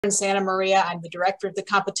Santa Maria. I'm the director of the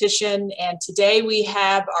competition, and today we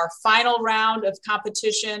have our final round of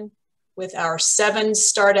competition with our 7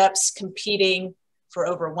 startups competing for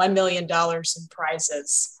over $1 million in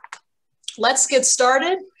prizes. Let's get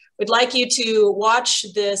started. We'd like you to watch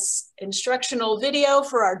this instructional video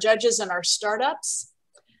for our judges and our startups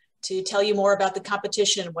to tell you more about the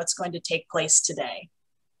competition and what's going to take place today.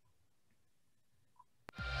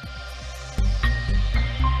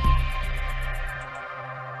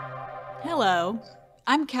 Hello,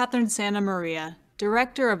 I'm Catherine Santa Maria,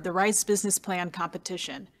 Director of the Rice Business Plan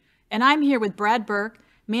Competition, and I'm here with Brad Burke,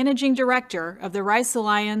 Managing Director of the Rice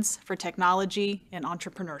Alliance for Technology and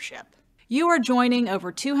Entrepreneurship. You are joining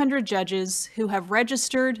over 200 judges who have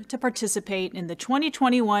registered to participate in the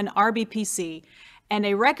 2021 RBPC and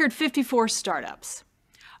a record 54 startups.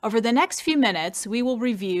 Over the next few minutes, we will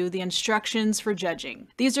review the instructions for judging.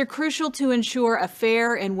 These are crucial to ensure a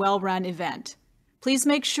fair and well-run event. Please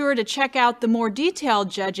make sure to check out the more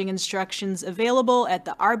detailed judging instructions available at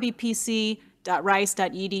the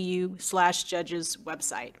rbpc.rice.edu/judges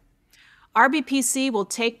website. RBPC will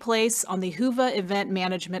take place on the Whova Event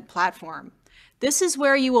Management platform. This is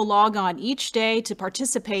where you will log on each day to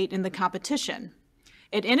participate in the competition.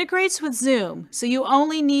 It integrates with Zoom, so you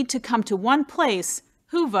only need to come to one place,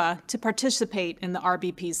 Whova, to participate in the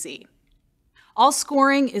RBPC. All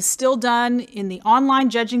scoring is still done in the online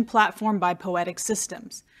judging platform by Poetic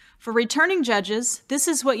Systems. For returning judges, this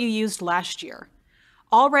is what you used last year.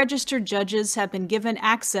 All registered judges have been given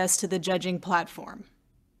access to the judging platform.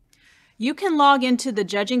 You can log into the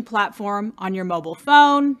judging platform on your mobile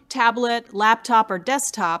phone, tablet, laptop, or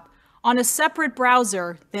desktop on a separate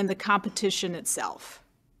browser than the competition itself.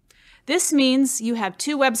 This means you have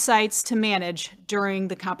 2 websites to manage during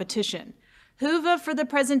the competition: Whova for the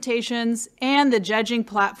presentations and the judging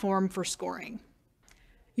platform for scoring.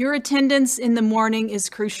 Your attendance in the morning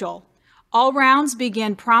is crucial. All rounds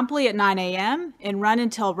begin promptly at 9 a.m. and run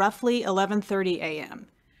until roughly 11:30 a.m.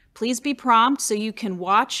 Please be prompt so you can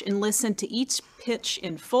watch and listen to each pitch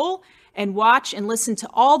in full and watch and listen to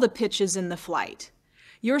all the pitches in the flight.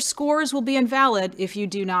 Your scores will be invalid if you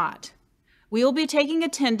do not. We will be taking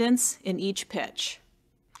attendance in each pitch.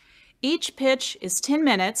 Each pitch is 10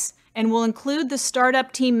 minutes and will include the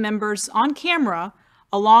startup team members on camera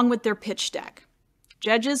along with their pitch deck.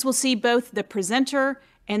 Judges will see both the presenter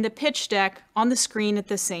and the pitch deck on the screen at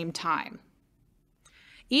the same time.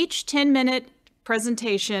 Each 10-minute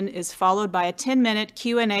presentation is followed by a 10-minute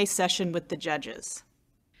Q&A session with the judges.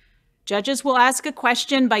 Judges will ask a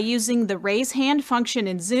question by using the raise hand function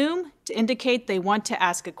in Zoom to indicate they want to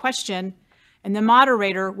ask a question, and the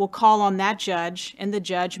moderator will call on that judge, and the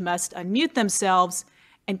judge must unmute themselves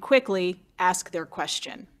and quickly ask their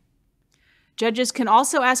question. Judges can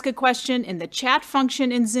also ask a question in the chat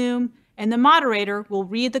function in Zoom, and the moderator will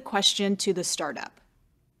read the question to the startup.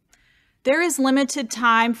 There is limited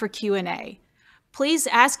time for Q&A. Please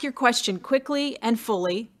ask your question quickly and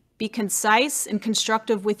fully. Be concise and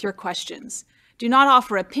constructive with your questions. Do not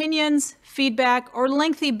offer opinions, feedback, or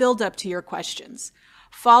lengthy build-up to your questions.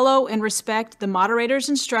 Follow and respect the moderator's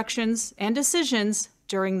instructions and decisions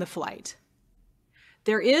during the flight.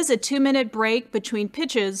 There is a 2-minute break between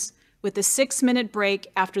pitches with a 6-minute break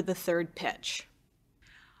after the 3rd pitch.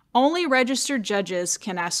 Only registered judges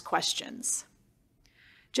can ask questions.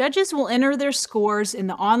 Judges will enter their scores in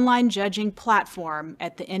the online judging platform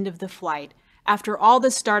at the end of the flight after all the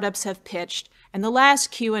startups have pitched and the last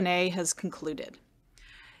Q&A has concluded.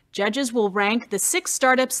 Judges will rank the 6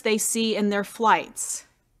 startups they see in their flights.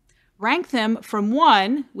 Rank them from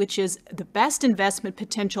 1, which is the best investment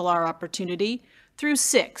potential or opportunity, through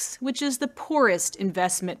 6, which is the poorest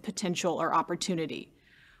investment potential or opportunity.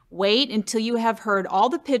 Wait until you have heard all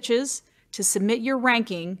the pitches to submit your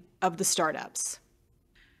ranking of the startups.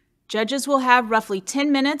 Judges will have roughly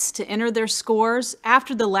 10 minutes to enter their scores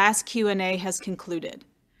after the last Q&A has concluded.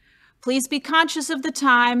 Please be conscious of the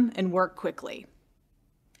time and work quickly.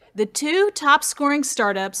 The 2 top scoring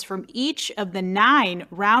startups from each of the 9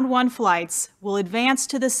 round 1 flights will advance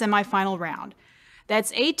to the semifinal round.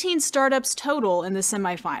 That's 18 startups total in the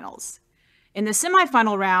semifinals. In the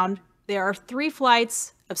semifinal round, there are 3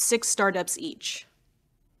 flights of 6 startups each.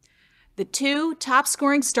 The 2 top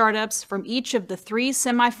scoring startups from each of the 3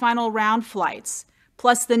 semifinal round flights,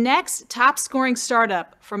 plus the next top scoring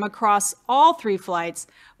startup from across all 3 flights,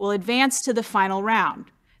 will advance to the final round.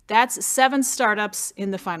 That's 7 startups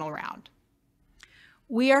in the final round.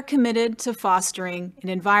 We are committed to fostering an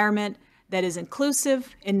environment that is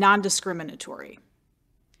inclusive and non-discriminatory.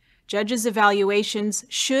 Judges' evaluations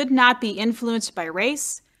should not be influenced by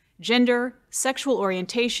race, gender, sexual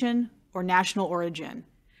orientation, or national origin.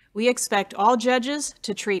 We expect all judges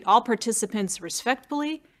to treat all participants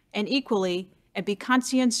respectfully and equally and be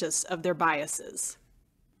conscientious of their biases.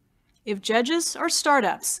 If judges or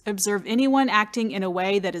startups observe anyone acting in a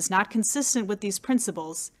way that is not consistent with these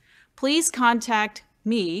principles, please contact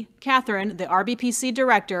me, Catherine, the RBPC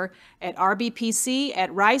Director, at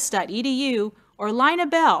rbpc@rice.edu, or Lina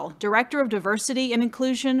Bell, Director of Diversity and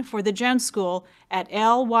Inclusion for the Jones School, at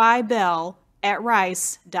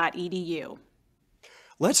lybell@rice.edu.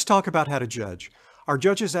 Let's talk about how to judge. Our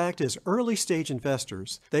judges act as early-stage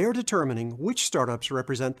investors. They are determining which startups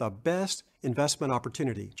represent the best investment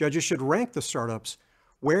opportunity. Judges should rank the startups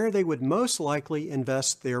where they would most likely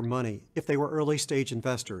invest their money if they were early-stage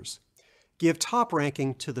investors. Give top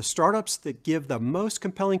ranking to the startups that give the most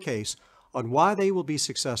compelling case on why they will be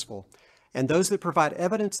successful, and those that provide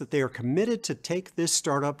evidence that they are committed to take this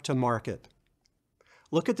startup to market.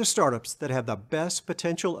 Look at the startups that have the best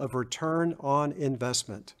potential of return on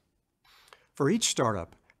investment. For each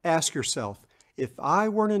startup, ask yourself, if I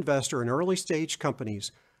were an investor in early stage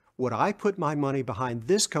companies, would I put my money behind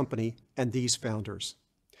this company and these founders?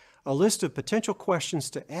 A list of potential questions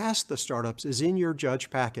to ask the startups is in your judge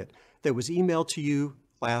packet that was emailed to you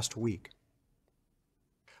last week.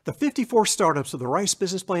 The 54 startups of the Rice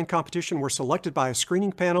Business Plan competition were selected by a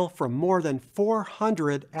screening panel from more than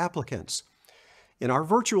 400 applicants. In our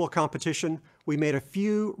virtual competition, we made a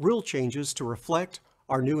few rule changes to reflect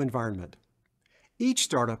our new environment. Each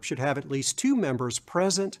startup should have at least 2 members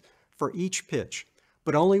present for each pitch,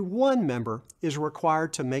 but only 1 member is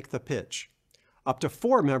required to make the pitch. Up to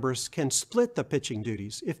 4 members can split the pitching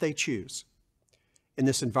duties if they choose. In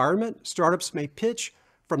this environment, startups may pitch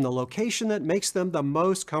from the location that makes them the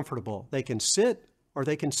most comfortable. They can sit or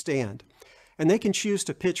they can stand, and they can choose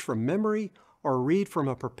to pitch from memory or read from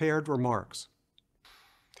a prepared remarks.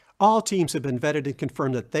 All teams have been vetted and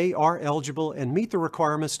confirmed that they are eligible and meet the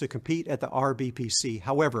requirements to compete at the RBPC.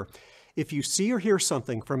 However, if you see or hear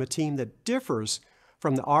something from a team that differs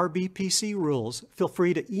from the RBPC rules, feel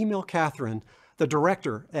free to email Catherine, the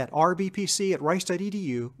director at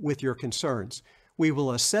rbpc@rice.edu, with your concerns. We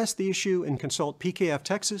will assess the issue and consult PKF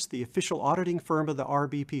Texas, the official auditing firm of the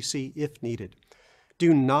RBPC, if needed.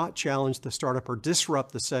 Do not challenge the startup or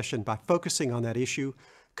disrupt the session by focusing on that issue.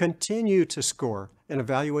 Continue to score and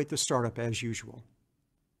evaluate the startup as usual.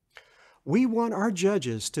 We want our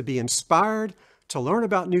judges to be inspired to learn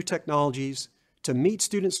about new technologies, to meet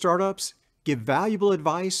student startups, give valuable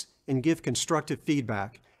advice, and give constructive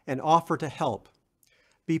feedback, and offer to help.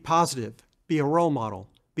 Be positive, be a role model,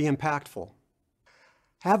 be impactful.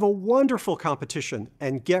 Have a wonderful competition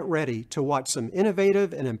and get ready to watch some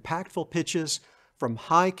innovative and impactful pitches from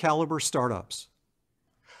high-caliber startups.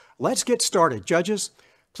 Let's get started, judges.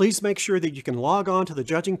 Please make sure that you can log on to the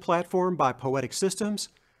judging platform by Poetic Systems,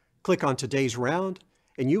 click on today's round,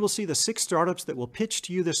 and you will see the 6 startups that will pitch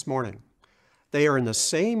to you this morning. They are in the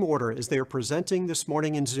same order as they are presenting this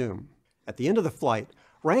morning in Zoom. At the end of the flight,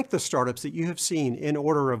 rank the startups that you have seen in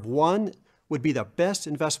order of 1 would be the best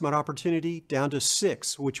investment opportunity down to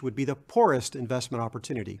 6, which would be the poorest investment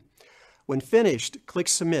opportunity. When finished, click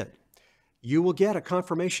Submit. You will get a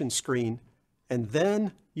confirmation screen, and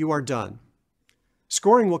then you are done.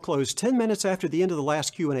 Scoring will close 10 minutes after the end of the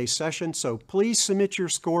last Q&A session, so please submit your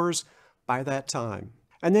scores by that time.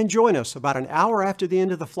 And then join us about an hour after the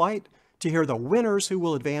end of the flight to hear the winners who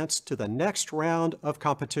will advance to the next round of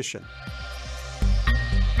competition.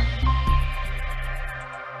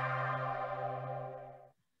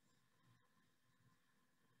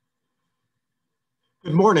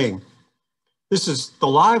 Good morning. This is the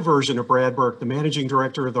live version of Brad Burke, the Managing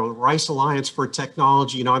Director of the Rice Alliance for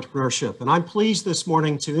Technology and Entrepreneurship. And I'm pleased this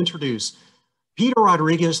morning to introduce Peter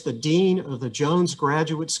Rodriguez, the Dean of the Jones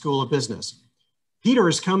Graduate School of Business. Peter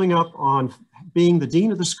is coming up on being the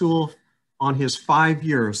Dean of the school on his 5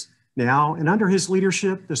 years now, and under his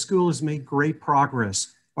leadership, the school has made great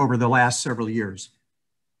progress over the last several years.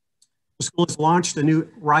 The school has launched a new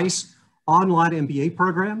Rice online MBA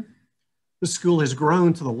program. The school has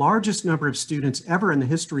grown to the largest number of students ever in the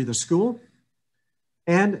history of the school,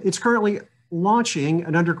 and it's currently launching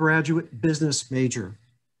an undergraduate business major.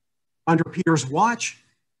 Under Peter's watch,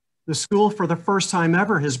 the school for the first time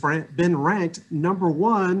ever has been ranked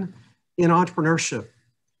 #1 in entrepreneurship,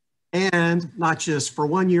 and not just for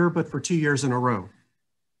 1 year, but for 2 years in a row.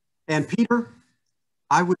 And Peter,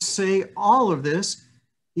 I would say all of this,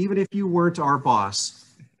 even if you weren't our boss.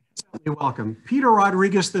 You're welcome. Peter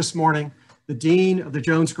Rodriguez this morning, the Dean of the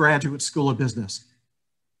Jones Graduate School of Business.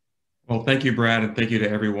 Well, thank you, Brad, and thank you to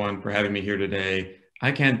everyone for having me here today.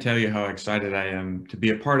 I can't tell you how excited I am to be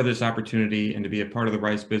a part of this opportunity and to be a part of the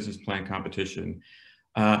Rice Business Plan competition.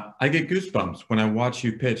 I get goosebumps when I watch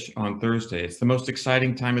you pitch on Thursday. It's the most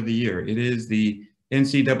exciting time of the year. It is the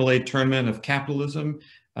NCAA tournament of capitalism,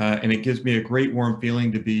 and it gives me a great warm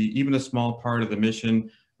feeling to be even a small part of the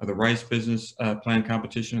mission of the Rice Business Plan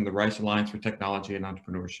Competition and the Rice Alliance for Technology and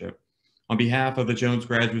Entrepreneurship. On behalf of the Jones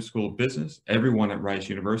Graduate School of Business, everyone at Rice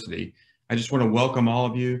University, I just want to welcome all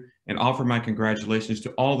of you and offer my congratulations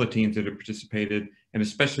to all the teams that have participated, and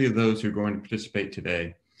especially those who are going to participate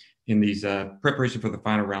today in these preparation for the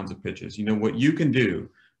final rounds of pitches. You know what you can do,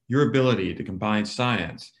 your ability to combine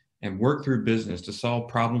science and work through business to solve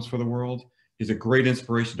problems for the world is a great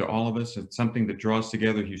inspiration to all of us. It's something that draws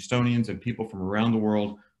together Houstonians and people from around the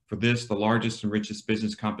world for this, the largest and richest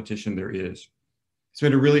business competition there is. It's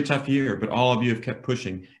been a really tough year, but all of you have kept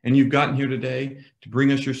pushing, and you've gotten here today to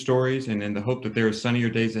bring us your stories and in the hope that there are sunnier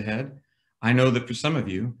days ahead. I know that for some of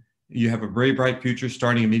you, you have a very bright future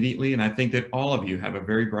starting immediately, and I think that all of you have a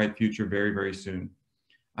very bright future very, very soon.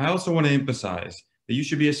 I also want to emphasize that you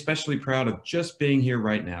should be especially proud of just being here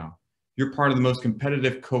right now. You're part of the most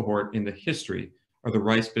competitive cohort in the history of the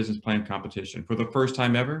Rice Business Plan Competition. For the first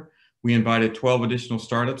time ever, we invited 12 additional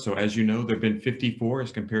startups, so as you know, there have been 54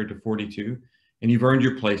 as compared to 42, and you've earned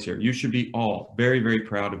your place here. You should be all very, very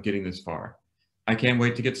proud of getting this far. I can't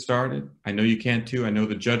wait to get started. I know you can too. I know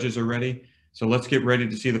the judges are ready. So let's get ready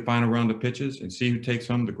to see the final round of pitches and see who takes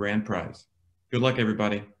home the grand prize. Good luck,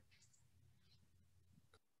 everybody.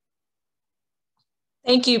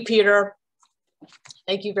 Thank you, Peter.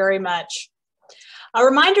 Thank you very much. A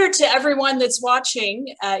reminder to everyone that's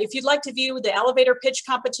watching, if you'd like to view the elevator pitch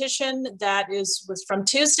competition that was from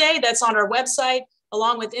Tuesday, that's on our website,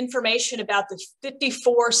 along with information about the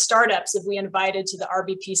 54 startups that we invited to the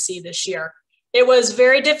RBPC this year. It was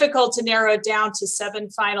very difficult to narrow it down to 7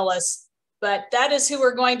 finalists, but that is who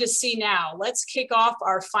we're going to see now. Let's kick off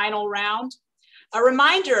our final round. A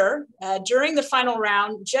reminder, during the final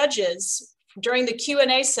round, judges, during the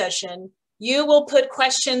Q&A session, you will put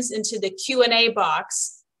questions into the Q&A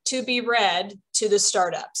box to be read to the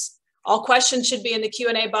startups. All questions should be in the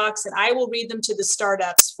Q&A box, and I will read them to the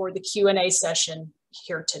startups for the Q&A session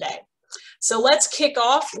here today. So let's kick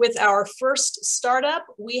off with our first startup.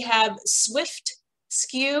 We have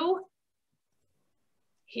SwiftSkew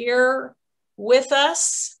here with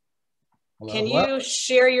us. Hello, Can you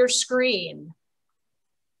share your screen?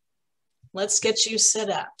 Let's get you set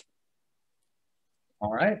up.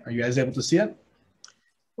 All right, are you guys able to see it?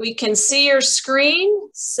 We can see your screen.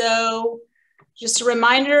 So just a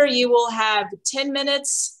reminder, you will have 10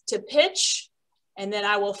 minutes to pitch, and then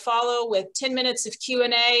I will follow with 10 minutes of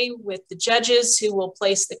Q&A with the judges who will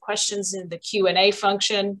place the questions in the Q&A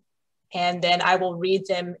function, and then I will read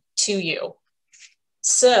them to you.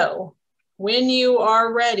 So when you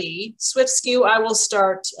are ready, SwiftSkew, I will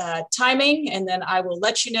start timing, and then I will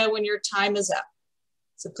let you know when your time is up.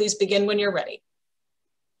 So please begin when you're ready.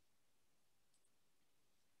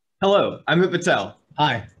 Hello, I'm Amit Patel.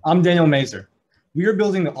 Hi, I'm Daniel Mazer. We are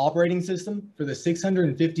building the operating system for the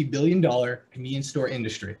 $650 billion convenience store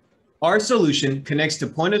industry. Our solution connects to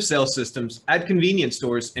point-of-sale systems at convenience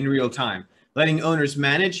stores in real time, letting owners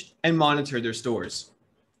manage and monitor their stores.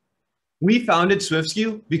 We founded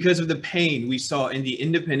SwiftSkew because of the pain we saw in the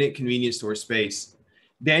independent convenience store space.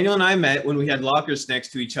 Daniel and I met when we had lockers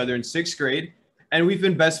next to each other in 6th grade, and we've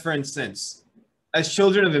been best friends since. As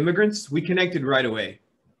children of immigrants, we connected right away.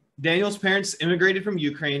 Daniel's parents immigrated from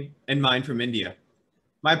Ukraine and mine from India.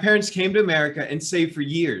 My parents came to America and saved for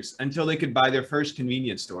years until they could buy their first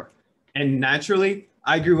convenience store. And naturally,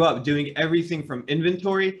 I grew up doing everything from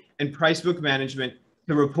inventory and price book management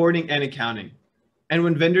to reporting and accounting. And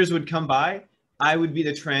when vendors would come by, I would be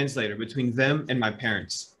the translator between them and my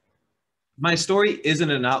parents. My story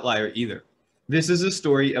isn't an outlier either. This is a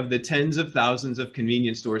story of the tens of thousands of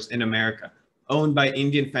convenience stores in America, owned by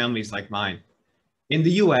Indian families like mine. In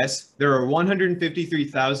the US, there are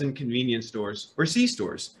 153,000 convenience stores, or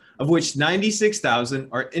C-stores, of which 96,000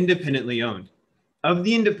 are independently owned. Of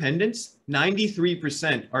the independents,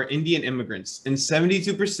 93% are Indian immigrants and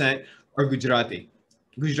 72% are Gujarati.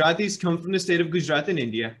 Gujaratis come from the state of Gujarat in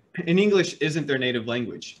India, and English isn't their native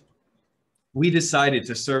language. We decided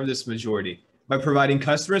to serve this majority by providing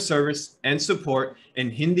customer service and support in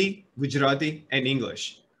Hindi, Gujarati, and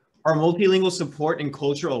English. Our multilingual support and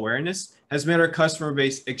cultural awareness has made our customer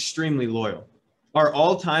base extremely loyal. Our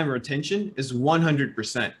all-time retention is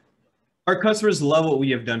 100%. Our customers love what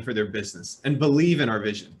we have done for their business and believe in our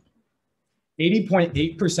vision.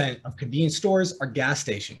 80.8% of convenience stores are gas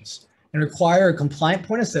stations and require a compliant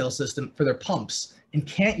point-of-sale system for their pumps and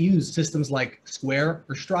can't use systems like Square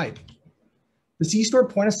or Stripe. The C-store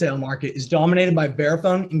point-of-sale market is dominated by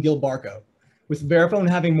Verifone and Gilbarco, with Verifone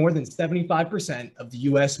having more than 75% of the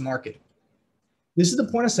US market. This is the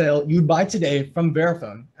point of sale you'd buy today from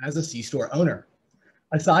Verifone as a C-store owner.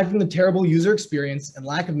 Aside from the terrible user experience and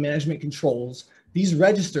lack of management controls, these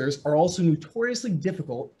registers are also notoriously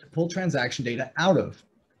difficult to pull transaction data out of.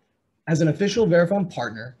 As an official Verifone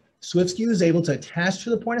partner, SwiftSkew is able to attach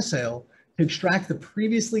to the point of sale to extract the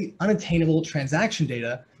previously unattainable transaction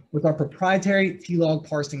data with our proprietary T-log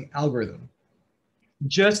parsing algorithm.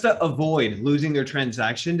 Just to avoid losing their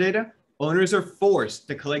transaction data, owners are forced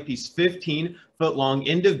to collect these 15-foot-long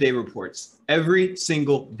end-of-day reports every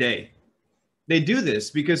single day. They do this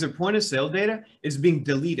because their point of sale data is being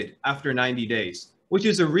deleted after 90 days, which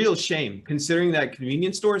is a real shame considering that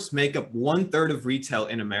convenience stores make up 1/3 of retail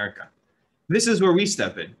in America. This is where we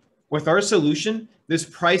step in. With our solution, this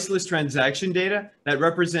priceless transaction data that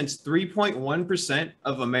represents 3.1%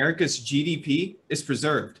 of America's GDP is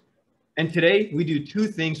preserved. And today we do two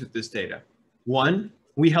things with this data. One,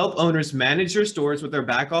 we help owners manage their stores with our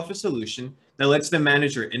back office solution that lets them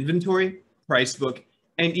manage their inventory, price book,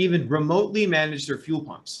 and even remotely manage their fuel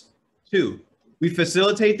pumps. Two, we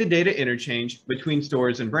facilitate the data interchange between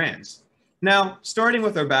stores and brands. Now, starting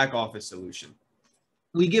with our back office solution,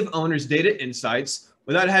 we give owners data insights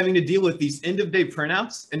without having to deal with these end-of-day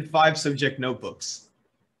printouts and 5 subject notebooks.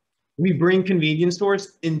 We bring convenience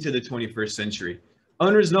stores into the 21st century.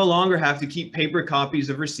 Owners no longer have to keep paper copies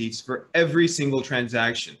of receipts for every single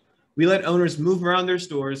transaction. We let owners move around their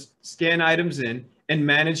stores, scan items in, and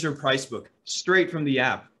manage their price book straight from the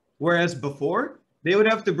app. Whereas before, they would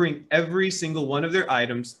have to bring every single one of their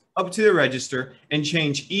items up to the register and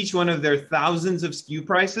change each one of their thousands of SKU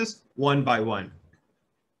prices one by one.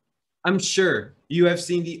 I'm sure you have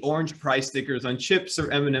seen the orange price stickers on chips or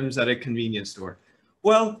M&Ms at a convenience store.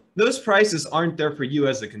 Well, those prices aren't there for you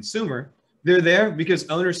as a consumer. They're there because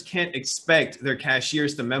owners can't expect their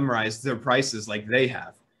cashiers to memorize their prices like they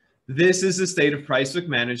have. This is the state of price book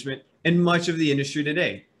management in much of the industry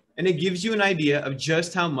today, and it gives you an idea of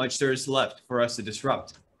just how much there is left for us to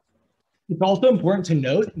disrupt. It's also important to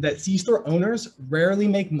note that C-store owners rarely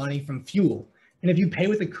make money from fuel. And if you pay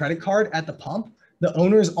with a credit card at the pump, the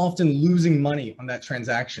owner is often losing money on that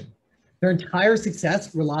transaction. Their entire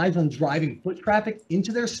success relies on driving foot traffic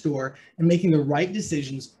into their store and making the right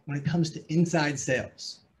decisions when it comes to inside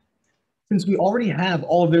sales. Since we already have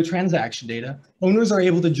all of their transaction data, owners are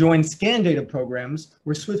able to join scan data programs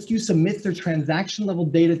where SwiftSkew submits their transaction level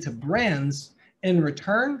data to brands, and in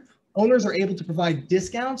return, owners are able to provide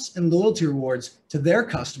discounts and loyalty rewards to their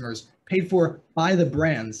customers paid for by the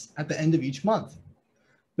brands at the end of each month.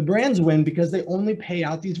 The brands win because they only pay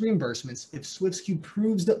out these reimbursements if SwiftSkew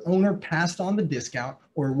proves the owner passed on the discount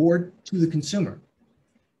or reward to the consumer.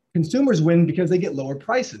 Consumers win because they get lower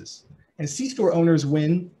prices, and C-store owners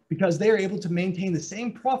win because they are able to maintain the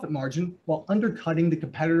same profit margin while undercutting the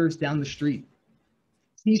competitors down the street.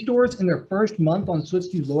 C-stores in their first month on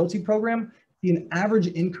SwiftSkew's loyalty program see an average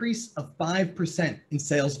increase of 5% in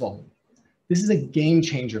sales volume. This is a game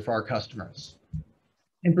changer for our customers.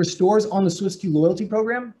 And for stores on the SwiftSkew loyalty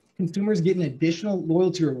program, consumers get an additional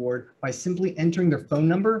loyalty reward by simply entering their phone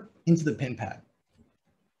number into the PIN pad.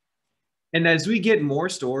 And as we get more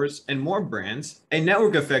stores and more brands, a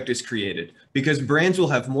network effect is created because brands will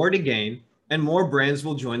have more to gain and more brands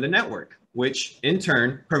will join the network, which in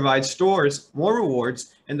turn provides stores more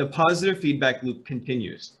rewards and the positive feedback loop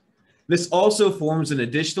continues. This also forms an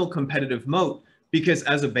additional competitive moat because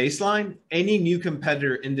as a baseline, any new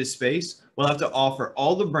competitor in this space will have to offer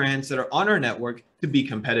all the brands that are on our network to be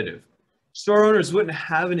competitive. Store owners wouldn't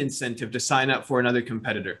have an incentive to sign up for another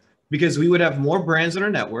competitor because we would have more brands on our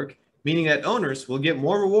network, meaning that owners will get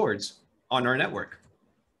more rewards on our network.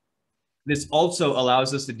 This also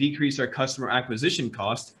allows us to decrease our customer acquisition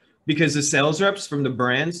cost because the sales reps from the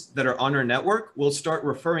brands that are on our network will start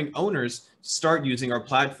referring owners to start using our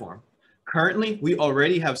platform. Currently, we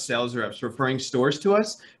already have sales reps referring stores to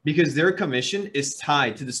us because their commission is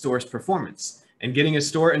tied to the store's performance, and getting a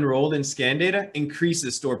store enrolled in scan data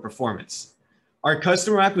increases store performance. Our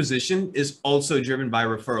customer acquisition is also driven by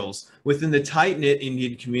referrals within the tight-knit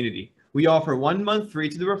Indian community. We offer 1 month free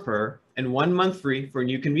to the referrer and 1 month free for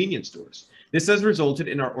new convenience stores. This has resulted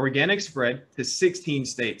in our organic spread to 16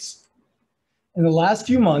 states. In the last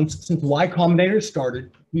few months since Y Combinator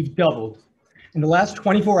started, we've doubled. In the last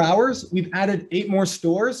 24 hours, we've added 8 more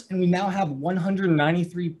stores, and we now have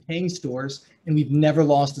 193 paying stores, and we've never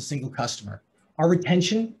lost a single customer. Our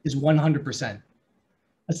retention is 100%.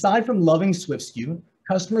 Aside from loving SwiftSkew,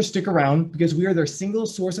 customers stick around because we are their single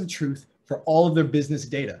source of truth for all of their business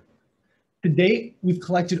data. To date, we've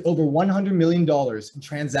collected over $100 million in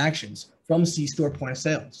transactions from C-store point of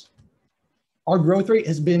sales. Our growth rate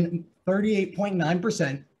has been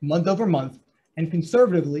 38.9% month over month, and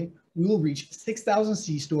conservatively, we will reach 6,000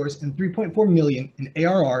 C-stores and 3.4 million in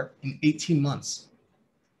ARR in 18 months.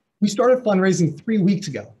 We started fundraising 3 weeks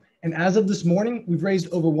ago, and as of this morning, we've raised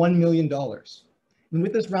over $1 million. And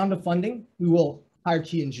with this round of funding, we will hire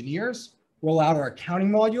key engineers, roll out our accounting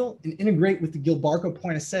module, and integrate with the Gilbarco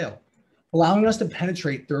point of sale, allowing us to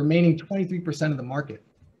penetrate the remaining 23% of the market.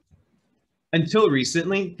 Until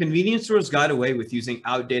recently, convenience stores got away with using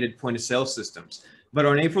outdated point of sale systems. But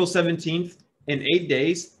on April 17th, in 8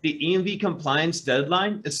 days, the EMV compliance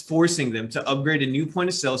deadline is forcing them to upgrade to new point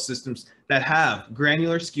of sale systems that have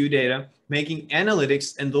granular SKU data, making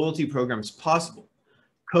analytics and loyalty programs possible.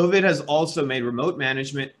 COVID has also made remote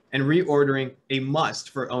management and reordering a must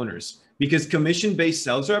for owners because commission-based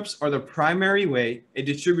sales reps are the primary way a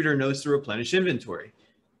distributor knows to replenish inventory.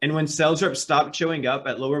 And when sales reps stopped showing up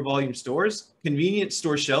at lower volume stores, convenience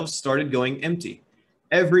store shelves started going empty.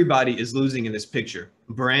 Everybody is losing in this picture: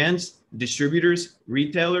 brands, distributors,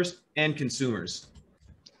 retailers, and consumers.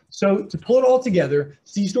 So to pull it all together,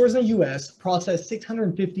 C-stores in the US process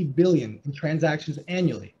 650 billion in transactions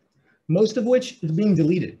annually, most of which is being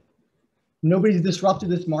deleted. Nobody's disrupted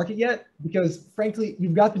this market yet because, frankly,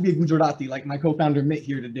 you've got to be a Gujarati like my co-founder Mitt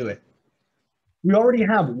here to do it. We already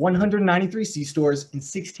have 193 C-stores in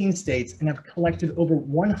 16 states and have collected over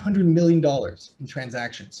 $100 million in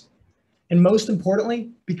transactions. And most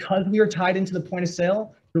importantly, because we are tied into the point of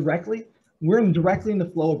sale directly, we're directly in the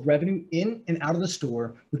flow of revenue in and out of the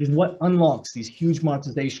store, which is what unlocks these huge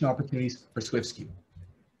monetization opportunities for SwiftSKU.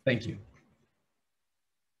 Thank you.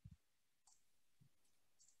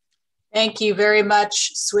 Thank you very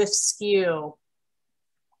much, SwiftSKU.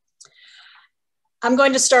 I'm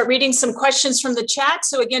going to start reading some questions from the chat.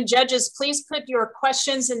 So again, judges, please put your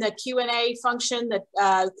questions in the Q&A function,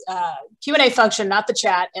 Q&A function, not the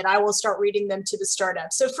chat, and I will start reading them to the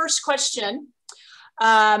startup. So first question,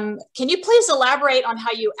 can you please elaborate on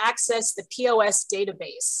how you access the POS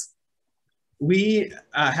database? We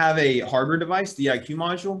have a hardware device, the IQ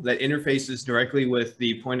module, that interfaces directly with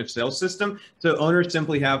the point of sale system. So owners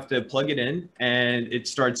simply have to plug it in and it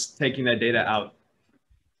starts taking that data out.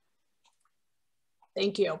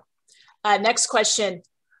 Thank you. Next question.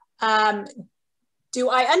 Do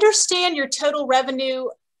I understand your total revenue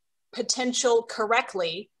potential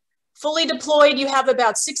correctly? Fully deployed, you have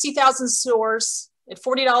about 60,000 stores at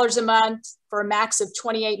 $40 a month for a max of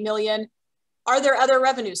 28 million. Are there other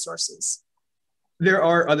revenue sources? There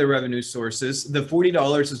are other revenue sources. The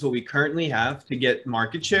 $40 is what we currently have to get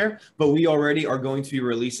market share, but we already are going to be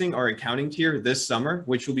releasing our accounting tier this summer,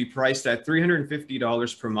 which will be priced at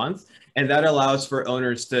 $350 per month. And that allows for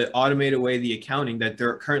owners to automate away the accounting that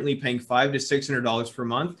they're currently paying $500 to $600 per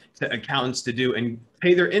month to accountants to do and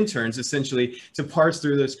pay their interns essentially to parse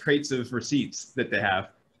through those crates of receipts that they have.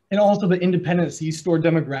 And also the independent C-store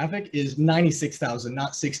demographic is 96,000,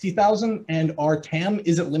 not 60,000. And our TAM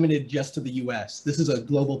isn't limited just to the US. This is a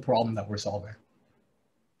global problem that we're solving.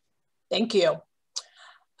 Thank you.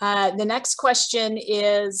 The next question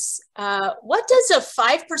is, what does a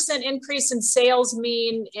 5% increase in sales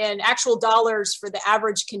mean in actual dollars for the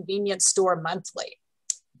average convenience store monthly?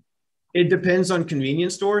 It depends on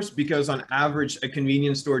convenience stores because on average, a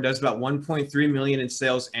convenience store does about 1.3 million in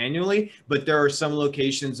sales annually, but there are some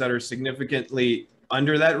locations that are significantly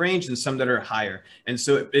under that range and some that are higher. And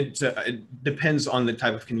so it depends on the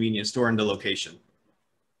type of convenience store and the location.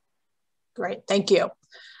 Great, thank you.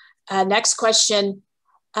 Next question.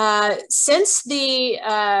 Since the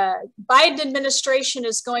Biden administration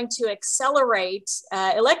is going to accelerate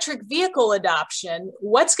electric vehicle adoption,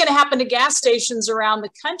 what's going to happen to gas stations around the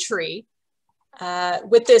country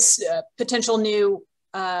with this potential new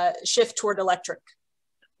shift toward electric?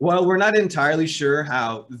 Well, we're not entirely sure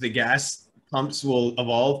how the gas pumps will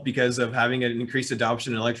evolve because of having an increased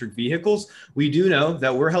adoption in electric vehicles. We do know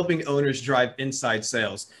that we're helping owners drive inside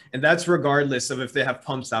sales, and that's regardless of if they have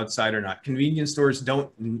pumps outside or not. Convenience stores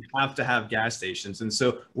don't have to have gas stations. And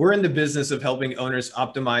so we're in the business of helping owners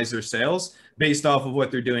optimize their sales based off of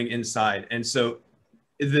what they're doing inside. And so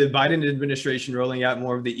the Biden administration rolling out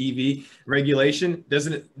more of the EV regulation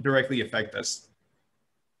doesn't directly affect us.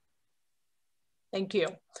 Thank you.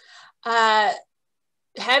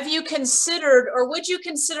 Have you considered, or would you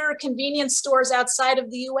consider convenience stores outside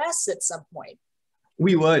of the US at some point?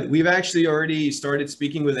 We would. We've actually already started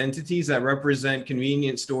speaking with entities that represent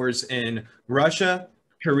convenience stores in Russia,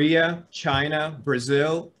 Korea, China,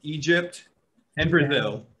 Brazil, Egypt, and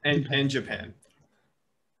Brazil, and Japan.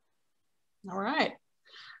 All right.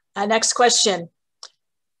 Next question.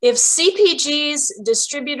 If CPGs,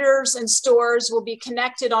 distributors, and stores will be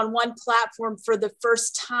connected on one platform for the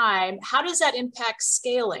first time, how does that impact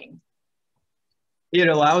scaling? It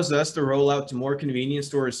allows us to roll out to more convenience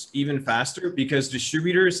stores even faster because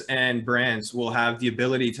distributors and brands will have the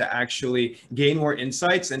ability to actually gain more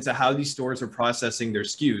insights into how these stores are processing their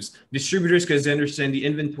SKUs. Distributors because they understand the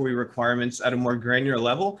inventory requirements at a more granular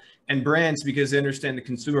level, and brands because they understand the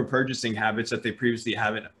consumer purchasing habits that they previously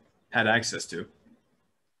haven't had access to.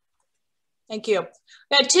 Thank you.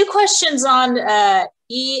 I had two questions on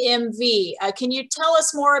EMV. Can you tell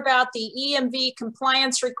us more about the EMV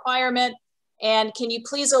compliance requirement? And can you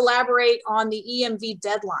please elaborate on the EMV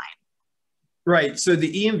deadline? Right. So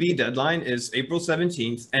the EMV deadline is April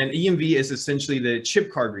 17th, and EMV is essentially the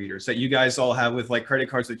chip card readers that you guys all have with like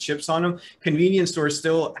credit cards with chips on them. Convenience stores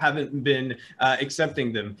still haven't been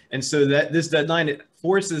accepting them. And so that this deadline, it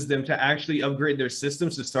forces them to actually upgrade their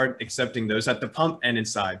systems to start accepting those at the pump and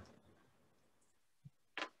inside.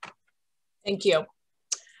 Thank you.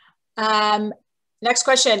 Next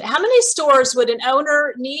question. How many stores would an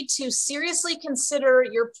owner need to seriously consider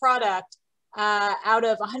your product out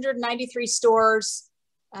of 193 stores?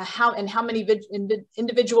 How many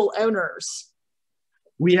individual owners?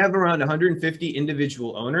 We have around 150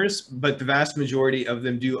 individual owners, but the vast majority of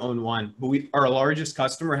them do own one. But our largest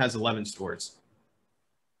customer has 11 stores.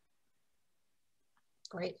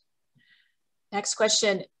 Great. Next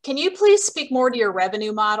question. Can you please speak more to your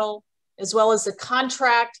revenue model, as well as the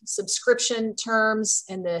contract, subscription terms,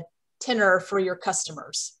 and the tenor for your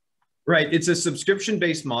customers? Right. It's a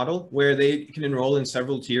subscription-based model where they can enroll in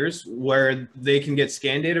several tiers, where they can get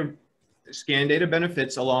scan data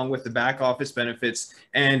benefits along with the back office benefits,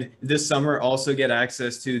 and this summer also get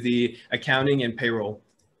access to the accounting and payroll.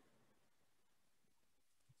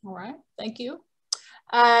 All right. Thank you.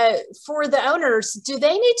 For the owners, do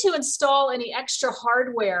they need to install any extra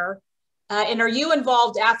hardware? And are you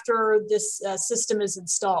involved after this system is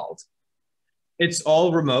installed? It's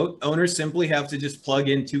all remote. Owners simply have to just plug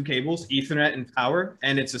in 2 cables, Ethernet and power,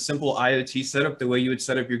 and it's a simple IoT setup the way you would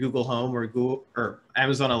set up your Google Home or Google or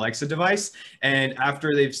Amazon Alexa device. And after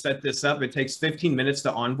they've set this up, it takes 15 minutes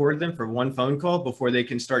to onboard them for one phone call before they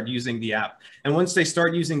can start using the app. And once they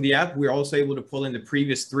start using the app, we're also able to pull in the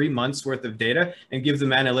previous 3 months worth of data and give them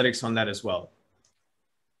analytics on that as well.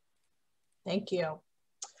 Thank you.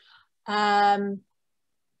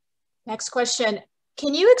 Next question.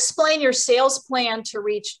 Can you explain your sales plan to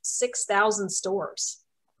reach 6,000 stores?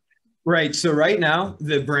 Right. So right now,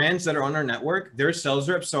 the brands that are on our network, their sales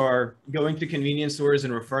reps are going to convenience stores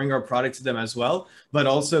and referring our product to them as well. But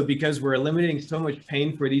also because we're eliminating so much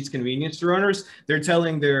pain for these convenience store owners, they're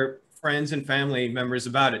telling their friends and family members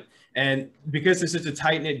about it. And because it's such a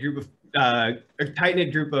tight-knit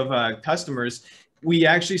group of customers, we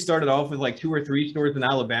actually started off with like 2 or 3 stores in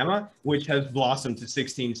Alabama, which has blossomed to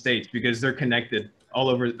 16 states because they're connected all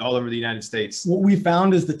over the United States. What we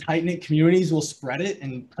found is the tight-knit communities will spread it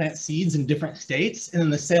and plant seeds in different states, and then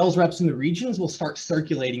the sales reps in the regions will start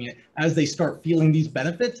circulating it as they start feeling these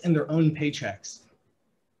benefits in their own paychecks.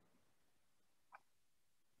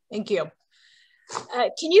 Thank you.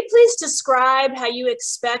 Can you please describe how you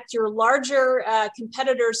expect your larger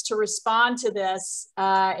competitors to respond to this,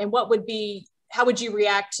 and how would you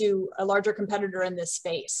react to a larger competitor in this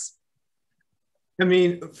space? I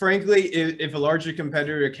mean, frankly, if a larger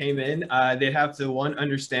competitor came in, they'd have to, one,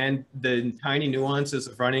 understand the tiny nuances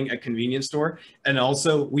of running a convenience store. And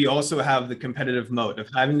also, we also have the competitive moat of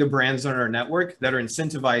having the brands on our network that are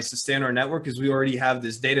incentivized to stay on our network because we already have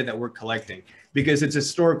this data that we're collecting because it's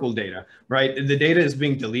historical data, right? The data is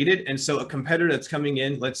being deleted. And so a competitor that's coming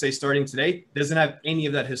in, let's say starting today, doesn't have any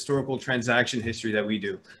of that historical transaction history that we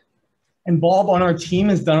do. And Bob on our team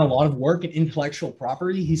has done a lot of work in intellectual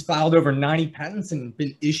property. He's filed over 90 patents and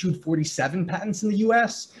been issued 47 patents in the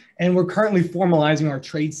US. And we're currently formalizing our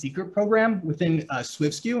trade secret program within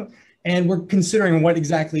SwiftSKU. And we're considering which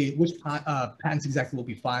patents exactly we'll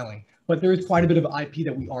be filing. But there is quite a bit of IP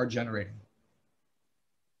that we are generating.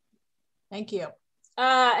 Thank you.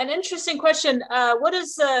 An interesting question. What are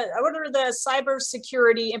the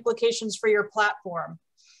cybersecurity implications for your platform?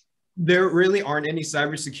 There really aren't any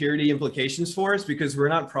cybersecurity implications for us because we're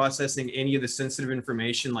not processing any of the sensitive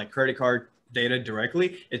information like credit card data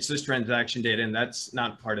directly. It's just transaction data, and that's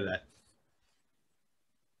not part of that.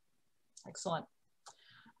 Excellent.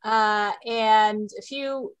 And a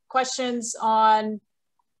few questions on,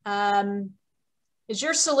 is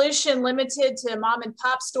your solution limited to mom and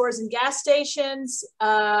pop stores and gas stations?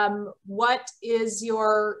 What is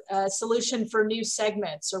your solution for new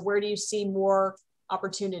segments, or where do you see more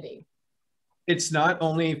opportunity? It's not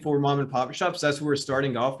only for mom and pop shops. That's where we're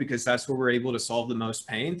starting off because that's where we're able to solve the most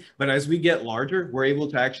pain. But as we get larger, we're able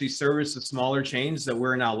to actually service the smaller chains that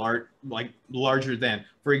we're now larger than.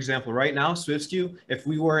 For example, right now, SwiftSkew, if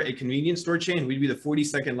we were a convenience store chain, we'd be the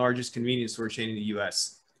 42nd largest convenience store chain in the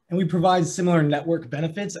US. And we provide similar network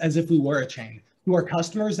benefits as if we were a chain to our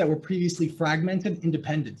customers that were previously fragmented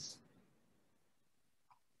independents.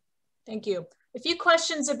 Thank you. A few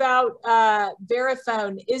questions about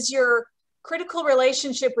Verifone. Is your critical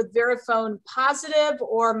relationship with Verifone positive,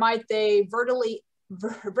 or might they vertically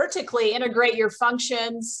integrate your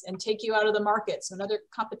functions and take you out of the market? So another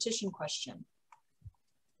competition question.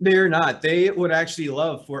 They're not. They would actually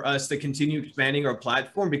love for us to continue expanding our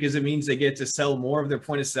platform because it means they get to sell more of their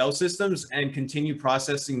point of sale systems and continue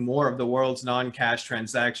processing more of the world's non-cash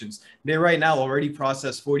transactions. They right now already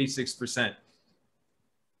process 46%.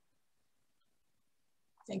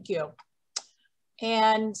 Thank you.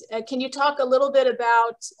 And can you talk a little bit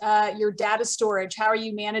about your data storage? How are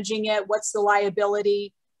you managing it? What's the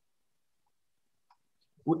liability?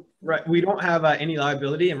 Right. We don't have any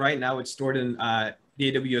liability, and right now it's stored in the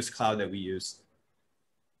AWS cloud that we use.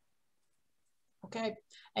 Okay.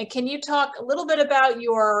 And can you talk a little bit about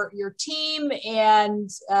your team and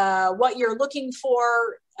what you're looking for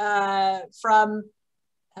from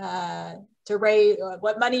to raise,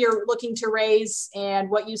 what money you're looking to raise, and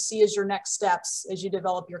what you see as your next steps as you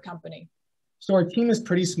develop your company? So our team is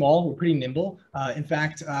pretty small. We're pretty nimble. In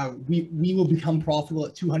fact, we will become profitable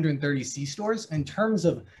at 230 C-stores. In terms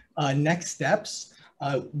of next steps,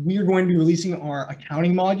 we are going to be releasing our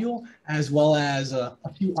accounting module as well as a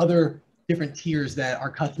few other different tiers that our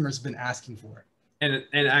customers have been asking for. And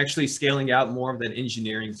actually scaling out more of that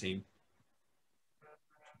engineering team.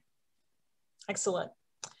 Excellent.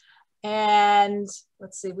 And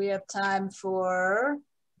let's see, we have time for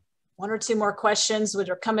one or two more questions, which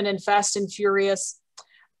are coming in fast and furious.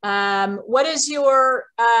 What is your,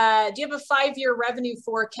 do you have a 5-year revenue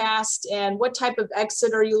forecast, and what type of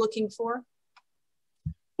exit are you looking for?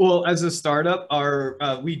 Well, as a startup,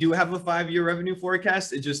 we do have a 5-year revenue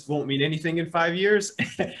forecast. It just won't mean anything in 5 years.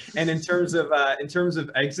 And in terms of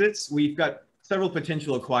exits, we've got several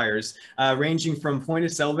potential acquirers, ranging from point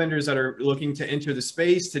of sale vendors that are looking to enter the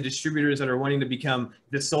space to distributors that are wanting to become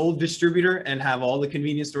the sole distributor and have all the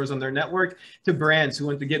convenience stores on their network, to brands who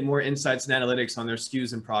want to get more insights and analytics on their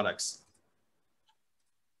SKUs and products.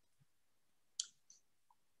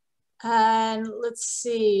 And let's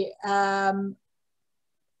see, can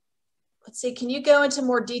you go into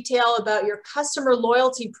more detail about your customer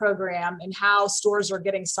loyalty program and how stores are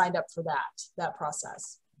getting signed up for that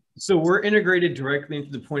process? So we're integrated directly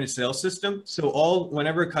into the point of sale system. So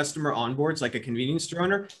whenever a customer onboards, like a convenience store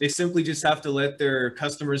owner, they simply just have to let their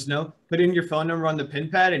customers know, put in your phone number on the pin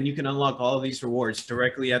pad, and you can unlock all of these rewards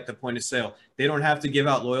directly at the point of sale. They don't have to give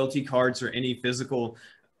out loyalty cards or any physical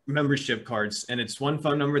membership cards. And it's one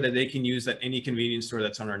phone number that they can use at any convenience store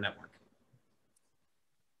that's on our network.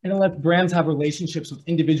 And it lets brands have relationships with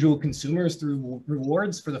individual consumers through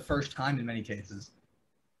rewards for the first time in many cases.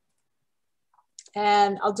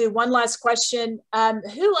 And I'll do one last question.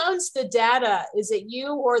 Who owns the data? Is it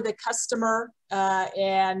you or the customer?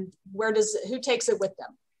 And who takes it with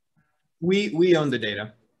them? We own the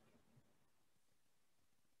data.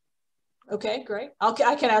 Okay, great.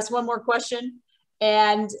 I can ask one more question.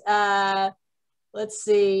 And let's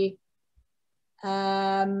see.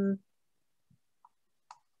 Got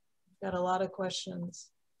a lot of questions.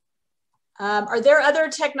 Are there other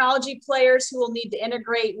technology players who will need to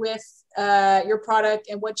integrate with your product,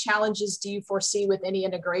 and what challenges do you foresee with any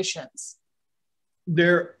integrations?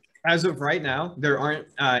 As of right now, there aren't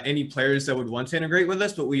any players that would want to integrate with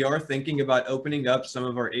us, but we are thinking about opening up some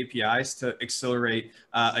of our APIs to accelerate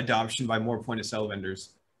adoption by more point of sale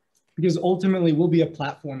vendors. Because ultimately we'll be a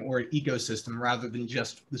platform or an ecosystem rather than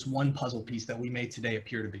just this one puzzle piece that we made today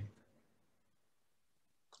appear to be.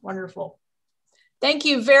 Wonderful. Thank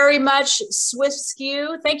you very much,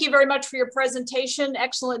 SwiftSkew. Thank you very much for your presentation.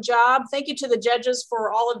 Excellent job. Thank you to the judges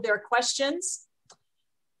for all of their questions.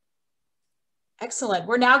 Excellent.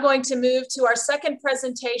 We're now going to move to our second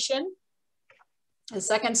presentation. The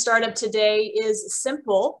second startup today is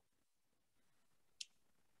Simple.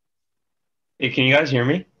 Hey, can you guys hear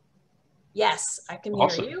me? Yes, I can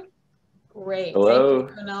Awesome. hear you. Great. Hello.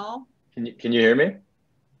 Thank you, Kunal. Can you hear me?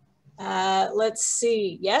 Let's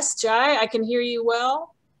see. Yes, Jai, I can hear you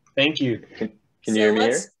well. Thank you. Can you hear me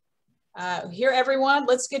here? Hear everyone.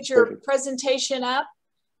 Let's get your Perfect. presentation up.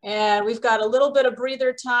 And we've got a little bit of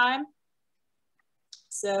breather time.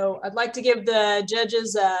 So I'd like to give the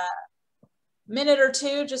judges a minute or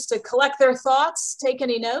two just to collect their thoughts, take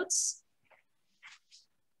any notes.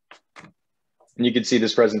 And you can see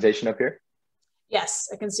this presentation up here? Yes,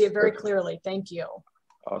 I can see it very clearly. Thank you.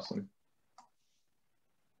 Awesome.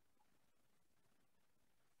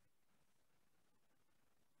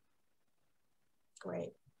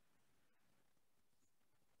 Great.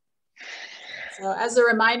 So as a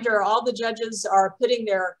reminder, all the judges are putting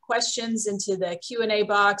their questions into the Q&A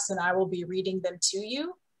box, and I will be reading them to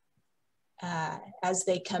you as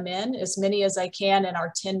they come in, as many as I can in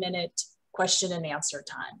our 10-minute question and answer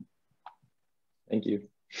time. Thank you.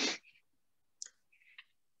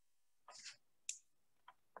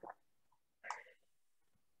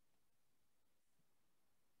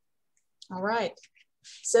 All right.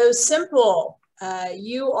 So Simple,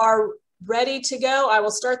 you are ready to go. I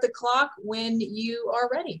will start the clock when you are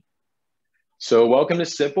ready. So welcome to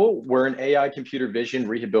Simple. We're an AI computer vision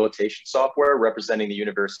rehabilitation software representing the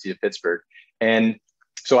University of Pittsburgh. And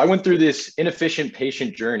so I went through this inefficient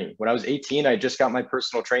patient journey. When I was 18, I just got my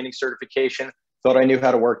personal training certification, thought I knew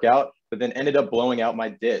how to work out, but then ended up blowing out my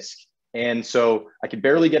disc. And so I could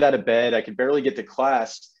barely get out of bed. I could barely get to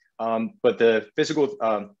class. But the physical,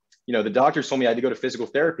 the doctors told me I had to go to physical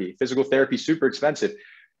therapy. Physical therapy is super expensive.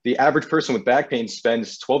 The average person with back pain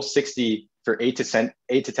spends $1,260 for 8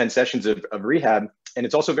 to 10 sessions of rehab. And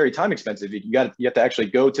it's also very time expensive. You have to actually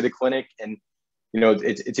go to the clinic, and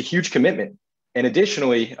it's a huge commitment. And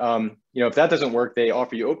additionally, if that doesn't work, they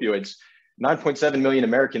offer you opioids. 9.7 million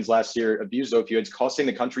Americans last year abused opioids, costing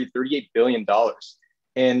the country $38 billion.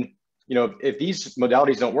 And if these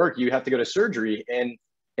modalities don't work, you have to go to surgery. And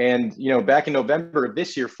back in November of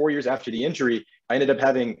this year, 4 years after the injury, I ended up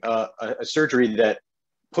having a surgery that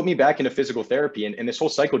put me back into physical therapy. And this whole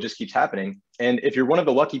cycle just keeps happening. And if you're one of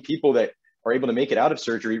the lucky people that are able to make it out of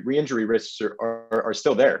surgery, re-injury risks are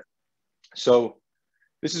still there. So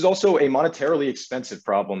this is also a monetarily expensive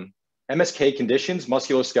problem. MSK conditions,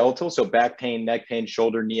 musculoskeletal, so back pain, neck pain,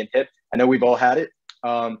 shoulder, knee, and hip, I know we've all had it,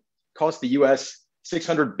 cost the US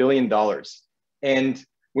 $600 billion. And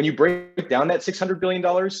when you break down that $600 billion,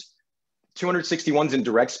 261's in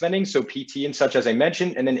direct spending, so PT and such, as I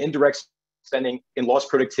mentioned, and then indirect spending in lost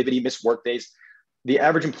productivity, missed work days. The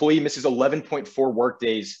average employee misses 11.4 work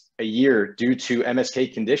days a year due to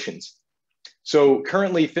MSK conditions. So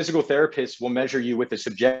currently, physical therapists will measure you with a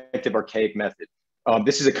subjective, archaic method.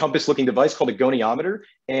 This is a compass-looking device called a goniometer,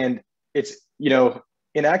 and it's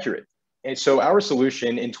inaccurate. And so our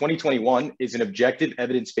solution in 2021 is an objective,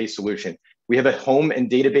 evidence-based solution. We have a home and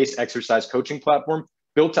database exercise coaching platform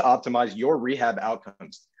built to optimize your rehab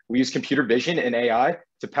outcomes. We use computer vision and AI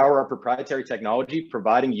to power our proprietary technology,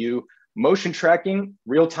 providing you motion tracking,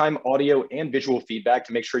 real-time audio and visual feedback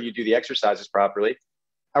to make sure you do the exercises properly.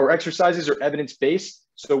 Our exercises are evidence-based,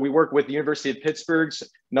 so we work with the University of Pittsburgh's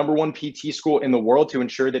 #1 PT school in the world to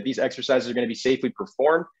ensure that these exercises are going to be safely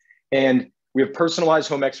performed. And we have personalized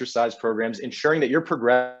home exercise programs, ensuring that you're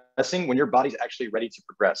progressing when your body's actually ready to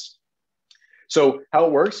progress. So how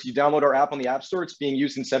it works, you download our app on the App Store. It's being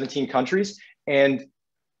used in 17 countries. And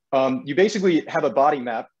you basically have a body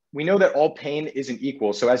map. We know that all pain isn't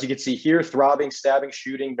equal. So as you can see here, throbbing, stabbing,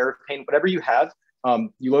 shooting, nerve pain, whatever you have,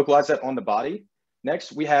 you localize that on the body.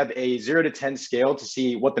 Next, we have a 0 to 10 scale to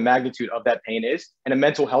see what the magnitude of that pain is, and a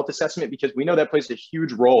mental health assessment, because we know that plays a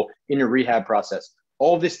huge role in your rehab process.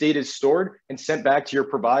 All of this data is stored and sent back to your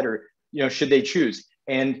provider, should they choose.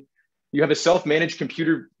 And you have a self-managed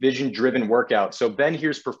computer vision driven workout. So Ben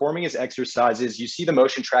here's performing his exercises. You see the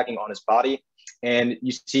motion tracking on his body, and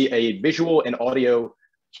you see a visual and audio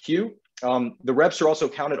cue. The reps are also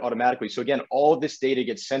counted automatically. So again, all of this data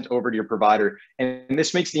gets sent over to your provider, and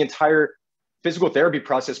this makes the entire physical therapy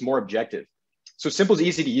process more objective. So Simple is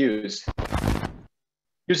easy to use.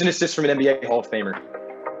 Here's an assist from an NBA Hall of Famer.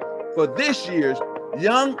 For this year's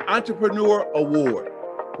Young Entrepreneur Award.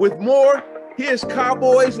 With more, here's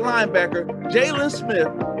Cowboys linebacker Jalen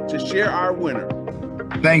Smith to share our winner.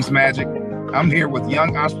 Thanks, Magic. I'm here with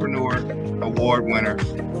Young Entrepreneur Award winner,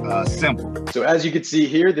 Simple. So as you can see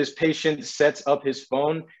here, this patient sets up his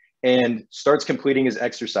phone and starts completing his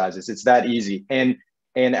exercises. It's that easy.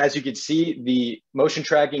 And as you can see, the motion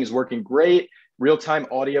tracking is working great, real-time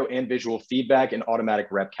audio and visual feedback, and automatic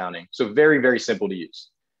rep counting. So very, very simple to use.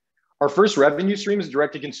 Our first revenue stream is a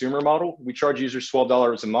direct-to-consumer model. We charge users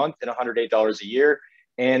 $12 a month and $108 a year.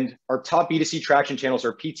 And our top B2C traction channels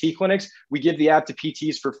are PT clinics. We give the app to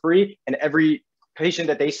PTs for free, and every patient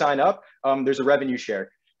that they sign up, there's a revenue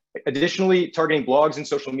share. Additionally, targeting blogs and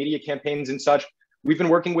social media campaigns and such, we've been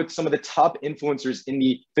working with some of the top influencers in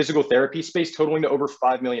the physical therapy space, totaling to over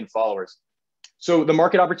 5 million followers. So the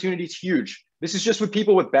market opportunity is huge. This is just with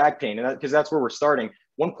people with back pain, and because that's where we're starting.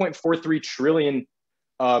 $1.43 trillion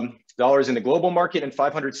in the global market and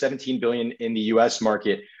 $517 billion in the US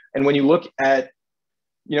market. And when you look at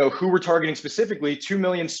who we're targeting specifically, 2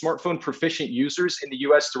 million smartphone proficient users in the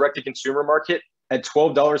US direct-to-consumer market at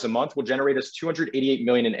 $12 a month will generate us $288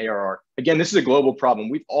 million in ARR. Again, this is a global problem.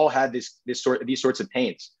 We've all had these sorts of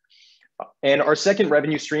pains. And our second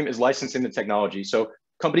revenue stream is licensing the technology. So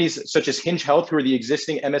companies such as Hinge Health, who are the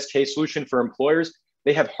existing MSK solution for employers,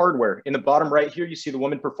 they have hardware. In the bottom right here, you see the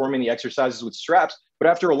woman performing the exercises with straps. But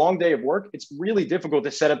after a long day of work, it's really difficult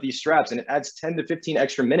to set up these straps, and it adds 10 to 15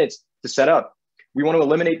 extra minutes to set up. We want to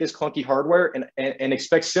eliminate this clunky hardware and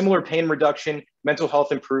expect similar pain reduction, mental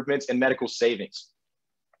health improvements, and medical savings.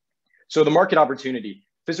 So the market opportunity,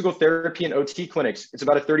 physical therapy and OT clinics, it's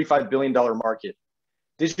about a $35 billion market.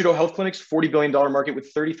 Digital health clinics, $40 billion market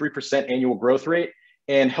with 33% annual growth rate.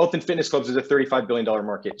 And health and fitness clubs is a $35 billion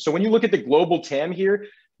market. So when you look at the global TAM here,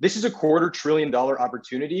 this is a $250 billion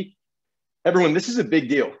opportunity. Everyone, this is a big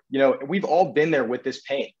deal. We've all been there with this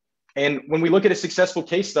pain. And when we look at a successful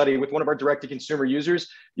case study with one of our direct-to-consumer users,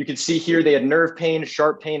 you can see here they had nerve pain,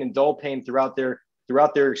 sharp pain, and dull pain throughout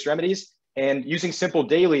their extremities. And using Simple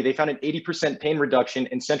Daily, they found an 80% pain reduction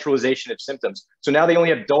and centralization of symptoms. So now they only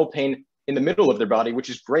have dull pain in the middle of their body, which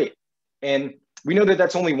is great. And we know that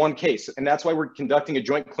that's only one case. And that's why we're conducting a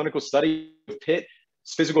joint clinical study with Pitt's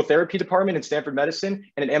physical therapy department in Stanford Medicine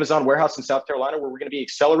and an Amazon warehouse in South Carolina, where we're going to be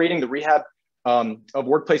accelerating the rehab of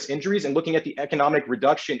workplace injuries and looking at the economic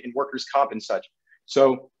reduction in workers' comp and such.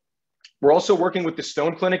 So we're also working with the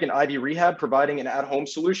Stone Clinic and Ivy Rehab, providing an at-home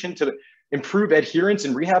solution to improve adherence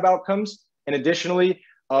and rehab outcomes. And additionally,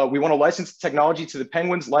 we want to license technology to the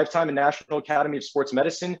Penguins, Lifetime, and National Academy of Sports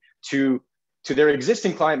Medicine to their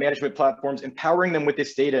existing client management platforms, empowering them with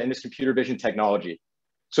this data and this computer vision technology.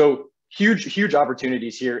 So huge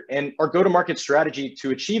opportunities here. And our go-to-market strategy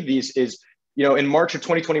to achieve these is, in March of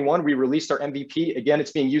 2021, we released our MVP. Again,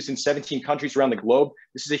 it's being used in 17 countries around the globe.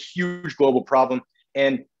 This is a huge global problem.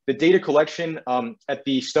 And the data collection at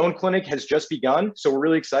the Stone Clinic has just begun. So we're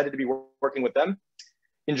really excited to be working with them.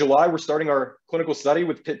 In July, we're starting our clinical study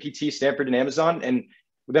with Pitt PT, Stanford, and Amazon. And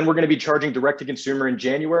then we're going to be charging direct to consumer in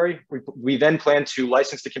January. We then plan to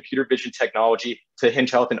license the computer vision technology to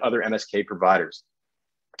Hinge Health and other MSK providers.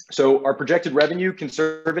 So our projected revenue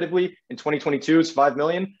conservatively in 2022 is 5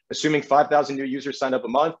 million, assuming 5,000 new users signed up a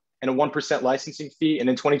month and a 1% licensing fee. And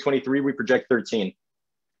in 2023, we project 13.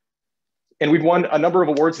 And we've won a number of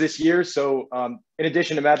awards this year. So in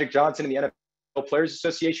addition to Magic Johnson and the NFL Players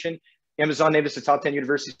Association, Amazon named us a top 10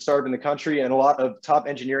 university startup in the country, and a lot of top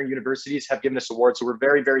engineering universities have given us awards. So we're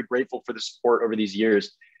very, very grateful for the support over these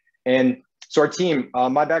years. And so our team,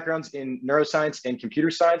 my background's in neuroscience and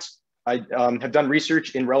computer science. I have done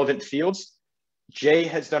research in relevant fields. Jay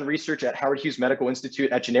has done research at Howard Hughes Medical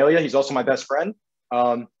Institute at Genelia. He's also my best friend.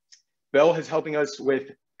 Bell is helping us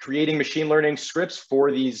with creating machine learning scripts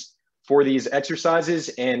for these exercises.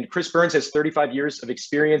 And Chris Burns has 35 years of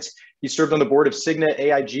experience. He served on the board of Cigna,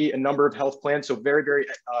 AIG, a number of health plans. So very, very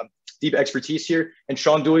deep expertise here. And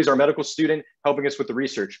Sean Dooley is our medical student helping us with the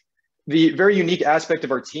research. The very unique aspect of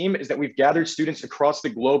our team is that we've gathered students across the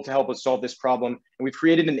globe to help us solve this problem. And we've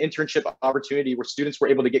created an internship opportunity where students were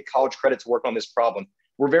able to get college credit to work on this problem.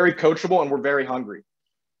 We're very coachable and we're very hungry.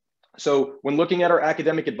 So when looking at our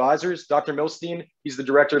academic advisors, Dr. Milstein, he's the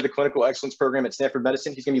director of the Clinical Excellence Program at Stanford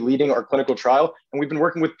Medicine. He's going to be leading our clinical trial. And we've been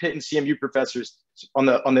working with Pitt and CMU professors on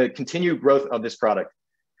the continued growth of this product.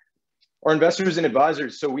 Our investors and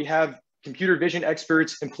advisors, so we have computer vision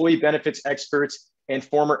experts, employee benefits experts, and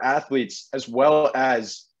former athletes, as well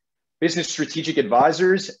as business strategic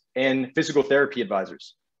advisors and physical therapy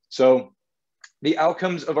advisors. So the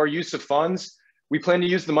outcomes of our use of funds, we plan to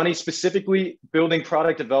use the money specifically building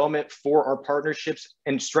product development for our partnerships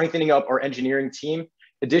and strengthening up our engineering team.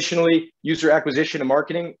 Additionally, user acquisition and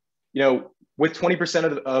marketing, with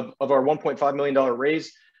 20% of our $1.5 million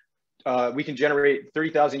raise, we can generate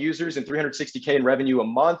 30,000 users and $360K in revenue a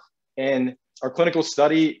month. And our clinical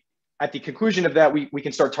study, at the conclusion of that, we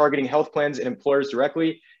can start targeting health plans and employers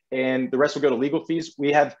directly, and the rest will go to legal fees.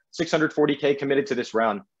 We have $640K committed to this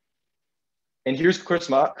round. And here's Chris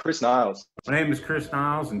Niles. My name is Chris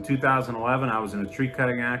Niles. In 2011, I was in a tree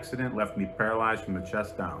cutting accident, left me paralyzed from the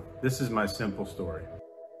chest down. This is my simple story.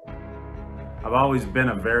 I've always been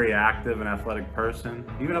a very active and athletic person.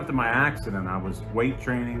 Even up to my accident, I was weight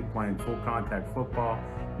training, playing full contact football,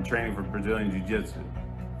 and training for Brazilian Jiu-Jitsu.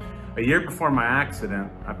 A year before my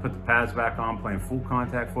accident, I put the pads back on, playing full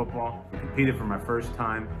contact football, and competed for my first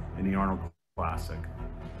time in the Arnold Classic.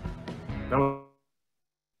 That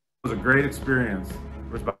was a great experience.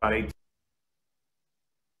 There was about 18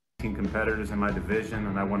 competitors in my division,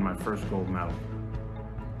 and I won my first gold medal.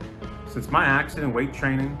 Since my accident, weight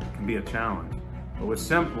training can be a challenge. But with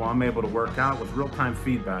Simple, I'm able to work out with real-time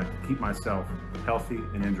feedback to keep myself healthy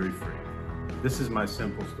and injury-free. This is my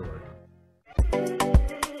Simple story.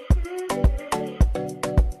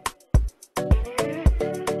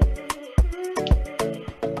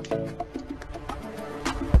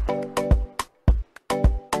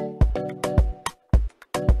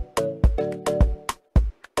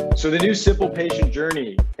 So the new Simple patient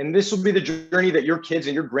journey, and this will be the journey that your kids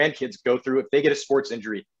and your grandkids go through if they get a sports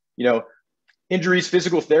injury. You know, injuries,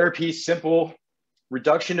 physical therapy, Simple,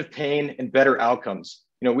 reduction of pain, and better outcomes.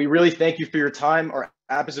 You know, we really thank you for your time. Our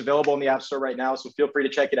app is available in the App Store right now, so feel free to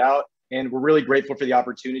check it out. And we're really grateful for the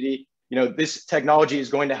opportunity. You know, this technology is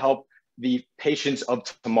going to help the patients of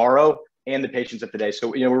tomorrow and the patients of today.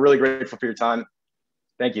 So, you know, we're really grateful for your time.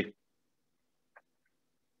 Thank you.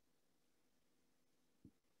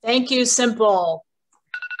 Thank you, Simple.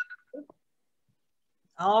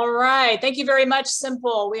 All right, thank you very much,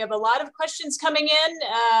 Simple. We have a lot of questions coming in.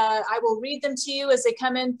 I will read them to you as they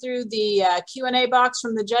come in through the Q&A box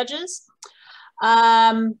from the judges.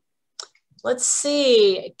 Let's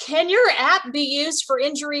see, can your app be used for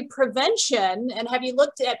injury prevention? And have you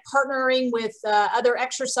looked at partnering with other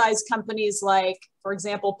exercise companies like, for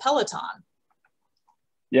example, Peloton?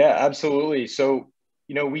 Yeah, absolutely. So,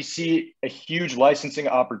 you know, we see a huge licensing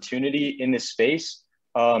opportunity in this space.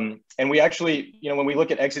 And we actually, you know, when we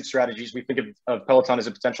look at exit strategies, we think of Peloton as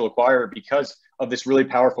a potential acquirer because of this really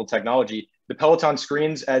powerful technology. The Peloton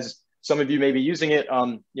screens, as some of you may be using it,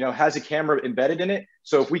 you know, has a camera embedded in it.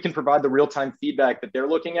 So if we can provide the real-time feedback that they're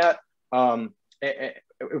looking at,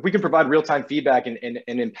 if we can provide real-time feedback and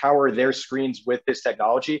empower their screens with this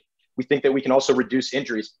technology, we think that we can also reduce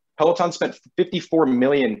injuries. Peloton spent $54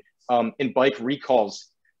 million in bike recalls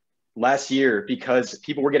last year because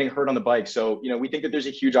people were getting hurt on the bike. So, you know, we think that there's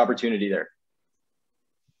a huge opportunity there.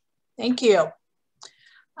 Thank you.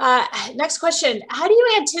 Next question. How do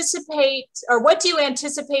you anticipate, or what do you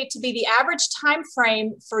anticipate to be the average time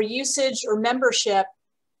frame for usage or membership?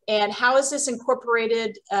 And how is this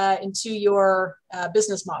incorporated into your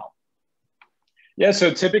business model? Yeah,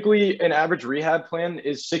 so typically an average rehab plan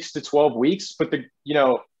is 6 to 12 weeks, but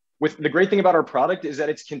with the great thing about our product is that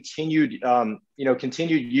it's continued,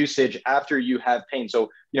 continued usage after you have pain. So,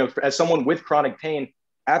 you know, as someone with chronic pain,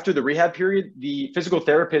 after the rehab period, the physical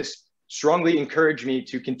therapist strongly encouraged me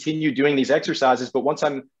to continue doing these exercises. But once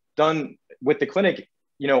I'm done with the clinic,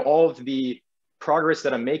 you know, all of the progress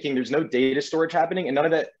that I'm making, there's no data storage happening, and none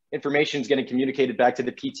of that information is getting communicated back to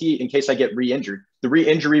the PT in case I get re-injured. The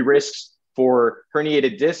re-injury risks for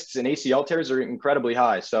herniated discs and ACL tears are incredibly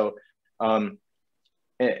high. So,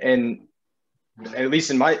 and at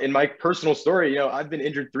least in my personal story, you know, I've been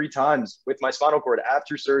injured 3 times with my spinal cord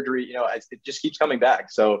after surgery. You know, it just keeps coming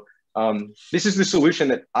back. So this is the solution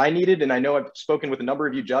that I needed. And I know I've spoken with a number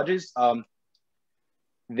of you judges.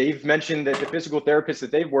 They've mentioned that the physical therapists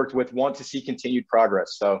that they've worked with want to see continued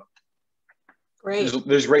progress. So great.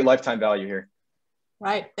 There's great lifetime value here.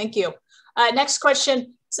 Right. Thank you. Next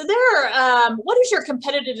question. So what is your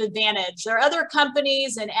competitive advantage? There are other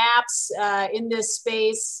companies and apps in this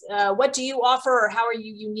space. What do you offer, or how are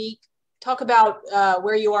you unique? Talk about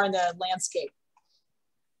where you are in the landscape.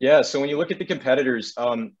 Yeah, so when you look at the competitors,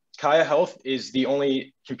 Kaya Health is the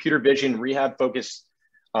only computer vision rehab focused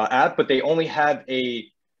app, but they only have a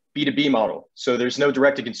B2B model. So there's no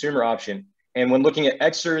direct to consumer option. And when looking at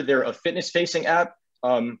Exer, they're a fitness facing app.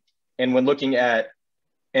 And when looking at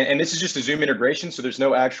And this is just a Zoom integration, so there's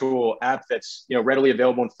no actual app that's, you know, readily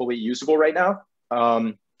available and fully usable right now.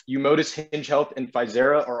 Umotus, Hinge Health, and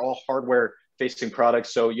Physera are all hardware-facing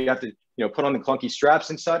products, so you have to, you know, put on the clunky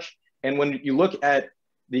straps and such. And when you look at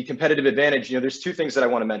the competitive advantage, you know, there's 2 things that I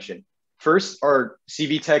want to mention. First, our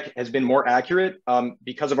CV tech has been more accurate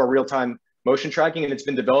because of our real-time motion tracking, and it's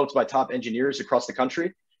been developed by top engineers across the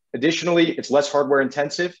country. Additionally, it's less hardware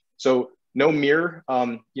intensive, so no mirror.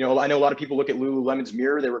 You know, I know a lot of people look at Lululemon's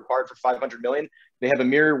mirror. They're required for 500 million. They have a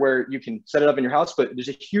mirror where you can set it up in your house, but there's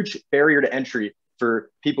a huge barrier to entry for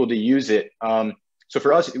people to use it. So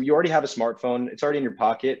for us, you already have a smartphone. It's already in your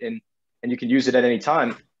pocket, and you can use it at any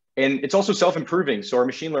time. And it's also self-improving. So our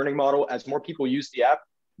machine learning model, as more people use the app,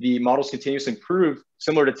 the models continuously improve,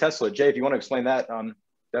 similar to Tesla. Jay, if you want to explain that,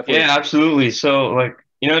 definitely. Yeah, absolutely. So, like,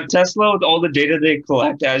 you know, Tesla, with all the data they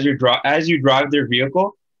collect as you drive their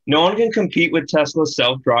vehicle, no one can compete with Tesla's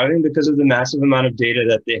self-driving because of the massive amount of data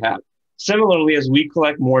that they have. Similarly, as we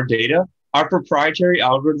collect more data, our proprietary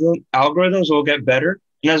algorithms will get better.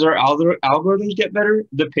 And as our algorithms get better,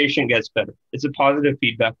 the patient gets better. It's a positive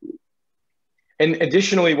feedback loop. And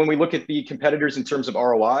additionally, when we look at the competitors in terms of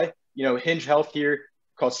ROI, you know, Hinge Health here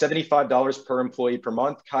costs $75 per employee per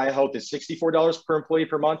month. Kaya Health is $64 per employee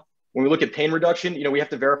per month. When we look at pain reduction, we have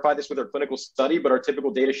to verify this with our clinical study, but our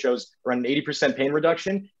typical data shows around an 80% pain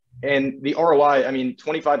reduction. And the ROI,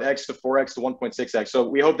 25x to 4x to 1.6x. So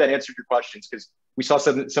we hope that answered your questions, because we saw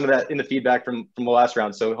some of that in the feedback from the last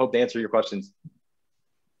round. So hope to answer your questions.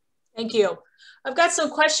 Thank you. I've got some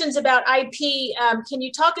questions about IP. Can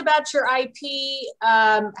you talk about your IP?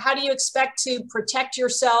 How do you expect to protect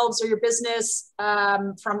yourselves or your business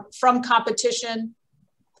from competition?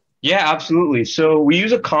 Yeah, absolutely. So we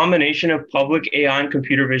use a combination of public AI and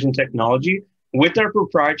computer vision technology with our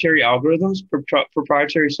proprietary algorithms,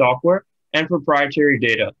 proprietary software, and proprietary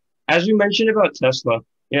data. As we mentioned about Tesla,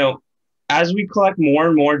 as we collect more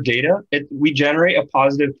and more data, we generate a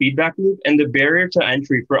positive feedback loop, and the barrier to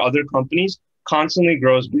entry for other companies constantly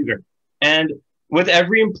grows bigger. And with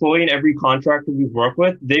every employee and every contractor we've worked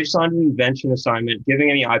with, they've signed an invention assignment,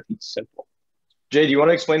 giving any IP to Simple. Jay, do you want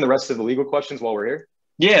to explain the rest of the legal questions while we're here?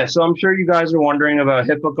 Yeah, so I'm sure you guys are wondering about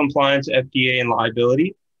HIPAA compliance, FDA, and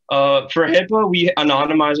liability. For HIPAA, we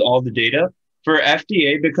anonymize all the data. For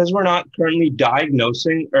FDA, because we're not currently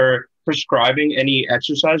diagnosing or prescribing any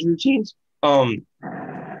exercise routines,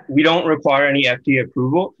 we don't require any FDA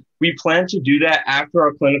approval. We plan to do that after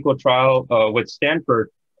our clinical trial with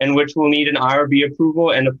Stanford, in which we'll need an IRB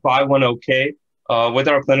approval and a 510K with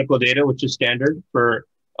our clinical data, which is standard for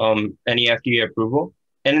any FDA approval.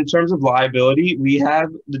 And in terms of liability, we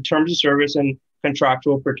have the terms of service and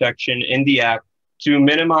contractual protection in the act to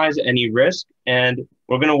minimize any risk, and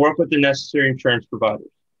we're going to work with the necessary insurance providers.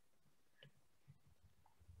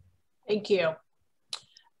 Thank you.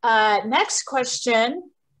 Next question.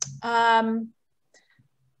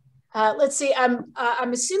 Let's see.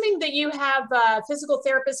 I'm assuming that you have physical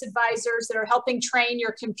therapist advisors that are helping train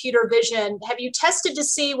your computer vision. Have you tested to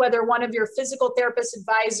see whether one of your physical therapist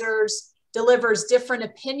advisors delivers different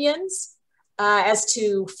opinions as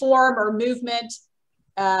to form or movement,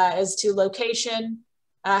 as to location?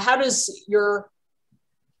 How does your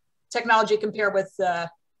technology compare with an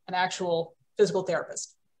actual physical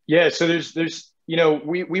therapist? Yeah, so there's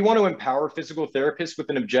we want to empower physical therapists with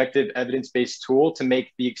an objective evidence-based tool to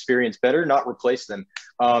make the experience better, not replace them.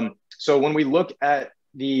 So when we look at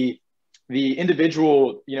the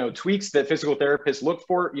individual tweaks that physical therapists look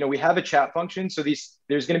for, we have a chat function. So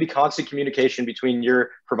there's going to be constant communication between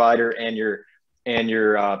your provider and your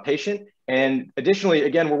patient. And additionally,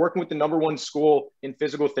 again, we're working with the #1 school in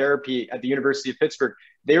physical therapy at the University of Pittsburgh.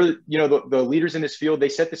 They're the leaders in this field. They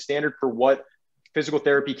set the standard for what physical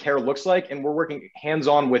therapy care looks like, and we're working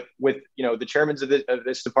hands-on with the chairmen of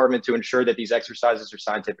this department to ensure that these exercises are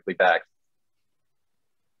scientifically backed.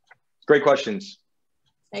 Great questions.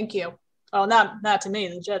 Thank you. Oh, not to me,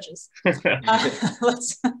 the judges.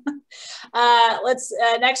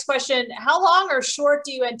 Next question. How long or short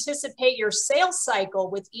do you anticipate your sales cycle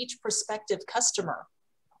with each prospective customer?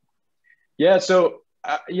 Yeah, so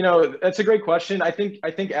that's a great question. I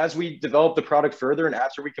think as we develop the product further and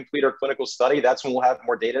after we complete our clinical study, that's when we'll have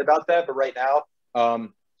more data about that. But right now, I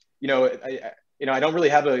don't really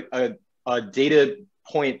have a data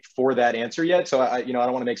point for that answer yet. So I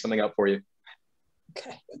don't want to make something up for you.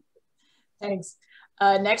 Okay, thanks.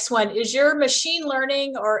 Next one, is your machine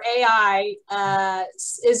learning or AI,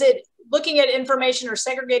 is it looking at information or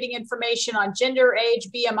segregating information on gender, age,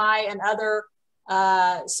 BMI, and other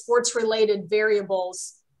sports-related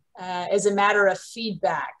variables as a matter of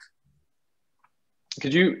feedback?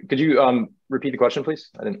 Could you repeat the question, please?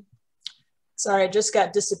 I didn't. Sorry, I just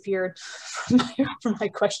got disappeared from my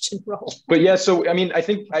question roll. But yeah, so I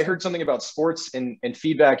think I heard something about sports and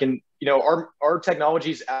feedback, and our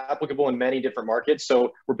technology is applicable in many different markets.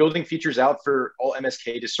 So we're building features out for all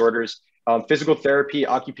MSK disorders, physical therapy,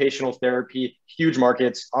 occupational therapy, huge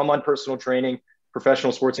markets, online personal training,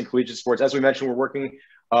 professional sports and collegiate sports. As we mentioned, we're working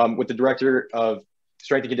with the director of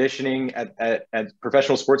strength and conditioning at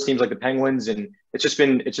professional sports teams like the Penguins, and it's just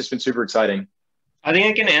been super exciting. I think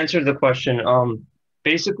I can answer the question.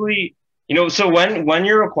 Basically, so when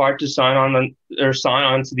you're required to sign on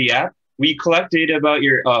to the app, we collect data about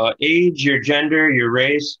your age, your gender, your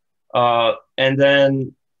race, and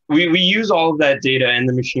then we use all of that data in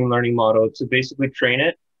the machine learning model to basically train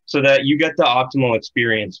it so that you get the optimal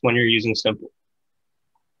experience when you're using Simple.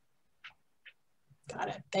 Got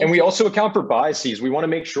it. And we also account for biases. We want to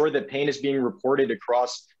make sure that pain is being reported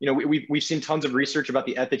across, we've seen tons of research about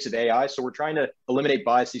the ethics of AI. So we're trying to eliminate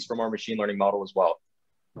biases from our machine learning model as well.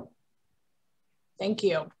 Thank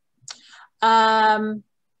you.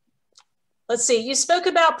 Let's see, you spoke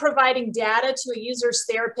about providing data to a user's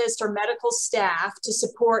therapist or medical staff to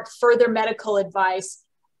support further medical advice.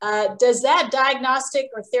 Does that diagnostic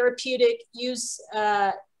or therapeutic use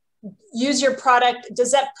use your product,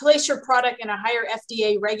 does that place your product in a higher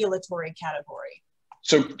FDA regulatory category?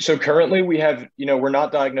 So currently we have, we're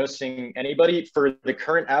not diagnosing anybody. For the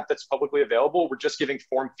current app that's publicly available, we're just giving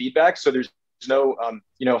form feedback. So there's no,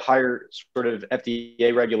 higher sort of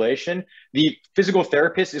FDA regulation. The physical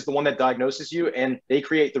therapist is the one that diagnoses you, and they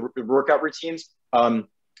create the workout routines,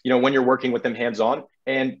 when you're working with them hands-on.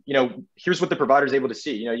 And, here's what the provider is able to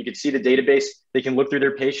see. You can see the database, they can look through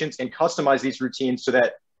their patients and customize these routines so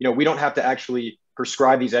that, we don't have to actually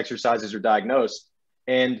prescribe these exercises or diagnose.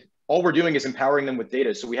 And all we're doing is empowering them with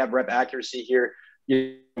data. So we have rep accuracy here.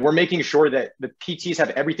 We're making sure that the PTs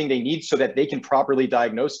have everything they need so that they can properly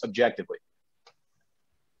diagnose objectively.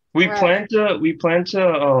 We plan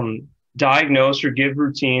to diagnose or give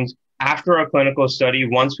routines after our clinical study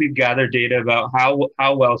once we've gathered data about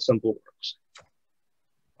how well Simple works.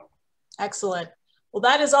 Excellent. Well,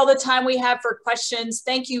 that is all the time we have for questions.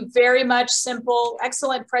 Thank you very much, Simple.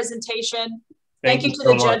 Excellent presentation. Thank you to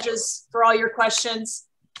the judges for all your questions.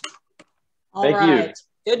 All right.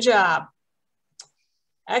 Good job.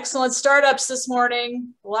 Excellent startups this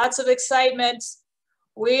morning. Lots of excitement.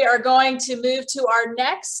 We are going to move to our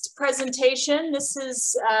next presentation. This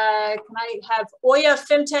is, can I have Oya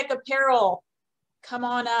FemTech Apparel come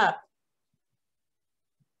on up?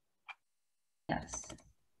 Yes.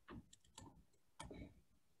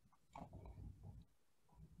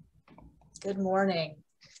 Good morning.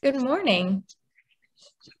 Good morning.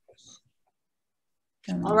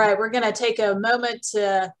 All right, we're going to take a moment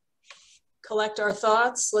to collect our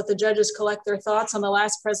thoughts, let the judges collect their thoughts on the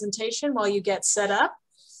last presentation while you get set up.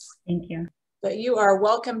 Thank you. But you are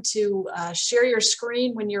welcome to share your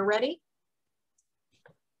screen when you're ready.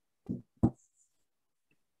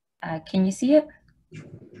 Can you see it?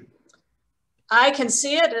 I can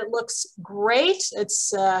see it. It looks great.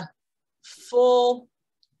 It's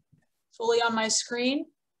fully on my screen.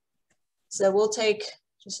 So we'll take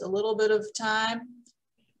just a little bit of time.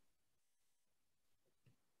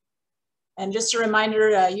 And just a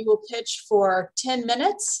reminder, you will pitch for 10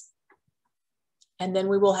 minutes. And then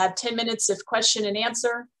we will have 10 minutes of question and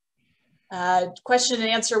answer. Question and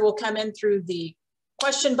answer will come in through the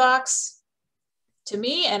question box to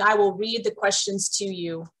me, and I will read the questions to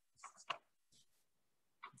you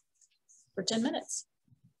for 10 minutes.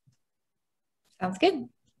 Sounds good.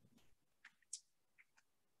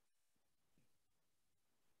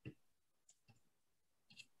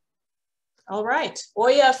 All right,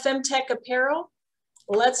 Oya FemTech Apparel.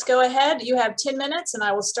 Let's go ahead. You have 10 minutes and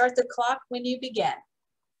I will start the clock when you begin.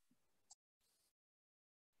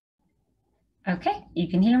 Okay, you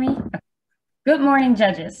can hear me? Good morning,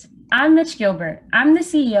 judges. I'm Mitch Gilbert. I'm the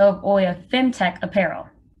CEO of Oya FemTech Apparel.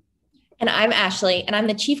 And I'm Ashley, and I'm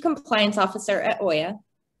the Chief Compliance Officer at Oya.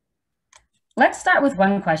 Let's start with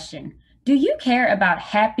one question. Do you care about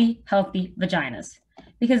happy, healthy vaginas?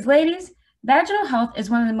 Because ladies, vaginal health is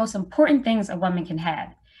one of the most important things a woman can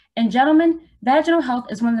have. And gentlemen, vaginal health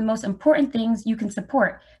is one of the most important things you can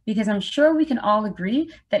support, because I'm sure we can all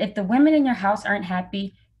agree that if the women in your house aren't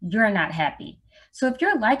happy, you're not happy. So if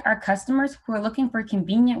you're like our customers who are looking for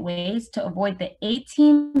convenient ways to avoid the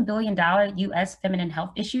 $18 billion US feminine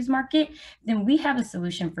health issues market, then we have a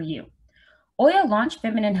solution for you. Oya launched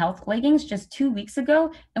feminine health leggings just 2 weeks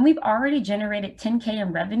ago, and we've already generated $10K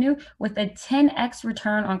in revenue with a 10x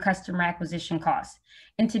return on customer acquisition costs.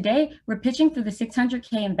 And today, we're pitching for the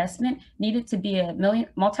 $600K investment needed to be a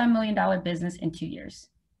multi-million-dollar business in 2 years.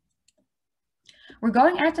 We're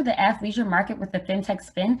going after the athleisure market with the FemTech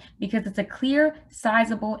spin because it's a clear,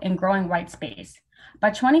 sizable, and growing white space.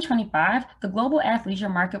 By 2025, the global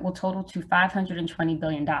athleisure market will total to $520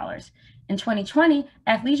 billion. In 2020,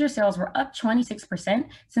 athleisure sales were up 26%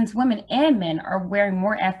 since women and men are wearing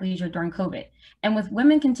more athleisure during COVID. And with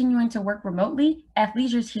women continuing to work remotely,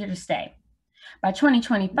 athleisure is here to stay. By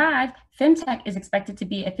 2025, FemTech is expected to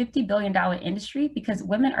be a $50 billion industry because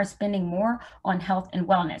women are spending more on health and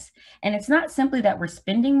wellness. And it's not simply that we're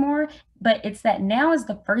spending more, but it's that now is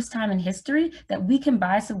the first time in history that we can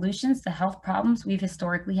buy solutions to health problems we've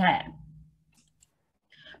historically had.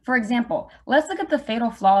 For example, let's look at the fatal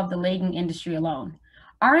flaw of the legging industry alone.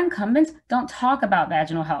 Our incumbents don't talk about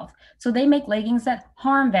vaginal health, so they make leggings that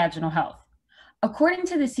harm vaginal health. According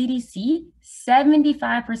to the CDC,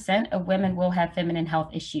 75% of women will have feminine health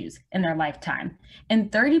issues in their lifetime,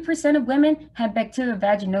 and 30% of women have bacterial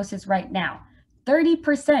vaginosis right now.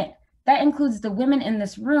 30%. That includes the women in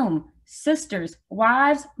this room, sisters,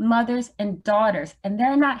 wives, mothers, and daughters, and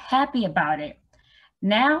they're not happy about it.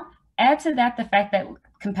 Now, add to that the fact that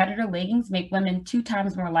competitor leggings make women 2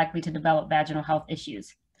 times more likely to develop vaginal health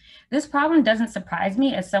issues. This problem doesn't surprise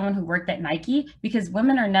me as someone who worked at Nike because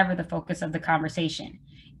women are never the focus of the conversation.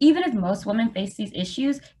 Even if most women face these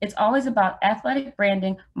issues, it's always about athletic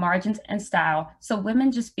branding, margins, and style, so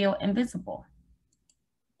women just feel invisible.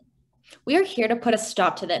 We are here to put a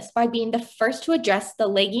stop to this by being the first to address the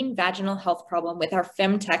legging vaginal health problem with our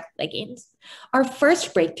FemTech leggings. Our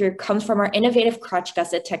first breakthrough comes from our innovative crotch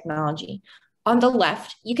gusset technology. On the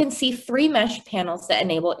left, you can see 3 mesh panels that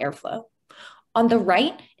enable airflow. On the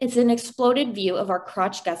right is an exploded view of our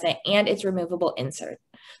crotch gusset and its removable insert.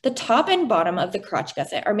 The top and bottom of the crotch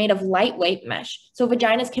gusset are made of lightweight mesh, so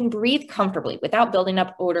vaginas can breathe comfortably without building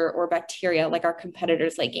up odor or bacteria like our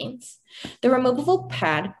competitors' leggings. The removable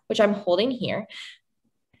pad, which I'm holding here,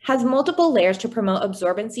 has multiple layers to promote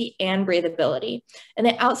absorbency and breathability, and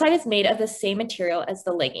the outside is made of the same material as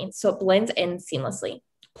the leggings, so it blends in seamlessly.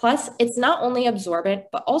 Plus, it's not only absorbent,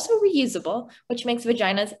 but also reusable, which makes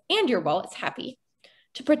vaginas and your wallets happy.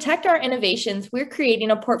 To protect our innovations, we're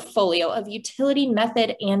creating a portfolio of utility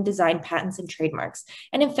method and design patents and trademarks.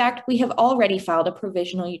 And in fact, we have already filed a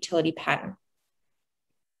provisional utility patent.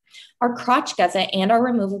 Our crotch gusset and our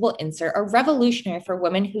removable insert are revolutionary for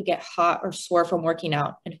women who get hot or sore from working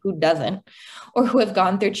out, and who doesn't, or who have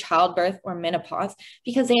gone through childbirth or menopause,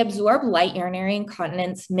 because they absorb light urinary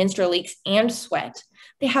incontinence, menstrual leaks, and sweat.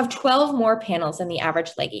 They have 12 more panels than the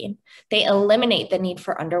average legging. They eliminate the need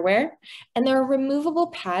for underwear, and their removable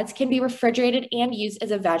pads can be refrigerated and used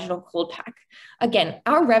as a vaginal cold pack. Again,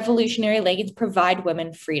 our revolutionary leggings provide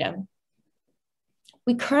women freedom.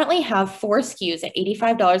 We currently have 4 SKUs at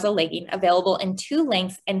 $85 a legging available in 2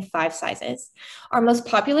 lengths and 5 sizes. Our most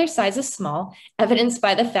popular size is small, evidenced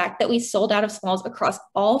by the fact that we sold out of smalls across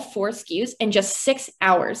all 4 SKUs in just 6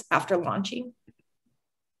 hours after launching.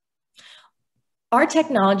 Our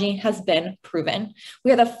technology has been proven.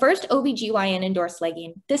 We are the first OBGYN endorsed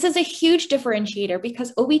legging. This is a huge differentiator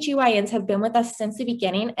because OBGYNs have been with us since the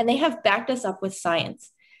beginning and they have backed us up with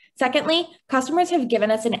science. Secondly, customers have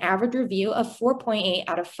given us an average review of 4.8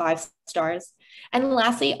 out of 5 stars. And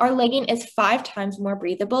lastly, our legging is 5 times more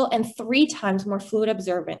breathable and 3 times more fluid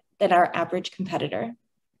absorbent than our average competitor.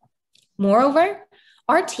 Moreover,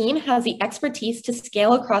 our team has the expertise to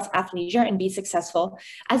scale across athleisure and be successful,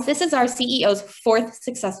 as this is our CEO's 4th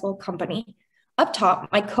successful company. Up top,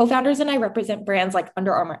 my co-founders and I represent brands like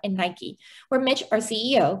Under Armour and Nike, where Mitch, our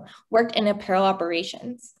CEO, worked in apparel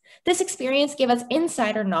operations. This experience gave us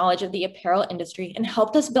insider knowledge of the apparel industry and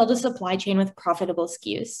helped us build a supply chain with profitable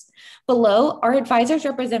SKUs. Below, our advisors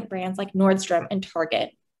represent brands like Nordstrom and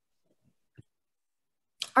Target.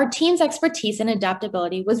 Our team's expertise and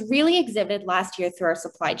adaptability was really exhibited last year through our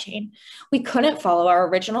supply chain. We couldn't follow our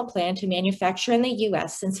original plan to manufacture in the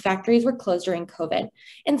US since factories were closed during COVID.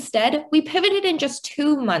 Instead, we pivoted in just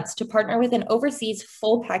 2 months to partner with an overseas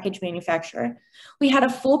full package manufacturer. We had a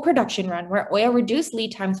full production run where Oya reduced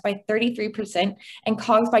lead times by 33% and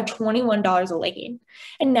COGS by $21 a legging.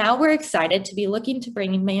 And now we're excited to be looking to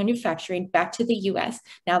bring manufacturing back to the US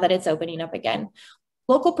now that it's opening up again.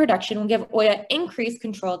 Local production will give Oya increased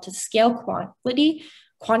control to scale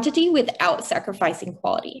quantity without sacrificing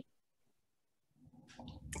quality.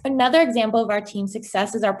 Another example of our team's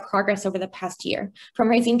success is our progress over the past year, from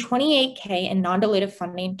raising $28K in non-dilutive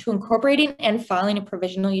funding to incorporating and filing a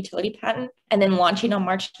provisional utility patent and then launching on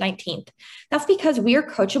March 19th. That's because we are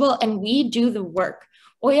coachable and we do the work.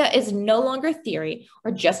 Oya is no longer theory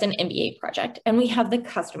or just an MBA project, and we have the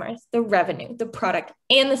customers, the revenue, the product,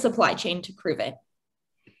 and the supply chain to prove it.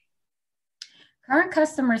 Current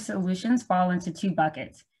customer solutions fall into 2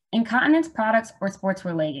 buckets: incontinence products or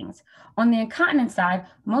sportswear leggings. On the incontinence side,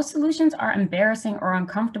 most solutions are embarrassing or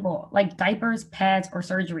uncomfortable, like diapers, pads, or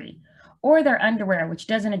surgery, or their underwear, which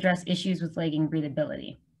doesn't address issues with legging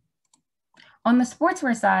breathability. On the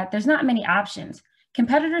sportswear side, there's not many options.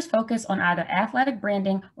 Competitors focus on either athletic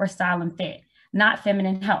branding or style and fit, not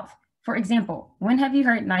feminine health. For example, when have you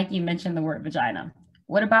heard Nike mention the word vagina?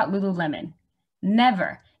 What about Lululemon?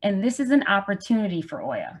 Never. And this is an opportunity for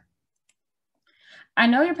Oya. I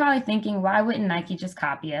know you're probably thinking, why wouldn't Nike just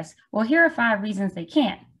copy us? Well, here are 5 reasons they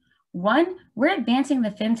can't. 1, we're advancing the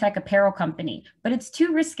FemTech apparel company, but it's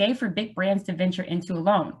too risque for big brands to venture into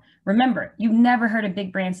alone. Remember, you've never heard a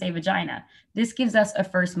big brand say vagina. This gives us a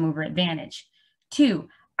first mover advantage. 2,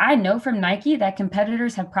 I know from Nike that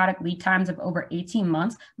competitors have product lead times of over 18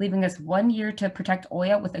 months, leaving us 1 year to protect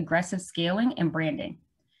Oya with aggressive scaling and branding.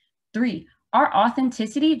 3, our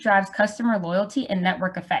authenticity drives customer loyalty and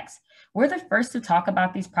network effects. We're the first to talk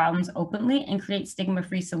about these problems openly and create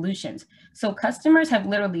stigma-free solutions. So customers have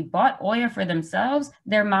literally bought Oya for themselves,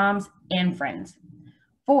 their moms, and friends.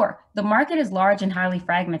 4, the market is large and highly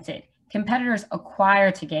fragmented. Competitors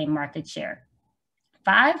acquire to gain market share.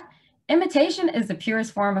 5, imitation is the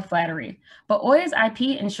purest form of flattery, but Oya's IP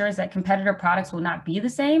ensures that competitor products will not be the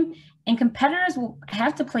same, and competitors will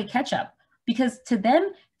have to play catch up because to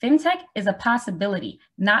them, FemTech is a possibility,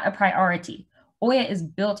 not a priority. Oya is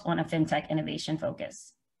built on a FemTech innovation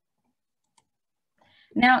focus.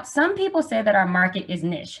 Now, some people say that our market is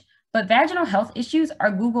niche, but vaginal health issues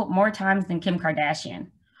are Googled more times than Kim Kardashian.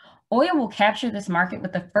 Oya will capture this market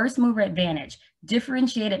with a first mover advantage,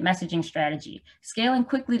 differentiated messaging strategy, scaling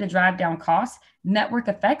quickly to drive down costs, network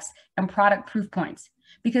effects, and product proof points.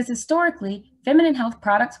 Because historically, feminine health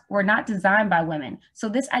products were not designed by women, so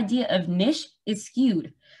this idea of niche is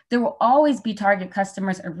skewed. There will always be target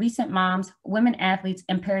customers of recent moms, women athletes,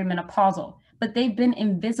 and perimenopausal, but they've been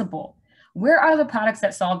invisible. Where are the products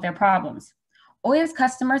that solve their problems? Oya's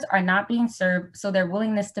customers are not being served, so their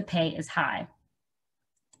willingness to pay is high.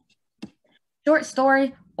 Short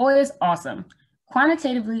story, Oya's awesome.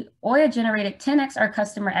 Quantitatively, Oya generated 10x our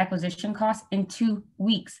customer acquisition costs in 2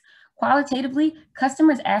 weeks. Qualitatively,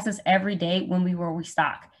 customers ask us every day when we will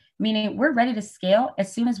restock, meaning we're ready to scale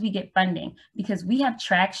as soon as we get funding because we have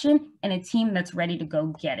traction and a team that's ready to go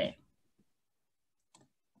get it.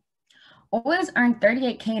 Oya's earned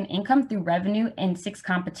 $38K in income through revenue in 6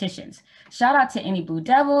 competitions. Shout out to any Blue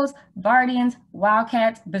Devils, Bardians,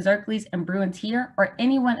 Wildcats, Berserkleys, and Bruins here, or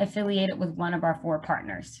anyone affiliated with one of our 4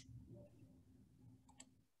 partners.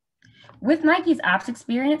 With Nike's ops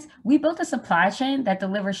experience, we built a supply chain that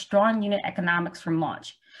delivers strong unit economics from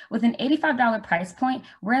launch. With an $85 price point,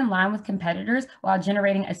 we're in line with competitors while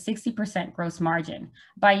generating a 60% gross margin.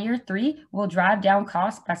 By year 3, we'll drive down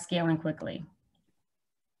costs by scaling quickly.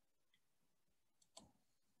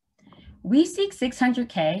 We seek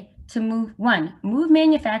 $600K to move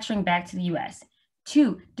manufacturing back to the US.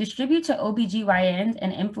 2, distribute to OBGYNs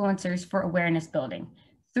and influencers for awareness building.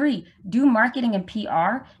 3, do marketing and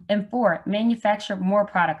PR. And 4, manufacture more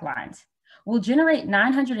product lines. We'll generate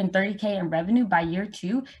 $930K in revenue by year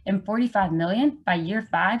 2 and $45 million by year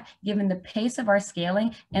 5, given the pace of our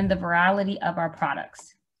scaling and the virality of our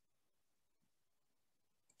products.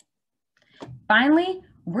 Finally,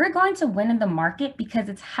 we're going to win in the market because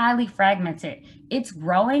it's highly fragmented, it's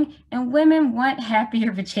growing, and women want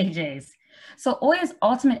happier vajayjays. So Oya's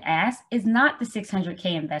ultimate ask is not the $600K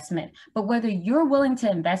investment, but whether you're willing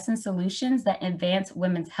to invest in solutions that advance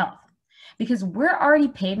women's health. Because we're already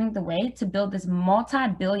paving the way to build this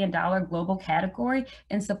multi-billion-dollar global category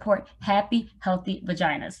and support happy, healthy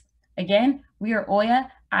vaginas. Again, we are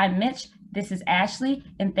Oya, I'm Mitch, this is Ashley,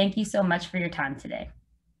 and thank you so much for your time today.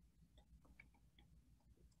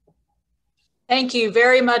 Thank you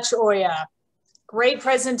very much, Oya. Great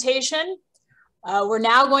presentation. We're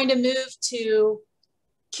now going to move to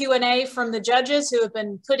Q&A from the judges who have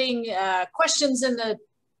been putting questions in the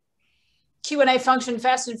Q&A function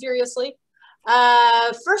fast and furiously.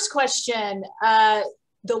 First question,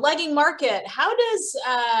 the legging market, how does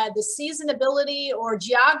the seasonability or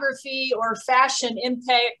geography or fashion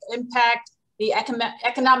impact the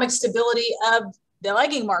economic stability of the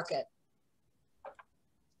legging market?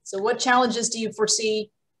 So what challenges do you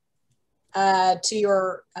foresee to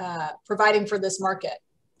your providing for this market?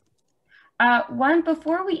 One,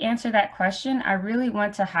 before we answer that question, I really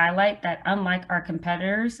want to highlight that unlike our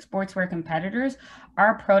competitors, sportswear competitors,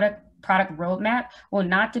 our product roadmap will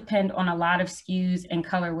not depend on a lot of SKUs and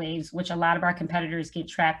colorways, which a lot of our competitors get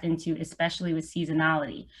trapped into, especially with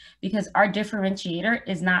seasonality, because our differentiator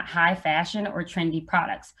is not high fashion or trendy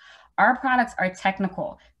products. Our products are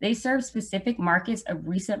technical. They serve specific markets of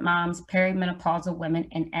recent moms, perimenopausal women,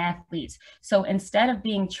 and athletes. So instead of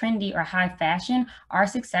being trendy or high fashion, our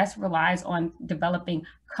success relies on developing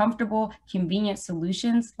comfortable, convenient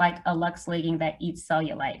solutions like a luxe legging that eats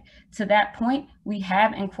cellulite. To that point, we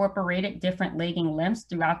have incorporated different legging lengths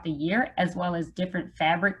throughout the year, as well as different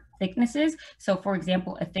fabric thicknesses. So for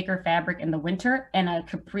example, a thicker fabric in the winter and a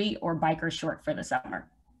capri or biker short for the summer.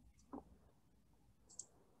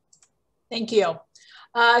 Thank you.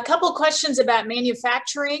 A couple questions about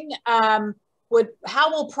manufacturing. How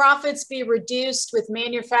will profits be reduced with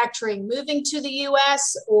manufacturing moving to the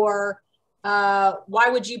US, or why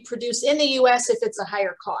would you produce in the US if it's a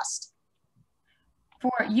higher cost?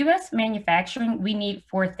 For US manufacturing, we need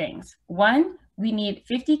 4 things. 1, we need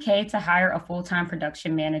 $50K to hire a full-time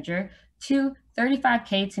production manager. 2,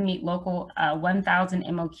 $35K to meet local 1,000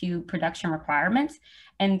 MOQ production requirements.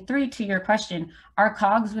 And 3, to your question, our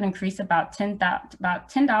COGS would increase about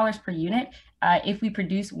 $10 per unit if we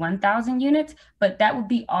produce 1,000 units, but that would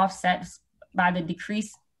be offset by the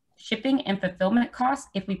decreased shipping and fulfillment costs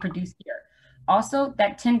if we produce here. Also,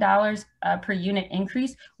 that $10 per unit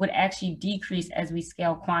increase would actually decrease as we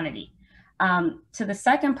scale quantity. To the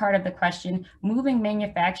second part of the question, moving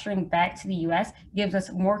manufacturing back to the US gives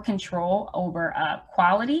us more control over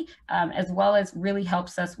quality, as well as really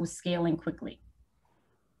helps us with scaling quickly.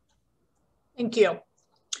 Thank you.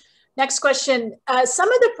 Next question.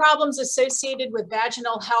 Some of the problems associated with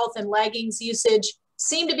vaginal health and leggings usage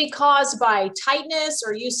seem to be caused by tightness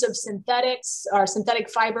or use of synthetics or synthetic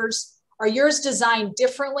fibers. Are yours designed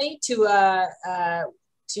differently to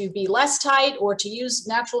be less tight or to use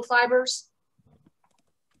natural fibers?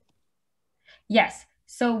 Yes.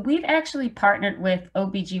 So we've actually partnered with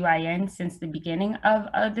OBGYN since the beginning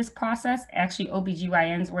of this process. Actually,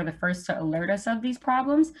 OBGYNs were the first to alert us of these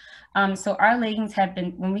problems. So our leggings have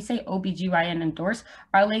been, when we say OBGYN endorsed,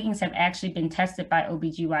 our leggings have actually been tested by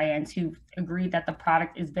OBGYNs who agreed that the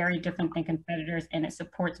product is very different than competitors and it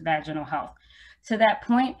supports vaginal health. To that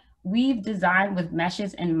point, we've designed with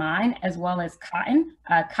meshes in mind, as well as cotton.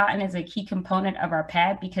 Cotton is a key component of our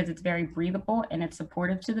pad because it's very breathable and it's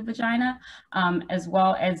supportive to the vagina, as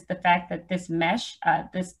well as the fact that this mesh,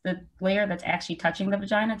 the layer that's actually touching the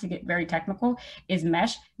vagina, to get very technical, is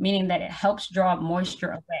mesh, meaning that it helps draw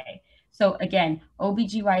moisture away. So again,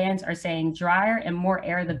 OBGYNs are saying drier and more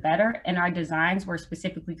air, the better. And our designs were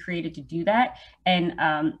specifically created to do that. And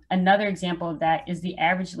another example of that is the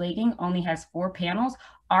average legging only has 4 panels.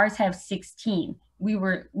 Ours have 16.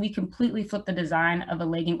 We completely flipped the design of a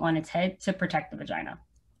legging on its head to protect the vagina.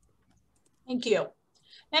 Thank you.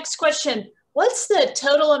 Next question. What's the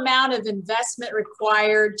total amount of investment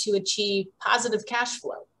required to achieve positive cash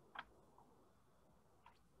flow?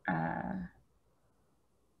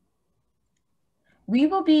 We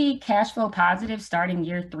will be cash flow positive starting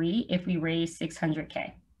year 3 if we raise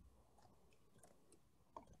 $600K.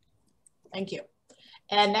 Thank you.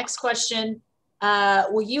 And next question,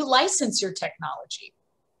 will you license your technology?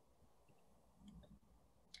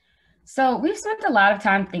 So we've spent a lot of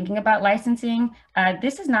time thinking about licensing.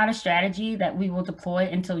 This is not a strategy that we will deploy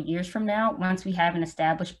until years from now, once we have an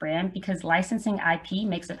established brand, because licensing IP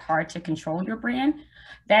makes it hard to control your brand.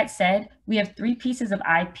 That said, we have 3 pieces of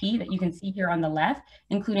IP that you can see here on the left,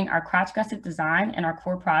 including our crotch gusset design and our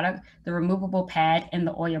core product, the removable pad and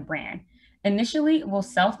the Oya brand. Initially, we'll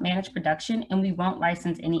self-manage production and we won't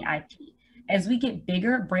license any IP. As we get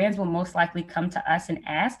bigger, brands will most likely come to us and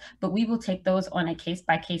ask, but we will take those on a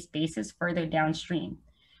case-by-case basis further downstream.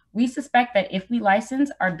 We suspect that if we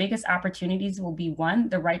license, our biggest opportunities will be 1,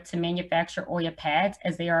 the right to manufacture Oya pads,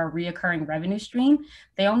 as they are a reoccurring revenue stream.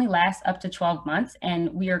 They only last up to 12 months,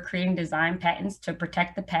 and we are creating design patents to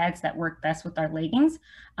protect the pads that work best with our leggings.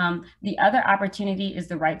 The other opportunity is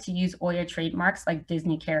the right to use Oya trademarks like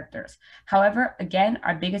Disney characters. However, again,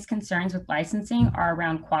 our biggest concerns with licensing are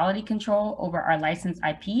around quality control over our licensed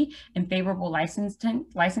IP and favorable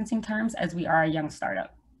licensing terms, as we are a young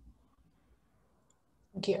startup.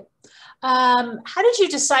 Thank you. How did you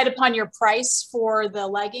decide upon your price for the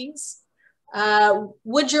leggings?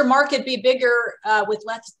 Would your market be bigger with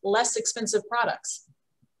less expensive products?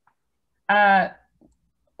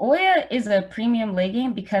 Oya is a premium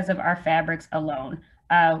legging because of our fabrics alone.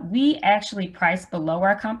 We actually price below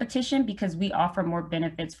our competition because we offer more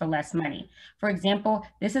benefits for less money. For example,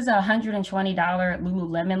 this is a $120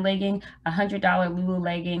 Lululemon legging, $100 Lulu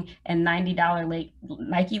legging, and $90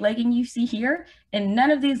 Nike legging you see here. And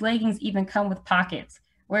none of these leggings even come with pockets,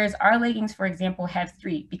 whereas our leggings, for example, have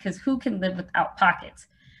 3, because who can live without pockets?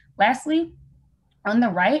 Lastly, on the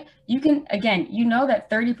right, you can, again, you know that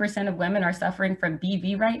 30% of women are suffering from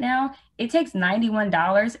BV right now. It takes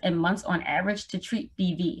 $91 in months on average to treat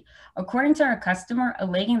BV. According to our customer, a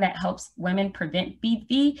legging that helps women prevent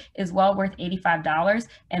BV is well worth $85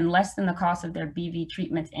 and less than the cost of their BV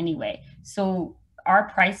treatments anyway. So our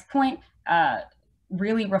price point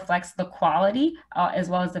really reflects the quality as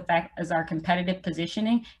well as the fact as our competitive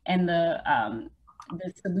positioning and the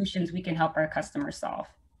solutions we can help our customers solve,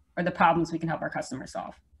 or the problems we can help our customers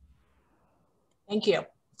solve. Thank you.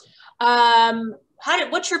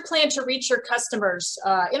 What's your plan to reach your customers?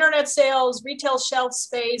 Internet sales, retail shelf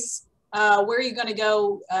space, where are you going to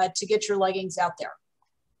go to get your leggings out there?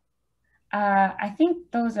 I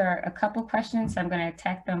think those are a couple questions, so I'm going to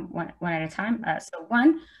attack them one at a time. So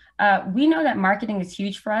one, we know that marketing is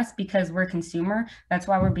huge for us because we're consumer. That's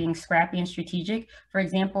why we're being scrappy and strategic. For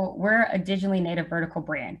example, we're a digitally native vertical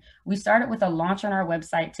brand. We started with a launch on our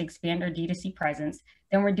website to expand our D2C presence.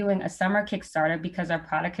 Then we're doing a summer Kickstarter because our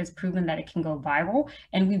product has proven that it can go viral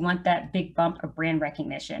and we want that big bump of brand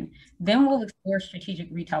recognition. Then we'll explore strategic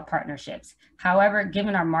retail partnerships. However,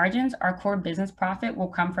 given our margins, our core business profit will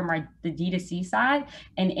come from the D2C side,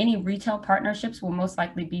 and any retail partnerships will most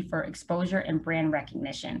likely be for exposure and brand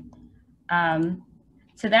recognition. To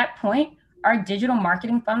that point, our digital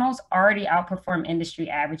marketing funnels already outperform industry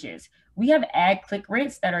averages. We have ad click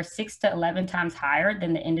rates that are 6 to 11 times higher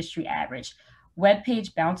than the industry average, web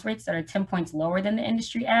page bounce rates that are 10 points lower than the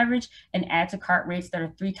industry average, and add to cart rates that are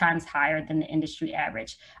 3 times higher than the industry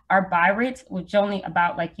average. Our buy rates, which only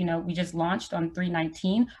about we just launched on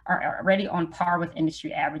 3/19, are already on par with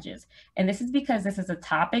industry averages. And this is because this is a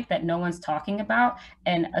topic that no one's talking about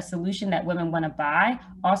and a solution that women want to buy.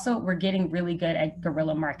 Also, we're getting really good at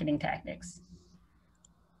guerrilla marketing tactics.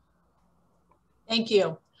 Thank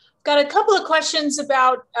you. Got a couple of questions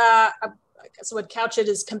about, I guess I would couch it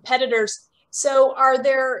as competitors. So are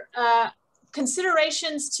there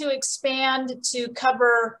considerations to expand to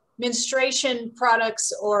cover menstruation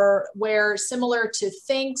products or wear similar to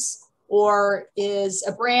Thinx, or is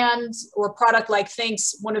a brand or product like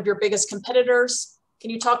Thinx one of your biggest competitors?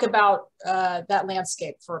 Can you talk about that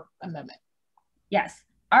landscape for a moment? Yes.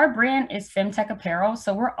 Our brand is Femtech Apparel,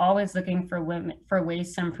 so we're always looking for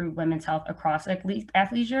ways to improve women's health across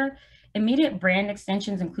athleisure. Immediate brand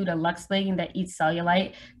extensions include a luxe legging that eats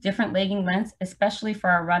cellulite, different legging lengths, especially for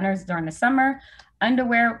our runners during the summer.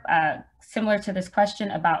 Underwear, similar to this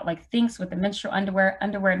question about Thinx with the menstrual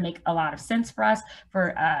underwear make a lot of sense for us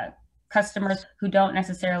for customers who don't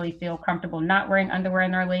necessarily feel comfortable not wearing underwear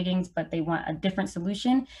in their leggings, but they want a different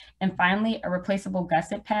solution. And finally, a replaceable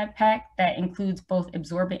gusset pad pack that includes both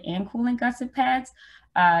absorbent and cooling gusset pads.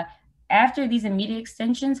 After these immediate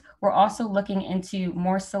extensions, we're also looking into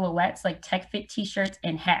more silhouettes like tech fit t-shirts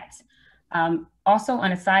and hats. Also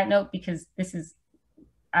on a side note, because this is,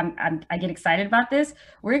 I get excited about this,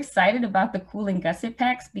 we're excited about the cooling gusset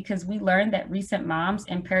packs because we learned that recent moms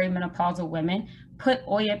and perimenopausal women put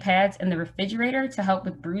Oya pads in the refrigerator to help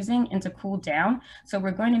with bruising and to cool down. So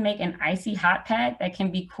we're going to make an icy hot pad that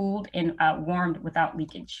can be cooled and warmed without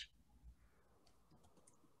leakage.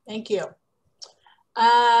 Thank you.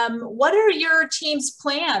 What are your team's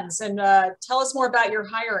plans? And tell us more about your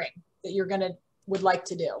hiring that you're would like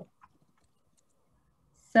to do.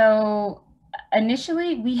 So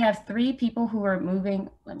initially we have 3 people who are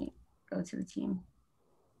moving. Let me go to the team.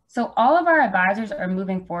 So all of our advisors are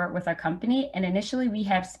moving forward with our company. And initially we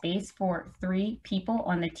have space for 3 people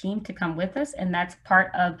on the team to come with us. And that's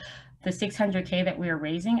part of the $600K that we are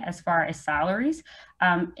raising as far as salaries.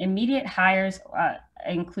 Immediate hires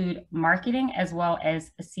include marketing as well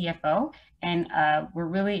as a CFO. And we're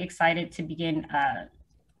really excited to begin.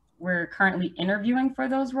 We're currently interviewing for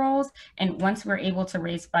those roles. And once we're able to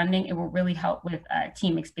raise funding, it will really help with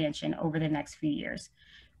team expansion over the next few years.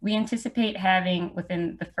 We anticipate having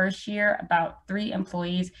within the first year about 3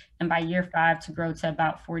 employees, and by year 5 to grow to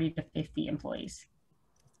about 40 to 50 employees.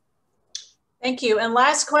 Thank you. And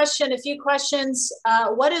last question, a few questions.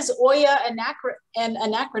 What is Oya an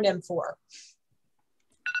acronym for?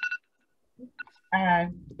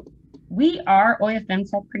 We are Oya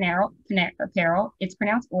Femtech Apparel. It's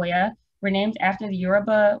pronounced Oya. We're named after the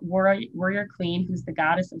Yoruba warrior queen, who's the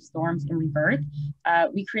goddess of storms and rebirth.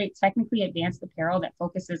 We create technically advanced apparel that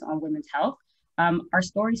focuses on women's health. Our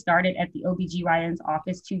story started at the OBGYN's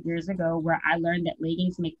office 2 years ago, where I learned that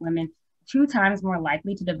leggings make women 2 times more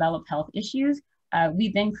likely to develop health issues.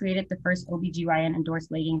 We then created the first OBGYN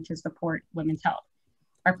endorsed legging to support women's health.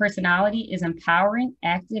 Our personality is empowering,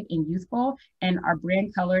 active, and youthful, and our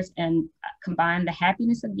brand colors combine the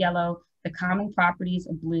happiness of yellow, the calming properties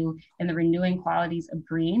of blue, and the renewing qualities of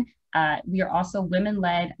green. We are also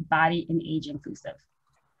women-led, body and age inclusive.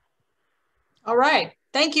 All right,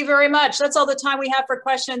 thank you very much. That's all the time we have for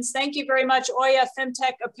questions. Thank you very much, Oya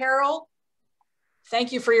Femtech Apparel.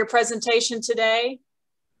 Thank you for your presentation today.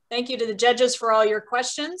 Thank you to the judges for all your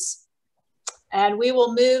questions. And we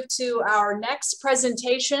will move to our next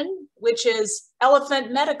presentation, which is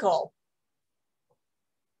Elephant Medical.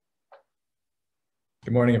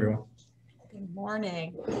 Good morning, everyone. Good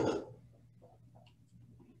morning.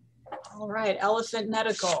 All right, Elephant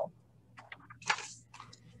Medical.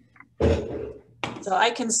 So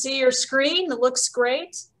I can see your screen, it looks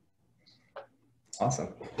great.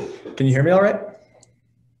 Awesome. Can you hear me all right?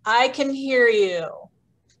 I can hear you.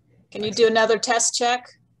 Can you do another test check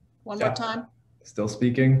one more time? Still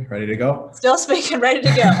speaking, ready to go? Still speaking, ready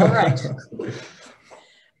to go, all right.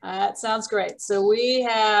 That sounds great. So we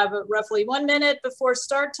have roughly 1 minute before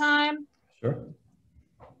start time. Sure.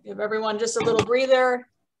 Give everyone just a little breather,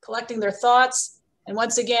 collecting their thoughts. And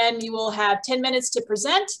once again, you will have 10 minutes to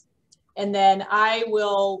present. And then I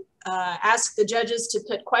will ask the judges to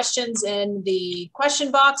put questions in the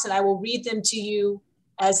question box, and I will read them to you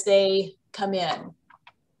as they come in.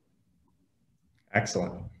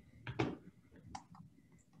 Excellent.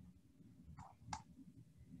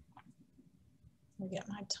 Let me get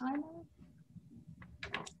my timer.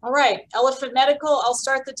 All right, Elephant Medical, I'll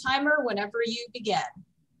start the timer whenever you begin.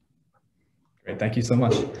 Great, thank you so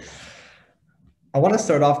much. I want to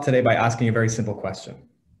start off today by asking a very simple question.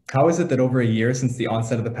 How is it that over a year since the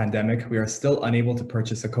onset of the pandemic, we are still unable to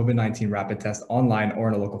purchase a COVID-19 rapid test online or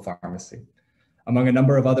in a local pharmacy? Among a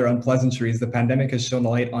number of other unpleasantries, the pandemic has shown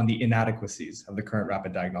light on the inadequacies of the current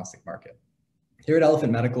rapid diagnostic market. Here at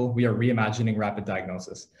Elephant Medical, we are reimagining rapid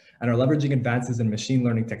diagnosis and are leveraging advances in machine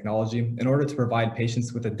learning technology in order to provide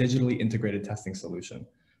patients with a digitally integrated testing solution.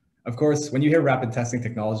 Of course, when you hear rapid testing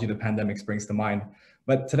technology, the pandemic springs to mind.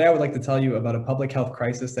 But today I would like to tell you about a public health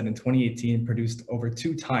crisis that in 2018 produced over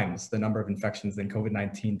 2 times the number of infections than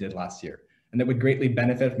COVID-19 did last year, and that would greatly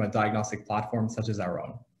benefit from a diagnostic platform such as our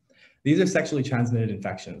own. These are sexually transmitted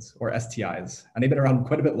infections, or STIs, and they've been around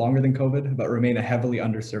quite a bit longer than COVID, but remain a heavily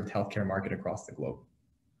underserved healthcare market across the globe.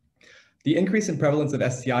 The increase in prevalence of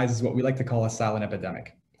STIs is what we like to call a silent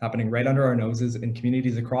epidemic, happening right under our noses in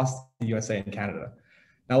communities across the USA and Canada.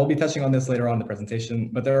 Now, we'll be touching on this later on in the presentation,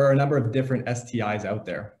 but there are a number of different STIs out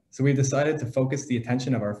there. So we've decided to focus the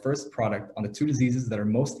attention of our first product on the 2 diseases that are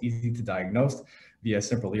most easy to diagnose via a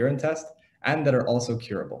simple urine test and that are also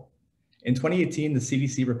curable. In 2018, the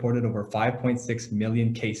CDC reported over 5.6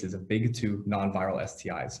 million cases of big 2 non-viral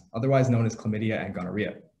STIs, otherwise known as chlamydia and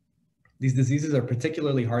gonorrhea. These diseases are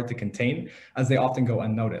particularly hard to contain as they often go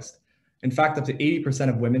unnoticed. In fact, up to 80%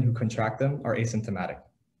 of women who contract them are asymptomatic.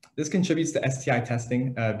 This contributes to STI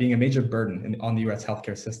testing being a major burden on the US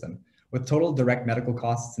healthcare system, with total direct medical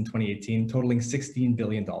costs in 2018 totaling $16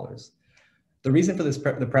 billion. The reason for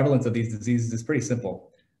the prevalence of these diseases is pretty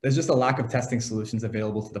simple. There's just a lack of testing solutions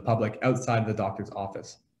available to the public outside of the doctor's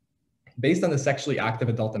office. Based on the sexually active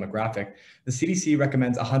adult demographic, the CDC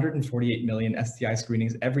recommends 148 million STI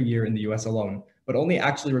screenings every year in the US alone, but only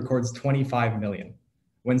actually records 25 million.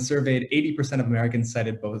 When surveyed, 80% of Americans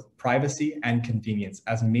cited both privacy and convenience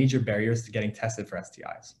as major barriers to getting tested for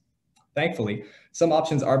STIs. Thankfully, some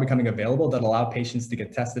options are becoming available that allow patients to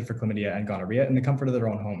get tested for chlamydia and gonorrhea in the comfort of their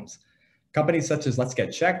own homes. Companies such as Let's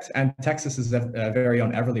Get Checked and Texas's very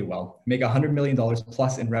own Everlywell make $100 million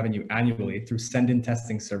plus in revenue annually through send-in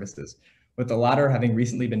testing services, with the latter having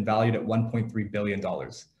recently been valued at $1.3 billion.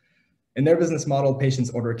 In their business model, patients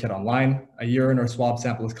order a kit online, a urine or swab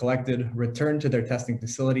sample is collected, returned to their testing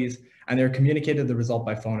facilities, and they're communicated the result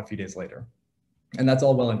by phone a few days later. And that's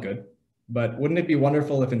all well and good. But wouldn't it be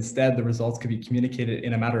wonderful if instead the results could be communicated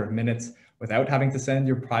in a matter of minutes without having to send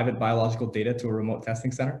your private biological data to a remote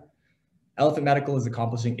testing center? Elephant Medical is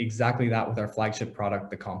accomplishing exactly that with our flagship product,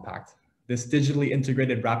 the Compact. This digitally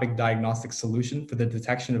integrated rapid diagnostic solution for the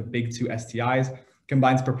detection of big 2 STIs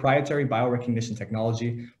combines proprietary biorecognition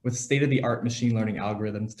technology with state-of-the-art machine learning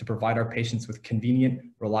algorithms to provide our patients with convenient,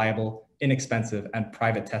 reliable, inexpensive, and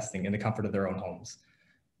private testing in the comfort of their own homes.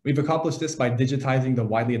 We've accomplished this by digitizing the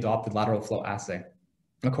widely adopted lateral flow assay,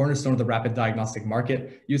 a cornerstone of the rapid diagnostic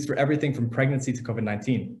market used for everything from pregnancy to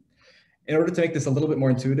COVID-19. In order to make this a little bit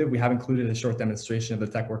more intuitive, we have included a short demonstration of the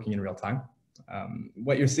tech working in real time.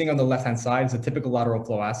 What you're seeing on the left-hand side is a typical lateral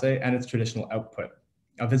flow assay and its traditional output,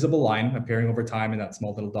 a visible line appearing over time in that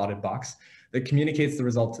small little dotted box that communicates the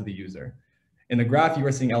result to the user. In the graph, you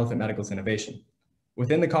are seeing Elephant Medical's innovation.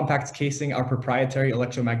 Within the Compact's casing, our proprietary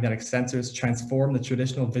electromagnetic sensors transform the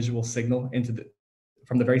traditional visual signal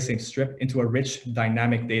from the very same strip into a rich,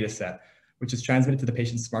 dynamic data set, which is transmitted to the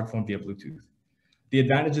patient's smartphone via Bluetooth. The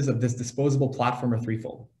advantages of this disposable platform are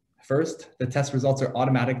threefold. First, the test results are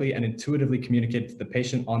automatically and intuitively communicated to the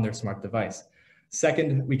patient on their smart device.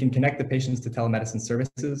 Second, we can connect the patients to telemedicine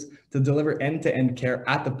services to deliver end-to-end care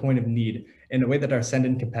at the point of need in a way that our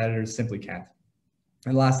send-in competitors simply can't.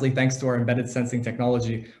 And lastly, thanks to our embedded sensing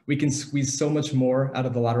technology, we can squeeze so much more out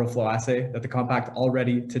of the lateral flow assay that the Compact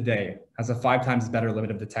already today has a 5 times better limit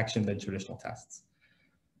of detection than traditional tests.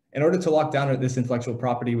 In order to lock down this intellectual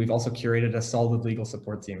property, we've also curated a solid legal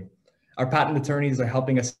support team. Our patent attorneys are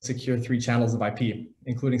helping us secure 3 channels of IP,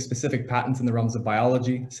 including specific patents in the realms of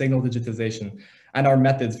biology, signal digitization, and our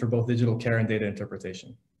methods for both digital care and data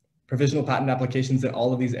interpretation. Provisional patent applications in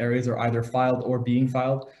all of these areas are either filed or being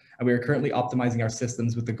filed, and we are currently optimizing our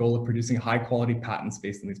systems with the goal of producing high-quality patents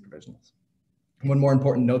based on these provisionals. One more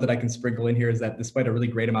important note that I can sprinkle in here is that despite a really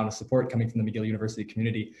great amount of support coming from the McGill University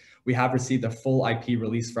community, we have received a full IP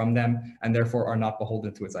release from them and therefore are not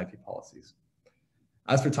beholden to its IP policies.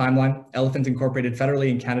 As for timeline, Elephant incorporated federally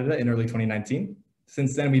in Canada in early 2019.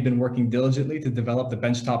 Since then, we've been working diligently to develop the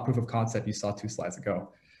benchtop proof of concept you saw 2 slides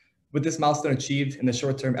ago. With this milestone achieved, in the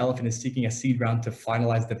short term, Elephant is seeking a seed round to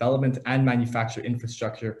finalize development and manufacture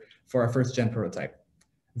infrastructure for our first gen prototype.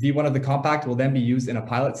 V1 of the Compact will then be used in a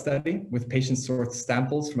pilot study with patient sourced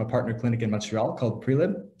samples from a partner clinic in Montreal called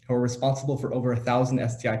Prelib, who are responsible for over 1,000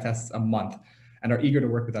 STI tests a month and are eager to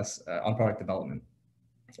work with us on product development.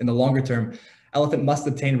 In the longer term, Elephant must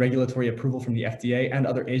obtain regulatory approval from the FDA and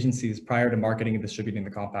other agencies prior to marketing and distributing the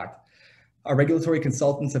compact. Our regulatory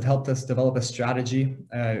consultants have helped us develop a strategy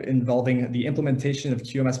involving the implementation of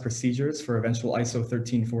QMS procedures for eventual ISO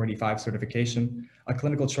 13485 certification, a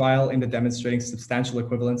clinical trial aimed at demonstrating substantial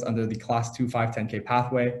equivalence under the Class 2 510K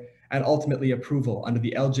pathway, and ultimately approval under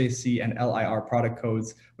the LJC and LIR product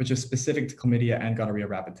codes, which are specific to chlamydia and gonorrhea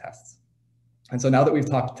rapid tests. And so now that we've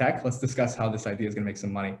talked tech, let's discuss how this idea is going to make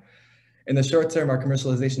some money. In the short term, our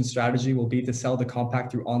commercialization strategy will be to sell the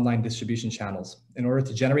compact through online distribution channels in order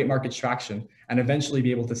to generate market traction and eventually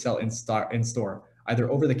be able to sell in store, either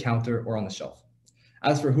over the counter or on the shelf.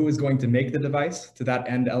 As for who is going to make the device, to that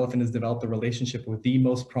end, Elephant has developed a relationship with the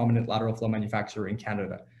most prominent lateral flow manufacturer in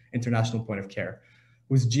Canada, International Point of Care,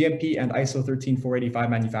 whose GMP and ISO 13485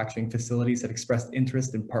 manufacturing facilities had expressed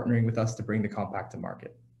interest in partnering with us to bring the compact to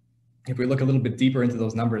market. If we look a little bit deeper into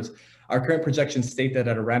those numbers, our current projections state that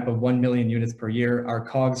at a ramp of 1 million units per year, our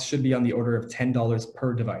COGS should be on the order of $10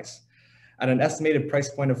 per device. At an estimated price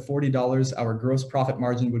point of $40, our gross profit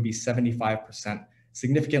margin would be 75%,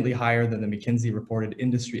 significantly higher than the McKinsey reported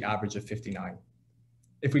industry average of 59%.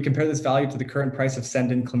 If we compare this value to the current price of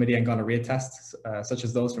send-in chlamydia and gonorrhea tests, such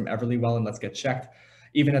as those from Everlywell and Let's Get Checked,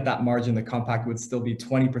 even at that margin, the compact would still be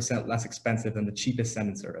 20% less expensive than the cheapest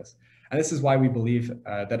send-in service. And this is why we believe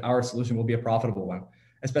that our solution will be a profitable one,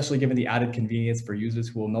 especially given the added convenience for users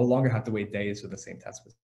who will no longer have to wait days for the same test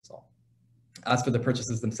result. As for the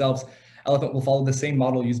purchases themselves, Elephant will follow the same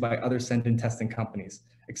model used by other send-in testing companies,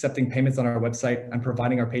 accepting payments on our website and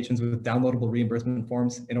providing our patrons with downloadable reimbursement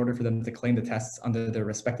forms in order for them to claim the tests under their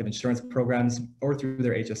respective insurance programs or through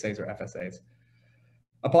their HSAs or FSAs.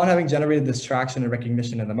 Upon having generated this traction and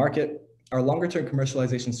recognition in the market, our longer-term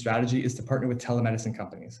commercialization strategy is to partner with telemedicine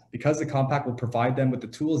companies because the compact will provide them with the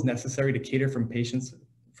tools necessary to cater from patients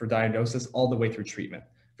for diagnosis all the way through treatment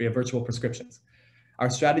via virtual prescriptions. Our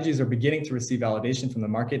strategies are beginning to receive validation from the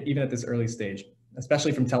market even at this early stage,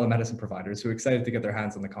 especially from telemedicine providers who are excited to get their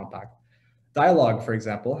hands on the compact. Dialogue, for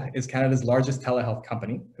example, is Canada's largest telehealth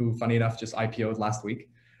company, who, funny enough, just IPO'd last week,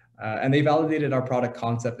 and they validated our product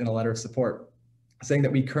concept in a letter of support, saying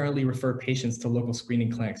that we currently refer patients to local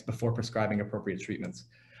screening clinics before prescribing appropriate treatments.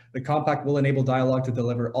 The compact will enable Dialogue to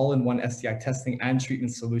deliver all-in-one STI testing and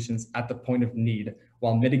treatment solutions at the point of need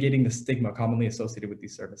while mitigating the stigma commonly associated with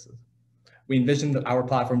these services. We envision that our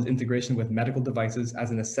platform's integration with medical devices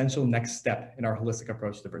as an essential next step in our holistic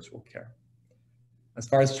approach to virtual care. As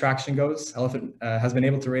far as traction goes, Elephant has been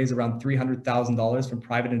able to raise around $300,000 from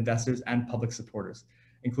private investors and public supporters,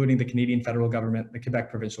 including the Canadian federal government, the Quebec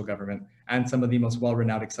provincial government, and some of the most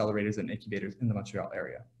well-renowned accelerators and incubators in the Montreal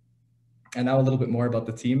area. And now a little bit more about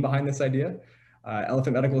the team behind this idea.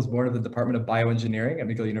 Elephant Medical is born of the Department of Bioengineering at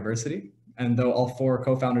McGill University. And though all 4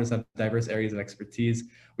 co-founders have diverse areas of expertise,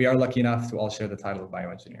 we are lucky enough to all share the title of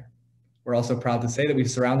bioengineer. We're also proud to say that we've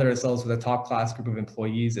surrounded ourselves with a top-class group of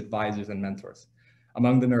employees, advisors, and mentors.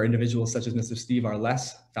 Among them are individuals such as Mr. Steve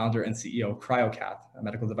Arles, founder and CEO of CryoCath, a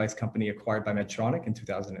medical device company acquired by Medtronic in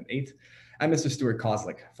 2008, and Mr. Stuart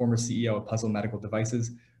Kozlik, former CEO of Puzzle Medical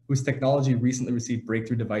Devices, whose technology recently received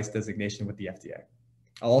breakthrough device designation with the FDA.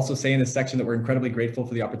 I'll also say in this section that we're incredibly grateful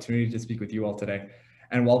for the opportunity to speak with you all today.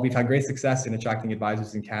 And while we've had great success in attracting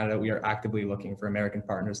advisors in Canada, we are actively looking for American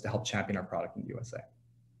partners to help champion our product in the USA.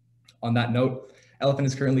 On that note, Elephant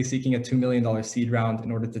is currently seeking a $2 million seed round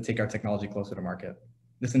in order to take our technology closer to market.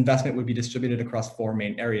 This investment would be distributed across 4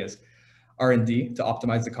 main areas: R&D to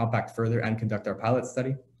optimize the compact further and conduct our pilot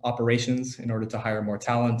study, operations in order to hire more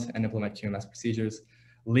talent and implement QMS procedures,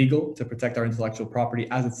 legal to protect our intellectual property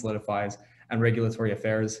as it solidifies, and regulatory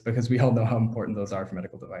affairs, because we all know how important those are for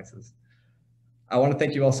medical devices. I want to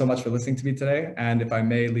thank you all so much for listening to me today, and if I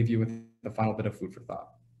may leave you with the final bit of food for thought.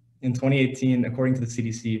 In 2018, according to the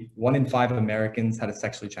CDC, 1 in 5 Americans had a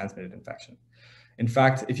sexually transmitted infection. In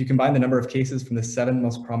fact, if you combine the number of cases from the 7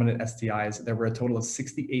 most prominent STIs, there were a total of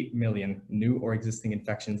 68 million new or existing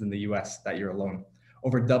infections in the US that year alone,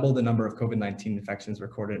 over double the number of COVID-19 infections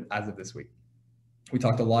recorded as of this week. We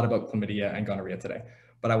talked a lot about chlamydia and gonorrhea today,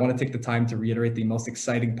 but I want to take the time to reiterate the most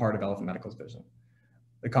exciting part of Elephant Medical's vision.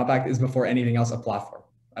 The compact is before anything else a platform,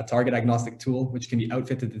 a target agnostic tool which can be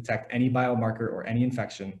outfitted to detect any biomarker or any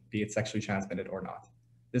infection, be it sexually transmitted or not.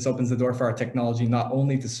 This opens the door for our technology not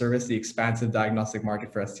only to service the expansive diagnostic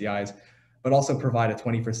market for STIs, but also provide a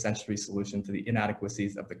 21st century solution to the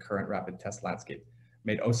inadequacies of the current rapid test landscape,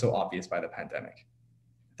 made oh so obvious by the pandemic.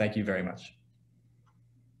 Thank you very much.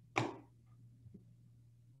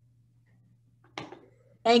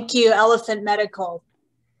 Thank you, Elephant Medical.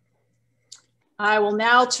 I will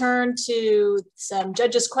now turn to some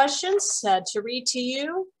judges' questions to read to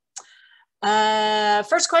you.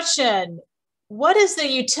 First question, what is the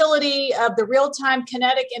utility of the real-time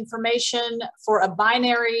kinetic information for a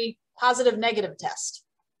binary positive-negative test?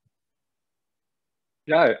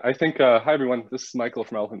 Yeah, I think, hi everyone, this is Michael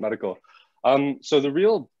from Elephant Medical. So the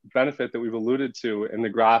real benefit that we've alluded to in the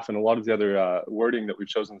graph and a lot of the other wording that we've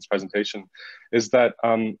chosen in this presentation is that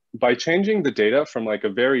by changing the data from like a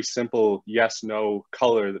very simple yes, no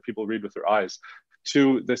color that people read with their eyes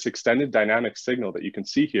to this extended dynamic signal that you can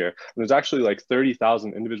see here, and there's actually like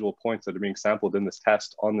 30,000 individual points that are being sampled in this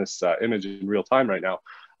test on this image in real time right now.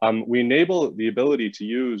 We enable the ability to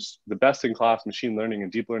use the best-in-class machine learning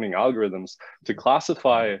and deep learning algorithms to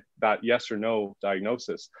classify that yes or no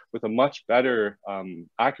diagnosis with a much better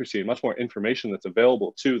accuracy and much more information that's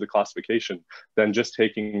available to the classification than just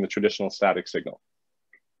taking the traditional static signal.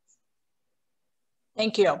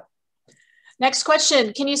 Thank you. Next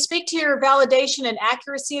question, can you speak to your validation and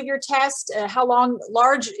accuracy of your test? How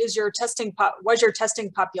large is your testing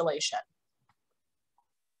population?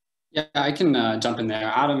 Yeah, I can jump in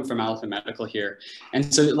there. Adam from Elephant Medical here.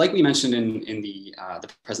 And so like we mentioned in the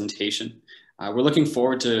presentation, we're looking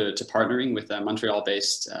forward to partnering with a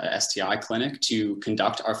Montreal-based STI clinic to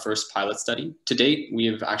conduct our first pilot study. To date, we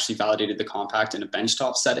have actually validated the compact in a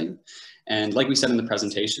benchtop setting. And like we said in the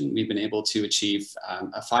presentation, we've been able to achieve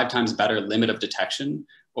a 5 times better limit of detection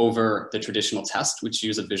over the traditional test, which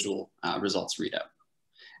use a visual results readout.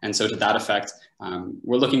 And so to that effect,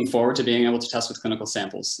 we're looking forward to being able to test with clinical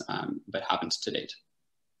samples, but haven't to date.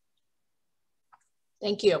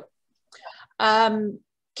 Thank you. Can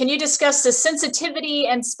you discuss the sensitivity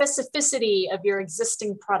and specificity of your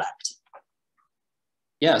existing product?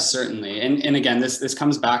 Yeah, certainly. And again, this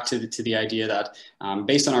comes back to the idea that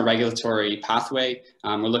based on our regulatory pathway,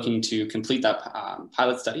 we're looking to complete that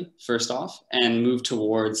pilot study first off and move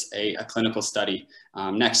towards a clinical study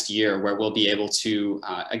next year where we'll be able to,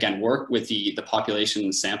 again, work with the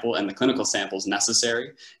population sample and the clinical samples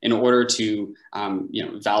necessary in order to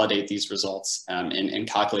validate these results and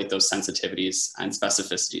calculate those sensitivities and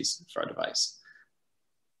specificities for our device.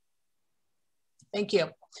 Thank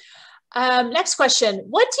you. Next question,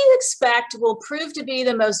 what do you expect will prove to be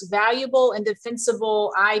the most valuable and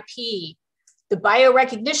defensible IP? The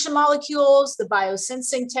biorecognition molecules, the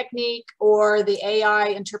biosensing technique, or the AI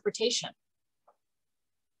interpretation?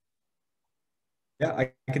 Yeah,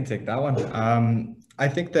 I can take that one. I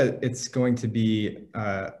think that it's going to be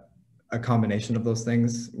a combination of those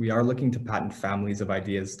things. We are looking to patent families of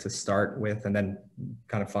ideas to start with and then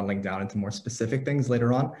kind of funneling down into more specific things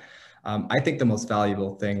later on. I think the most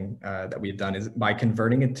valuable thing that we've done is by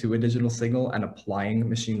converting it to a digital signal and applying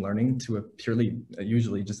machine learning to a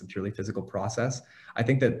usually just a purely physical process. I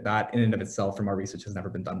think that in and of itself from our research has never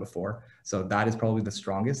been done before. So that is probably the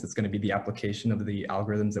strongest. It's going to be the application of the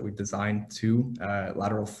algorithms that we've designed to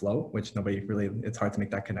lateral flow, which it's hard to make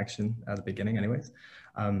that connection at the beginning anyways.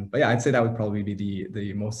 But yeah, I'd say that would probably be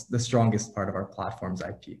the strongest part of our platform's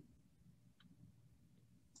IP.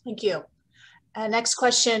 Thank you. Next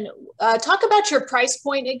question, talk about your price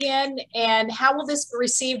point again, and how will this be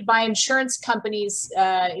received by insurance companies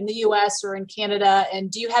in the US or in Canada? And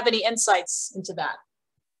do you have any insights into that?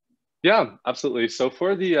 Yeah, absolutely. So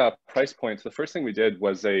for the price points, the first thing we did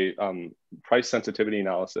was a price sensitivity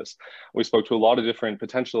analysis. We spoke to a lot of different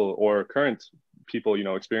potential or current people,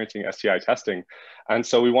 experiencing STI testing. And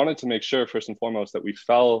so we wanted to make sure, first and foremost,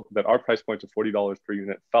 that our price point of $40 per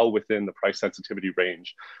unit fell within the price sensitivity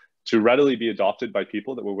range to readily be adopted by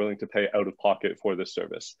people that were willing to pay out of pocket for this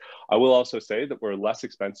service. I will also say that we're less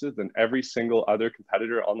expensive than every single other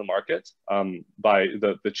competitor on the market by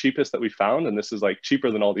the cheapest that we found, and this is like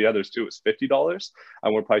cheaper than all the others too, is $50,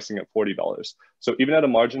 and we're pricing at $40. So even at a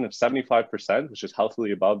margin of 75%, which is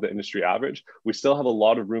healthily above the industry average, we still have a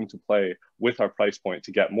lot of room to play with our price point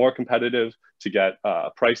to get more competitive, to get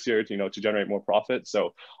pricier, to generate more profit.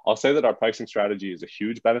 So I'll say that our pricing strategy is a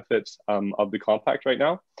huge benefit of the compact right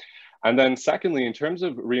now. And then secondly, in terms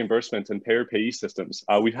of reimbursement and payer-payee systems,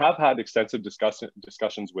 we have had extensive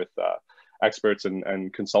discussions with experts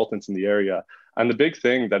and consultants in the area. And the big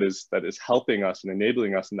thing that is helping us and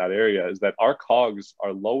enabling us in that area is that our COGS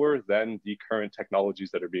are lower than the current technologies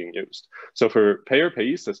that are being used. So for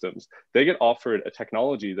payer-payee systems, they get offered a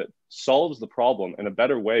technology that solves the problem in a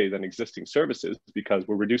better way than existing services because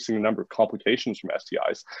we're reducing the number of complications from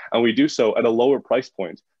STIs, and we do so at a lower price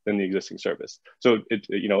point than the existing service. So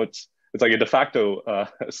it's like a de facto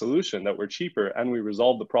solution that we're cheaper and we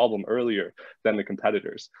resolve the problem earlier than the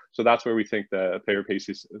competitors. So that's where we think the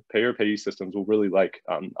payer-payee systems will really like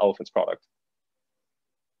Elephant's product.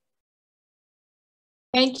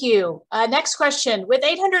 Thank you. Next question. With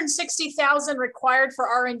 860,000 required for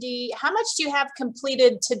R&D, how much do you have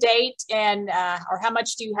completed to date, and or how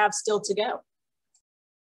much do you have still to go?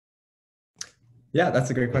 Yeah, that's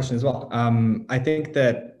a great question as well. I think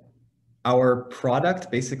that our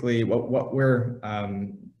product, basically what we're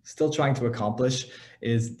still trying to accomplish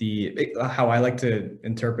is how I like to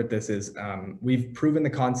interpret this is we've proven the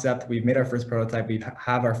concept, we've made our first prototype, we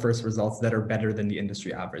have our first results that are better than the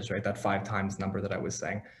industry average, right? That 5 times number that I was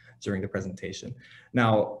saying during the presentation.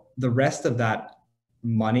 Now, the rest of that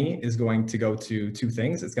money is going to go to 2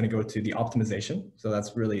 things. It's going to go to the optimization. So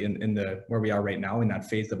that's really in where we are right now in that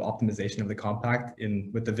phase of optimization of the compact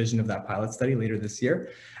with the vision of that pilot study later this year.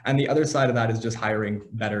 And the other side of that is just hiring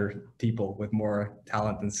better people with more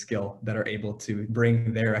talent and skill that are able to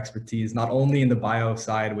bring their expertise, not only in the bio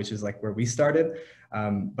side, which is like where we started,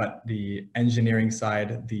 but the engineering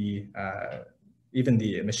side, even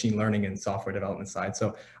the machine learning and software development side.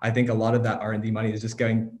 So I think a lot of that R&D money is just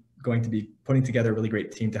going to be putting together a really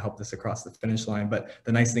great team to help this across the finish line. But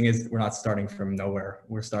the nice thing is we're not starting from nowhere.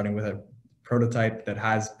 We're starting with a prototype that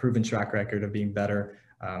has proven track record of being better.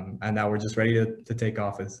 And now we're just ready to take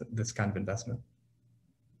off as this kind of investment.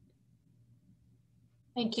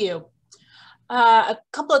 Thank you. A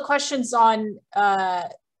couple of questions on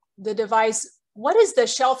the device. What is the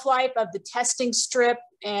shelf life of the testing strip,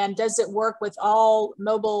 and does it work with all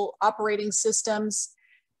mobile operating systems?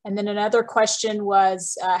 And then another question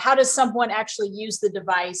was, how does someone actually use the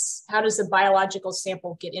device? How does a biological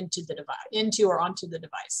sample get into the device, or onto the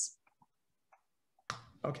device?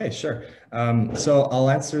 Okay, sure. So I'll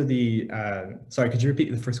answer the, sorry, could you repeat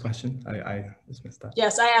the first question? I just missed that.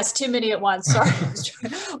 Yes, I asked too many at once, sorry.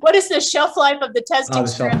 What is the shelf life of the testing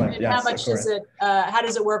strip, and yes, how much does it, how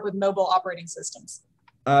does it work with mobile operating systems?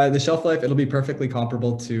 The shelf life, it'll be perfectly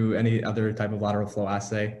comparable to any other type of lateral flow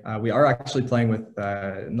assay. We are actually playing with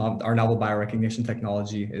our novel biorecognition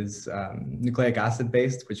technology is nucleic acid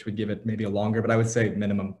based, which would give it maybe a longer, but I would say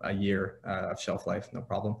minimum a year of shelf life, no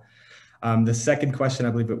problem. The second question,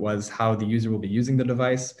 I believe it was how the user will be using the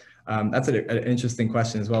device. That's an interesting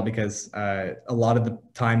question as well, because a lot of the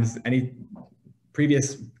times any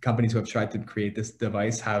previous companies who have tried to create this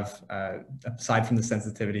device have, aside from the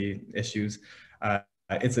sensitivity issues,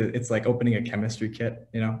 it's like opening a chemistry kit,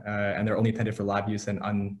 you know, and they're only intended for lab use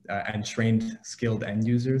and trained, skilled end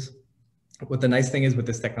users. What the nice thing is with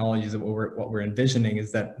this technology is that what we're envisioning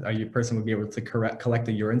is that a person would be able to collect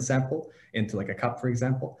a urine sample into like a cup, for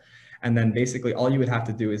example, and then basically all you would have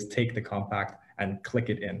to do is take the compact and click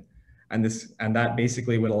it in. And that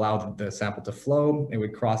basically would allow the sample to flow. It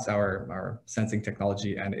would cross our sensing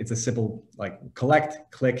technology, and it's a simple like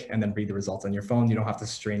collect, click, and then read the results on your phone. You don't have to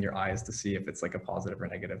strain your eyes to see if it's like a positive or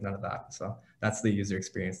negative, none of that. So that's the user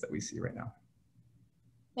experience that we see right now.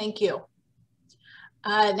 Thank you.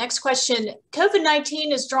 Next question.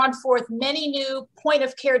 COVID-19 has drawn forth many new point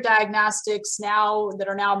of care diagnostics that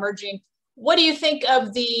are now emerging. What do you think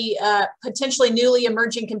of the potentially newly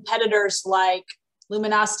emerging competitors like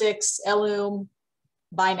Luminostics, Ellume,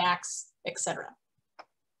 Binax, etc.?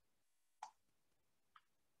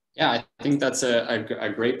 Yeah, I think that's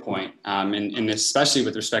a great point. And especially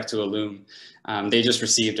with respect to Ellume, they just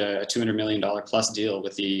received a $200 million plus deal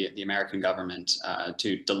with the American government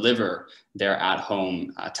to deliver their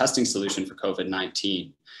at-home testing solution for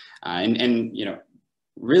COVID-19. And you know,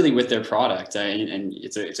 really with their product, and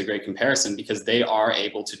it's a great comparison because they are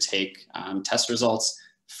able to take test results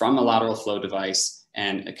from a lateral flow device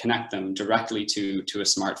and connect them directly to a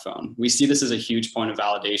smartphone. We see this as a huge point of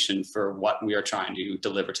validation for what we are trying to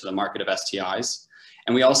deliver to the market of STIs.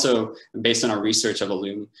 And we also, based on our research of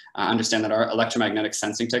Ellume, understand that our electromagnetic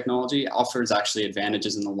sensing technology offers actually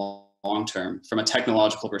advantages in the long term from a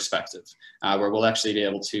technological perspective, where we'll actually be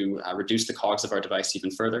able to reduce the cogs of our device even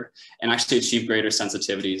further and actually achieve greater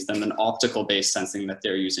sensitivities than an optical based sensing that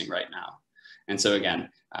they're using right now. And so again,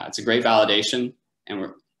 it's a great validation,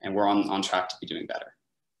 and we're on track to be doing better.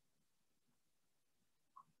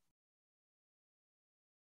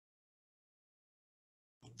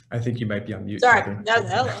 I think you might be on mute. Sorry.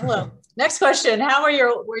 Hello. Next question. How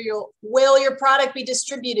will your product be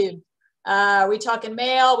distributed? Are we talking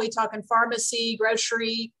mail? Are we talking pharmacy,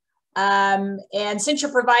 grocery? And since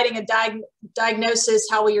you're providing a diagnosis,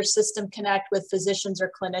 how will your system connect with physicians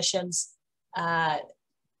or clinicians that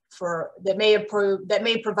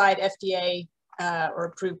may provide FDA or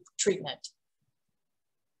approved treatment?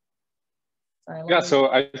 Sorry, yeah,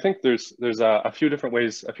 so I think there's a few different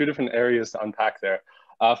ways, a few different areas to unpack there.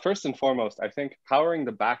 First and foremost, I think powering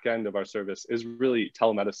the back end of our service is really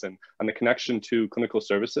telemedicine and the connection to clinical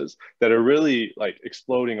services that are really like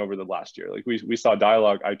exploding over the last year. Like we saw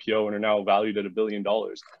Dialogue IPO and are now valued at $1 billion.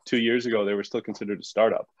 2 years ago, they were still considered a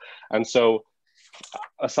startup. And so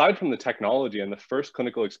aside from the technology and the first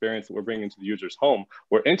clinical experience that we're bringing to the user's home,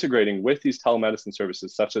 we're integrating with these telemedicine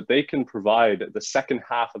services such that they can provide the second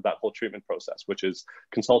half of that whole treatment process, which is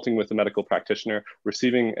consulting with a medical practitioner,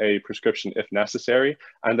 receiving a prescription if necessary,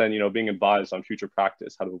 and then, being advised on future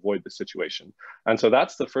practice, how to avoid the situation. And so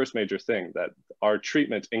that's the first major thing, that our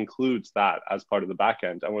treatment includes that as part of the back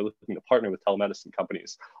end, and we're looking to partner with telemedicine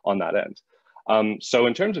companies on that end. So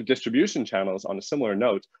in terms of distribution channels, on a similar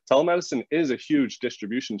note, telemedicine is a huge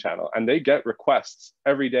distribution channel, and they get requests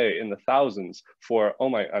every day in the thousands for, oh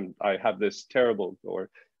my, I have this terrible or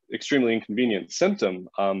extremely inconvenient symptom.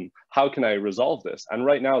 How can I resolve this? And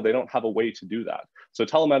right now they don't have a way to do that. So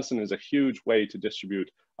telemedicine is a huge way to distribute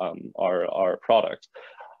our product.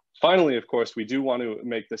 Finally, of course, we do want to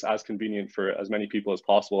make this as convenient for as many people as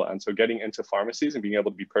possible. And so getting into pharmacies and being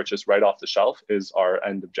able to be purchased right off the shelf is our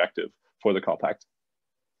end objective for the Compact.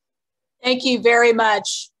 Thank you very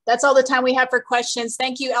much. That's all the time we have for questions.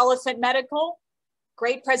 Thank you, Elephant Medical.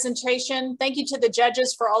 Great presentation. Thank you to the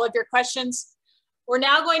judges for all of your questions. We're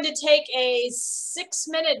now going to take a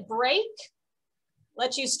 6-minute break.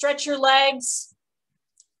 Let you stretch your legs.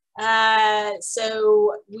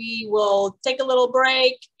 So we will take a little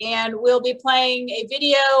break, and we'll be playing a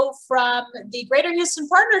video from the Greater Houston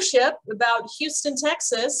Partnership about Houston,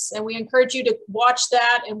 Texas. And we encourage you to watch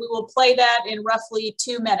that, and we will play that in roughly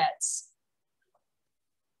 2 minutes.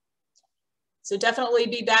 So definitely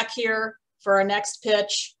be back here for our next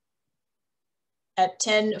pitch at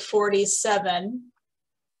 10:47.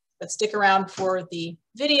 But stick around for the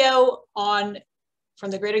video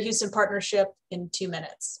from the Greater Houston Partnership in 2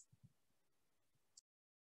 minutes.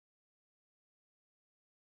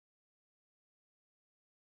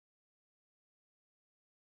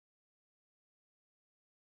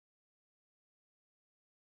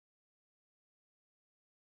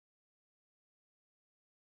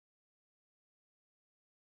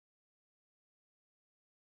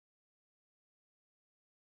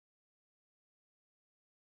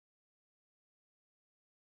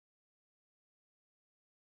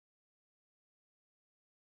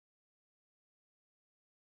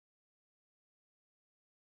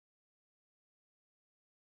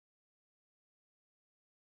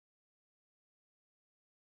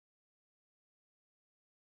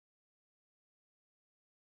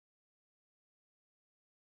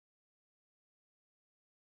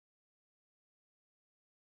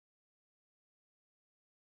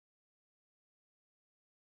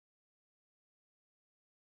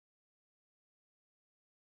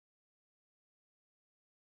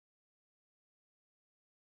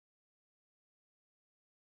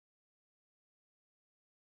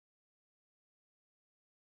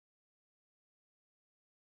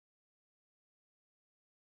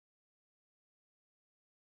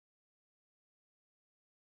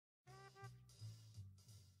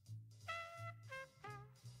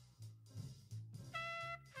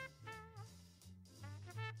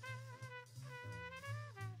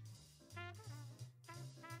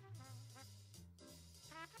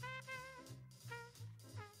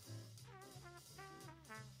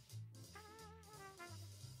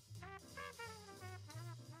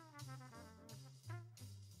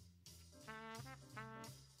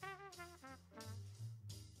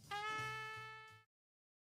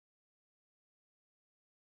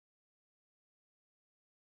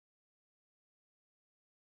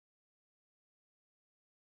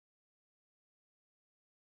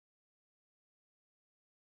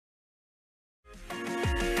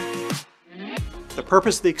 The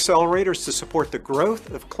purpose of the accelerator is to support the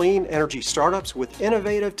growth of clean energy startups with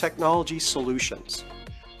innovative technology solutions.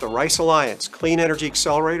 The Rice Alliance Clean Energy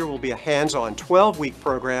Accelerator will be a hands-on 12-week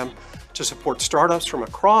program to support startups from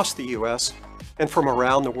across the U.S. and from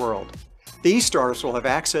around the world. These startups will have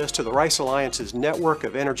access to the Rice Alliance's network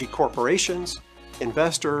of energy corporations,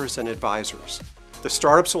 investors, and advisors. The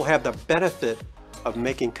startups will have the benefit of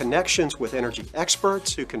making connections with energy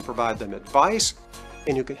experts who can provide them advice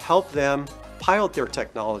and who can help them pilot their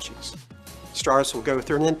technologies. Startups will go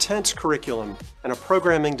through an intense curriculum and a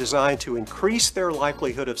programming designed to increase their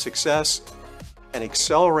likelihood of success and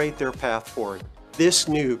accelerate their path forward. This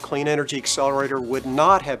new Clean Energy Accelerator would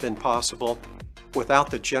not have been possible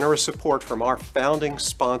without the generous support from our founding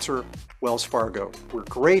sponsor, Wells Fargo. We're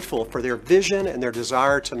grateful for their vision and their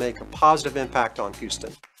desire to make a positive impact on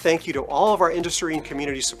Houston. Thank you to all of our industry and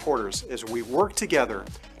community supporters as we work together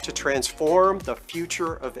to transform the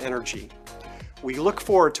future of energy. We look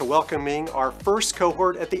forward to welcoming our first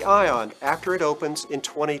cohort at the ION after it opens in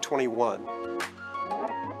 2021.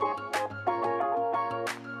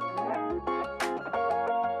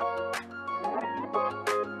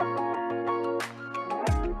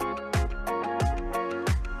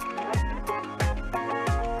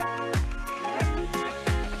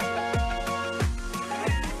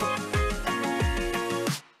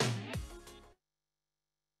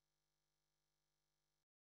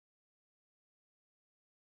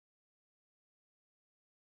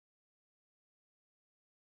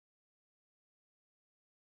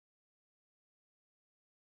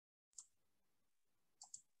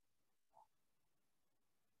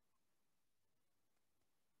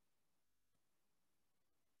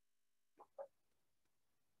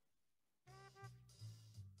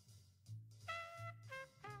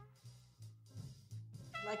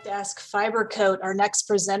 I'd like to ask FiberCoat, our next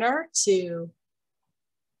presenter, to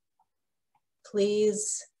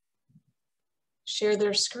please share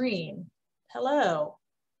their screen. Hello.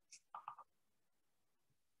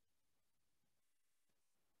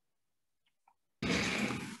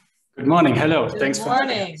 Good morning. Hello. Thanks for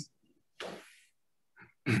having us.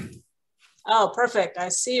 Oh, perfect. I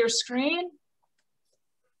see your screen.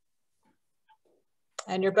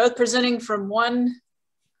 And you're both presenting from one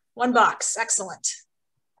box. Excellent.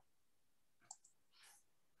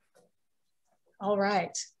 All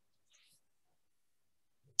right.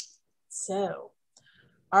 So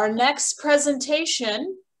our next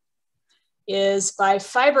presentation is by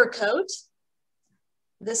FiberCoat.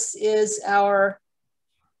 This is our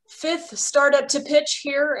 5th startup to pitch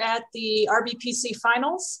here at the RBPC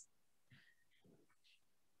finals.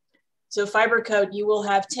 So FiberCoat, you will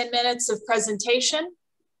have 10 minutes of presentation.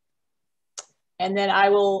 And then I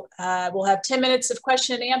will we'll have 10 minutes of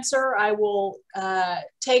question and answer. I will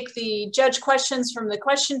take the judge questions from the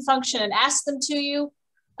question function and ask them to you.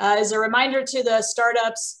 As a reminder to the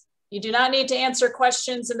startups, you do not need to answer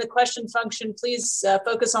questions in the question function. Please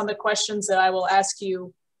focus on the questions that I will ask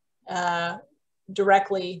you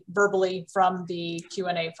directly, verbally from the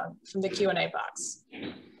Q&A box.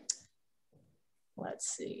 Let's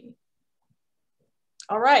see.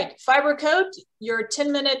 All right, FiberCoat, your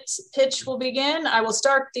 10-minute pitch will begin. I will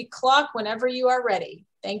start the clock whenever you are ready.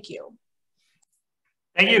 Thank you.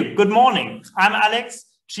 Thank you. Good morning. I'm Alex,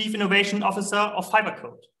 Chief Innovation Officer of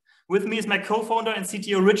FiberCoat. With me is my co-founder and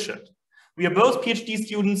CTO, Richard. We are both PhD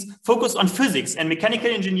students focused on physics and mechanical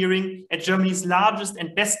engineering at Germany's largest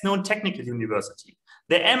and best-known technical university,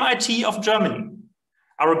 the MIT of Germany.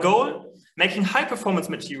 Our goal, making high-performance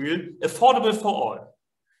material affordable for all,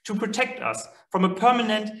 to protect us from a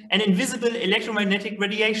permanent and invisible electromagnetic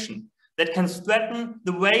radiation that can threaten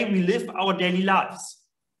the way we live our daily lives.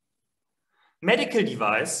 Medical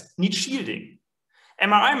devices need shielding.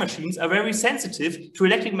 MRI machines are very sensitive to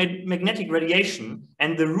electromagnetic radiation,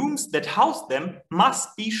 and the rooms that house them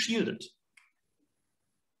must be shielded.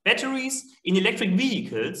 Batteries in electric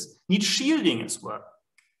vehicles need shielding as well.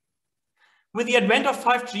 With the advent of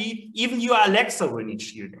 5G, even your Alexa will need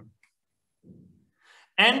shielding.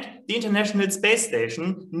 And the International Space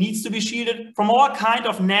Station needs to be shielded from all kinds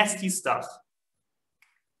of nasty stuff.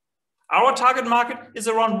 Our target market is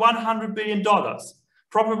around $100 billion,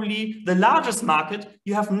 probably the largest market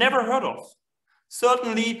you have never heard of.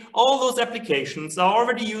 Certainly, all those applications are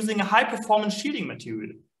already using a high-performance shielding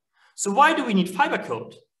material. So why do we need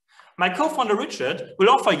FiberCoat? My co-founder Richard will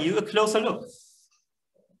offer you a closer look.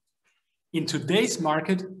 In today's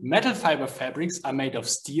market, metal fiber fabrics are made of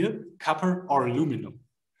steel, copper, or aluminum.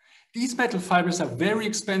 These metal fibers are very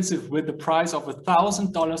expensive with the price of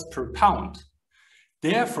 $1,000 per pound.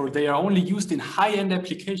 Therefore, they are only used in high-end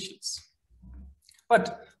applications.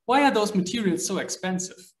 But why are those materials so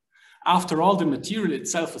expensive? After all, the material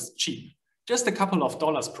itself is cheap, just a couple of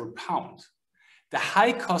dollars per pound. The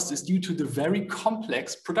high cost is due to the very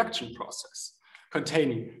complex production process,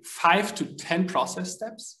 containing 5 to 10 process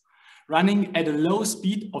steps, running at a low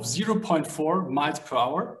speed of 0.4 miles per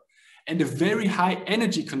hour, and a very high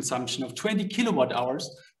energy consumption of 20 kilowatt hours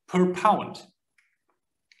per pound.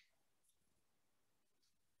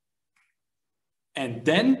 And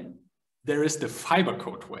then there is the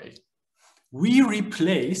FiberCoat way. We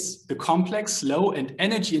replace the complex, slow, and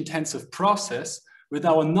energy-intensive process with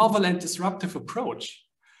our novel and disruptive approach,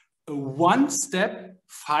 a one-step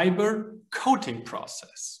fiber coating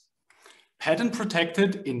process. Patent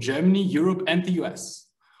protected in Germany, Europe, and the US.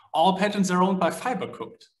 All patents are owned by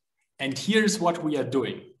FiberCoat. And here's what we are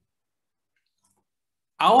doing.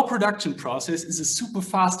 Our production process is a super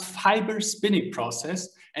fast fiber spinning process,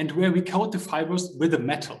 and where we coat the fibers with a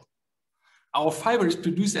metal. Our fiber is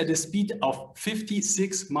produced at a speed of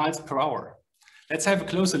 56 miles per hour. Let's have a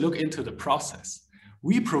closer look into the process.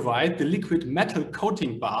 We provide the liquid metal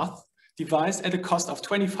coating bath device at a cost of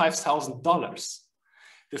 $25,000.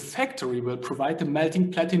 The factory will provide the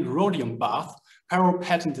melting platinum rhodium bath per our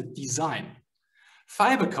patented design.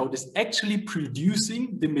 Fibercoat is actually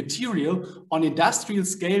producing the material on industrial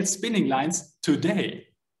scale spinning lines today.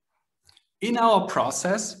 In our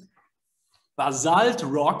process, basalt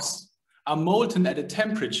rocks are molten at a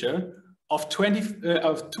temperature of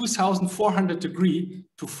 2,400 degrees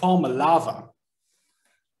to form a lava.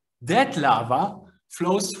 That lava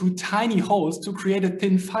flows through tiny holes to create a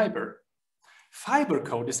thin fiber.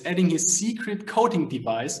 Fibercoat is adding his secret coating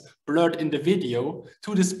device, blurred in the video,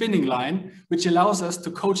 to the spinning line, which allows us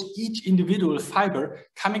to coat each individual fiber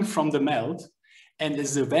coming from the melt and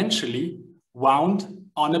is eventually wound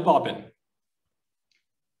on a bobbin.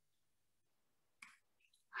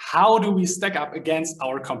 How do we stack up against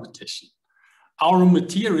our competition? Our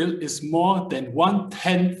material is more than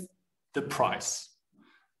 1/10 the price.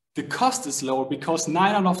 The cost is lower because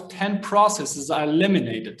 9 out of 10 processes are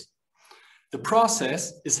eliminated. The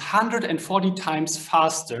process is 140 times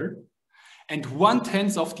faster and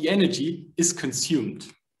 1/10 of the energy is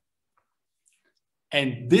consumed.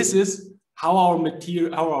 And this is how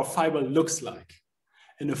our fiber looks like.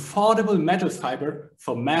 An affordable metal fiber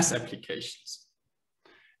for mass applications.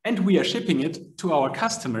 And we are shipping it to our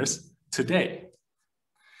customers today.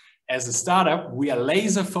 As a startup, we are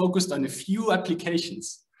laser focused on a few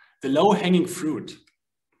applications, the low-hanging fruit.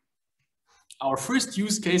 Our first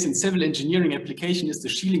use case in civil engineering application is the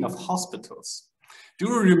shielding of hospitals. Do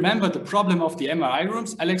you remember the problem of the MRI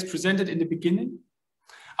rooms Alex presented in the beginning?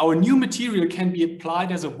 Our new material can be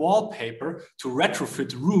applied as a wallpaper to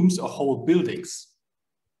retrofit rooms or whole buildings.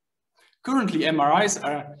 Currently, MRIs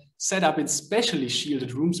are set up in specially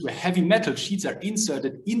shielded rooms where heavy metal sheets are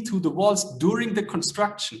inserted into the walls during the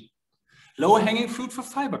construction. Low-hanging fruit for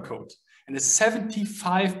Fibercoat and a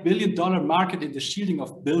 $75 billion market in the shielding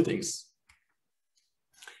of buildings.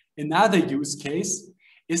 Another use case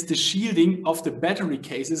is the shielding of the battery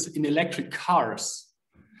cases in electric cars.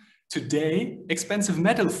 Today, expensive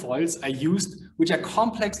metal foils are used, which are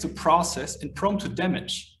complex to process and prone to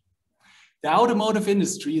damage. The automotive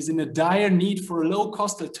industry is in a dire need for a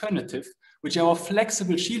low-cost alternative, which our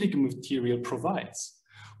flexible shielding material provides,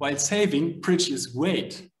 while saving precious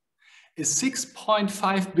weight. A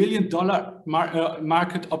 $6.5 billion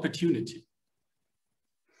market opportunity.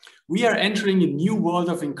 We are entering a new world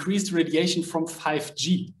of increased radiation from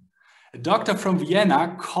 5G. A doctor from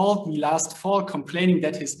Vienna called me last fall complaining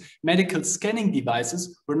that his medical scanning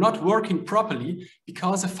devices were not working properly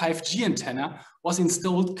because a 5G antenna was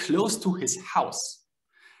installed close to his house.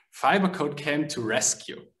 Fibercoat came to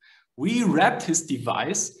rescue. We wrapped his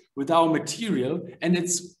device with our material and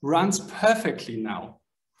it runs perfectly now.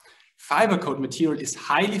 Fibercoat material is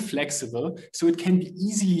highly flexible, so it can be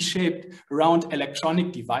easily shaped around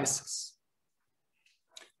electronic devices.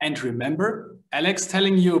 And remember, Alex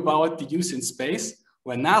telling you about the use in space?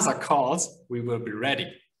 When NASA calls, we will be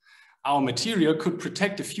ready. Our material could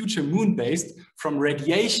protect a future moon base from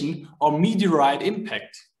radiation or meteorite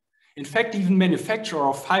impact. In fact, even manufacture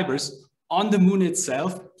our fibers on the moon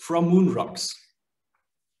itself from moon rocks.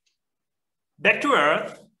 Back to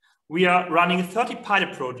Earth. We are running 30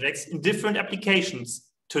 pilot projects in different applications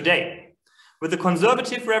today, with a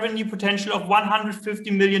conservative revenue potential of $150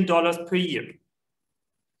 million per year.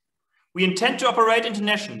 We intend to operate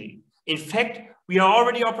internationally. In fact, we are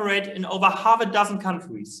already operating in over half a dozen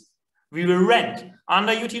countries. We will rent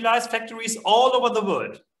underutilized factories all over the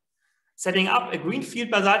world. Setting up a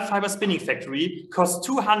greenfield basalt fiber spinning factory costs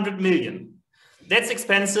 $200 million. That's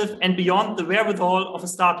expensive and beyond the wherewithal of a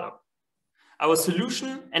startup. Our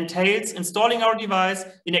solution entails installing our device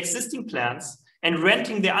in existing plants and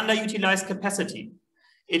renting the underutilized capacity.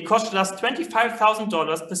 It costs us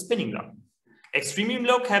 $25,000 per spinning line, extremely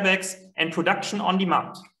low capex and production on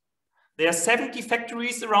demand. There are 70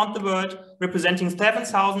 factories around the world representing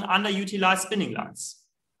 7,000 underutilized spinning lines.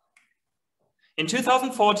 In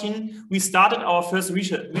 2014, we started our first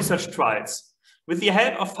research trials. With the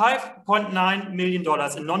help of $5.9 million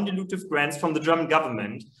in non-dilutive grants from the German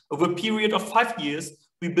government, over a period of 5 years,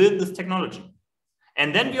 we built this technology.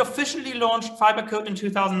 And then we officially launched Fibercoat in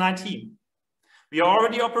 2019. We are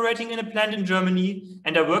already operating in a plant in Germany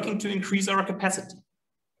and are working to increase our capacity.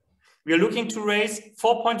 We are looking to raise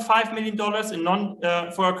 $4.5 million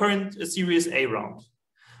for our current Series A round,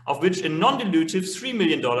 of which a non-dilutive $3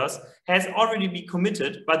 million has already been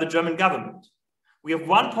committed by the German government. We have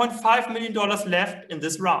 $1.5 million left in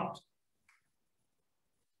this round.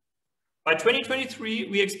 By 2023,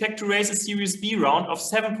 we expect to raise a Series B round of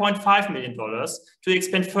 $7.5 million to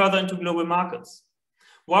expand further into global markets.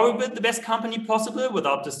 While we build the best company possible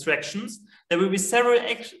without distractions, there will be several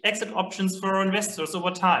exit options for our investors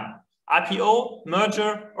over time: IPO,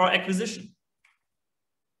 merger, or acquisition.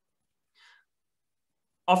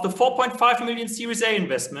 Of the 4.5 million Series A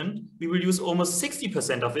investment, we will use almost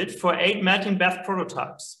 60% of it for 8 melting bath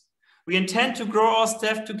prototypes. We intend to grow our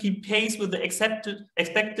staff to keep pace with the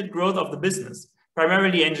expected growth of the business,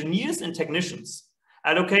 primarily engineers and technicians,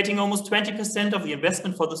 allocating almost 20% of the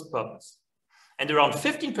investment for this purpose. And around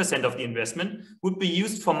 15% of the investment would be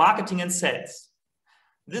used for marketing and sales.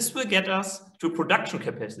 This will get us to a production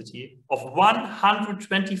capacity of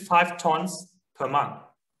 125 tons per month.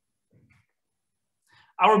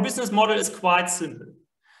 Our business model is quite simple.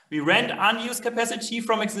 We rent unused capacity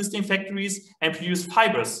from existing factories and produce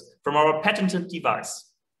fibers from our patented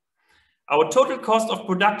device. Our total cost of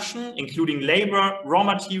production, including labor, raw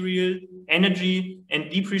material, energy,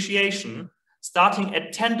 and depreciation, starting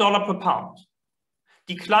at $10 per pound,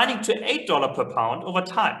 declining to $8 per pound over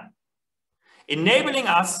time, enabling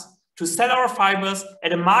us to sell our fibers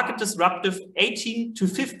at a market disruptive $18 to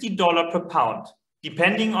 $50 per pound,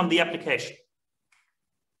 depending on the application.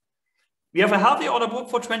 We have a healthy order book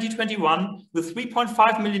for 2021 with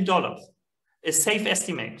 $3.5 million, a safe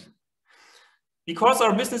estimate. Because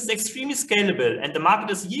our business is extremely scalable and the market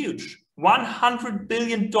is huge, $100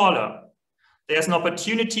 billion, there's an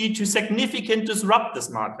opportunity to significantly disrupt this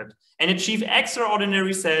market and achieve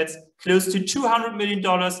extraordinary sales close to $200 million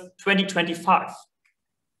 2025.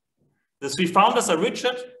 The three founders are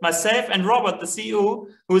Richard, myself, and Robert, the CEO,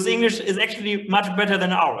 whose English is actually much better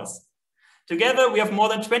than ours. Together, we have more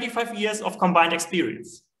than 25 years of combined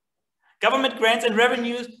experience. Government grants and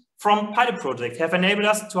revenues from pilot projects have enabled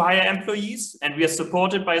us to hire employees, and we are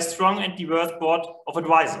supported by a strong and diverse board of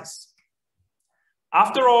advisors.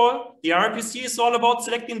 After all, the RIPC is all about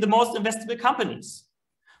selecting the most investable companies.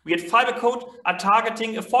 We at FiberCode are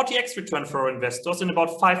targeting a 40x return for our investors in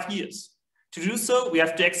about 5 years. To do so, we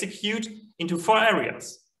have to execute into 4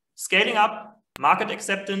 areas: scaling up, market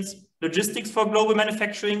acceptance, logistics for global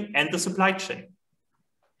manufacturing, and the supply chain.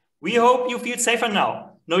 We hope you feel safer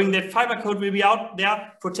now, knowing that FiberCode will be out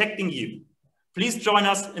there protecting you. Please join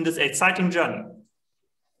us in this exciting journey.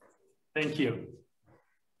 Thank you.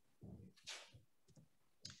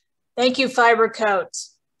 Thank you, FiberCode.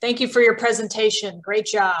 Thank you for your presentation. Great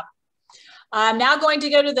job. I'm now going to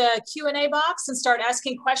go to the Q&A box and start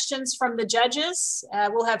asking questions from the judges.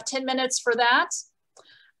 We'll have 10 minutes for that.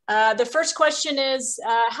 The first question is,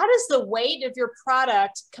 how does the weight of your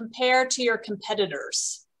product compare to your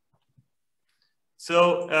competitors?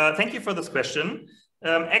 So thank you for this question.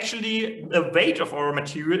 Actually, the weight of our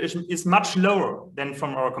material is much lower than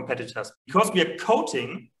from our competitors because we are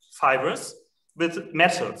coating fibers with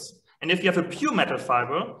metals. And if you have a pure metal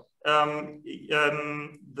fiber, the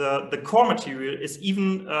core material is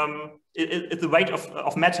even it's the weight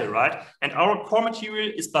of metal, right? And our core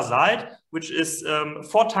material is basalt, which is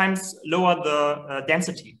 4 times lower the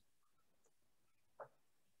density.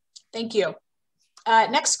 Thank you.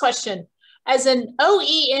 Next question. As an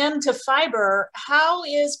OEM to fiber, how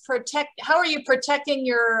are you protecting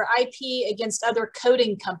your IP against our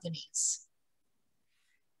coating companies?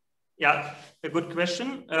 Yeah, a good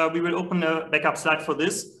question. We will open a backup slide for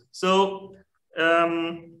this. So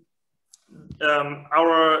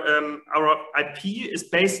our IP is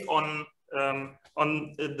based on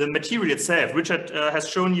the material itself. Richard has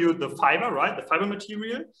shown you the fiber, right? The fiber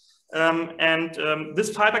material. This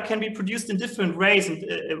fiber can be produced in different ways and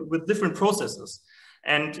with different processes.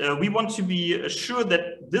 And we want to be sure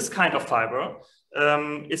that this kind of fiber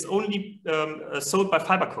is only sold by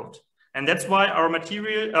FiberCode. And that's why our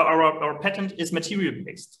material, our patent is material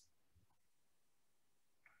based.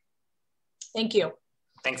 Thank you.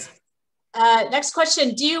 Thanks. Next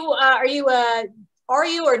question. Are you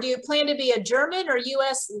or do you plan to be a German or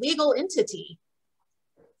US legal entity?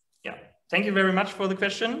 Yeah, thank you very much for the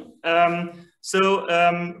question.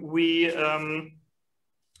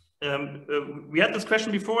 We had this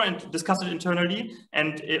question before and discussed it internally.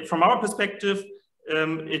 And from our perspective,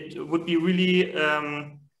 it would be really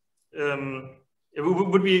a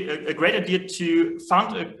great idea to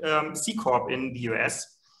found a C Corp in the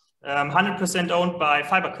US, 100% owned by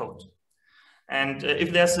FiberCode. And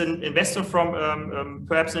if there's an investor from,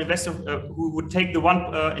 perhaps an investor who would take the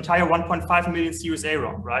entire 1.5 million Series A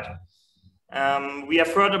round, right? We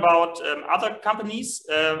have heard about other companies,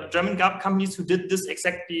 German companies who did this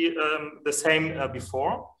exactly the same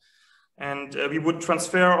before. And we would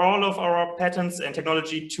transfer all of our patents and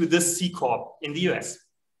technology to this C Corp in the US.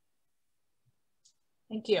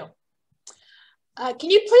 Thank you. Can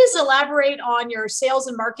you please elaborate on your sales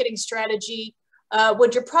and marketing strategy?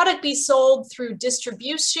 Would your product be sold through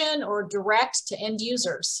distribution or direct to end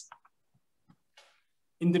users?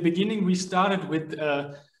 In the beginning, we started with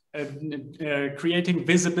creating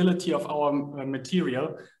visibility of our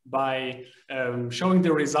material by showing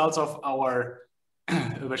the results of our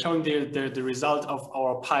the result of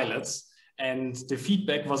our pilots, and the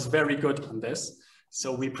feedback was very good on this.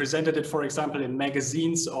 So we presented it, for example, in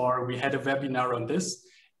magazines, or we had a webinar on this.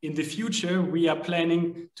 In the future, we are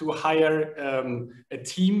planning to hire a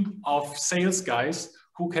team of sales guys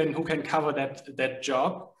who can cover that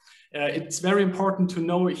job. It's very important to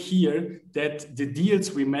know here that the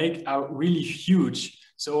deals we make are really huge.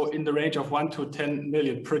 So in the range of 1 to 10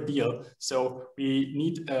 million per deal. So we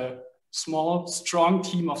need a small, strong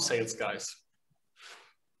team of sales guys.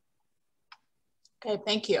 Okay,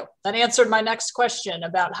 thank you. That answered my next question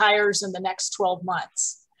about hires in the next 12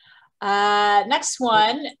 months. Next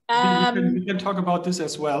one. We can talk about this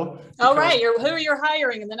as well. All right, who are you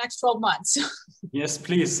hiring in the next 12 months? Yes,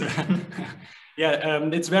 please. Yeah,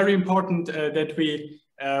 it's very important that we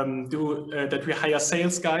hire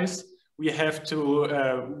sales guys.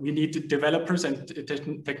 We need developers and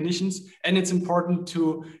technicians, and it's important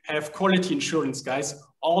to have quality insurance guys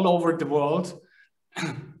all over the world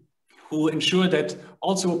who ensure that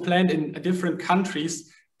also a plant in different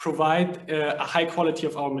countries provide a high quality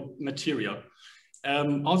of our material.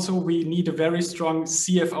 Also, we need a very strong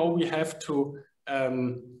CFO. We have to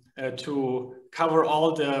cover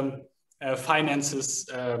all the finances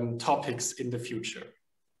topics in the future.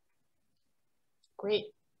 Great.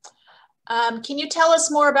 Can you tell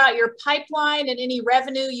us more about your pipeline and any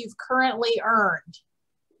revenue you've currently earned?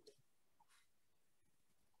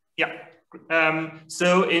 Yeah.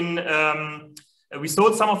 So we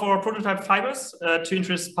sold some of our prototype fibers to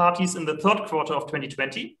interested parties in the third quarter of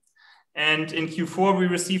 2020. And in Q4, we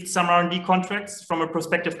received some R&D contracts from a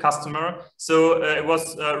prospective customer. So it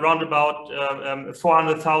was around about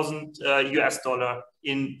 $400,000 US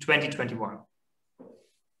in 2021.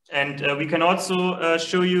 And we can also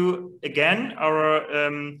show you again our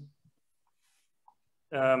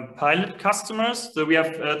pilot customers. So we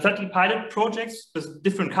have 30 pilot projects with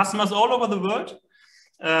different customers all over the world.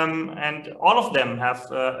 And all of them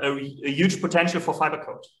have a huge potential for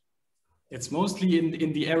FiberCode. It's mostly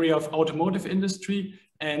in the area of automotive industry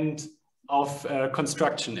and of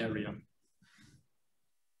construction area.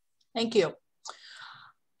 Thank you.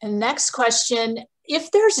 And next question,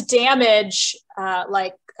 if there's damage,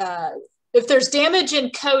 if there's damage in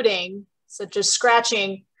coding, such as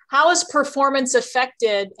scratching, how is performance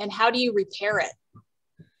affected and how do you repair it?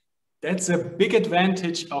 That's a big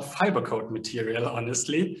advantage of FiberCode material,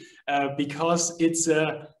 honestly, because it's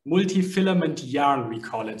a multi-filament yarn, we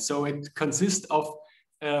call it. So it consists of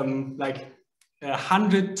like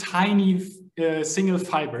 100 tiny single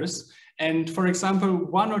fibers. And for example,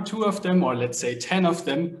 1 or 2 of them, or let's say 10 of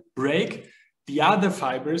them break, the other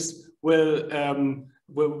fibers will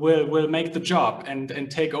make the job and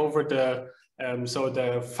take over so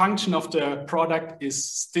the function of the product is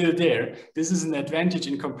still there. This is an advantage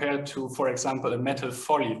in compared to, for example, a metal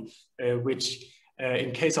folly, which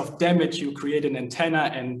in case of damage, you create an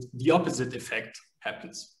antenna and the opposite effect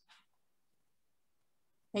happens.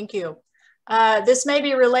 Thank you. This may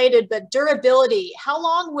be related, but durability, how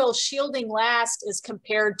long will shielding last as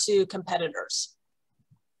compared to competitors?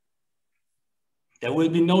 There will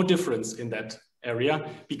be no difference in that area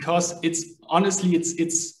because it's honestly,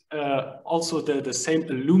 it's also the same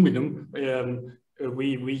aluminum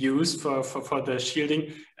we use for the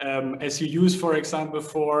shielding as you use, for example,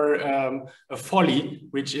 for a folly,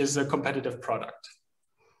 which is a competitive product.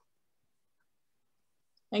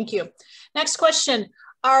 Thank you. Next question.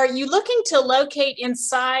 Are you looking to locate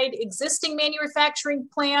inside existing manufacturing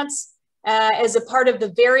plants as a part of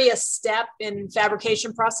the various step in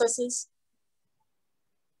fabrication processes?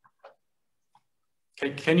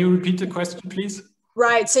 Okay, can you repeat the question, please?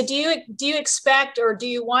 Right. So do you expect or do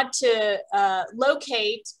you want to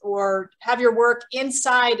locate or have your work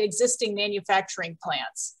inside existing manufacturing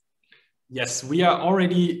plants? Yes, we are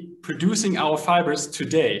already producing our fibers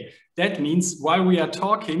today. That means while we are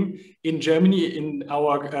talking in Germany, in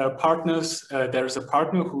our partners, there is a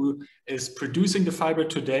partner who is producing the fiber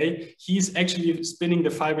today. He's actually spinning the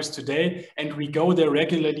fibers today, and we go there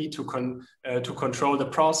regularly to control the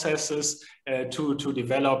processes, to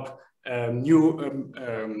develop new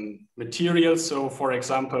materials. So, for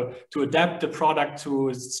example, to adapt the product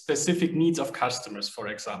to specific needs of customers, for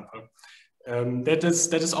example. That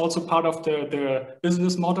is also part of the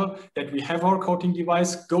business model, that we have our coating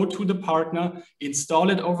device, go to the partner, install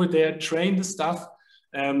it over there, train the stuff,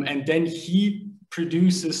 and then he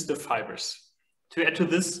produces the fibers. To add to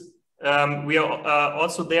this, we are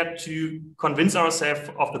also there to convince ourselves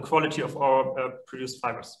of the quality of our produced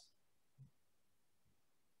fibers.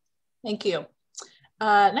 Thank you.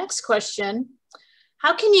 Next question.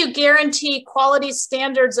 How can you guarantee quality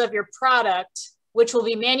standards of your product, which will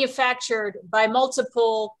be manufactured by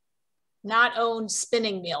multiple not owned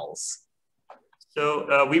spinning mills?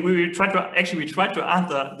 So we tried to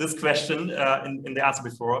answer this question in the answer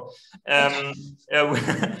before. We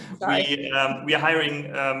are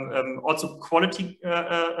hiring also quality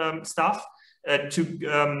staff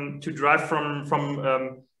to drive from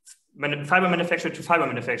fiber manufacturer to fiber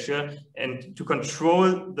manufacturer, and to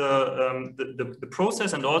control the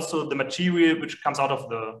process and also the material which comes out of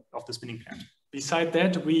the spinning plant. Beside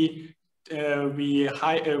that, we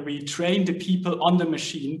train the people on the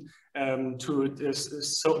machine so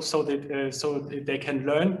that they can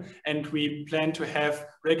learn, and we plan to have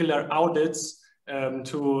regular audits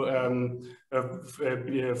to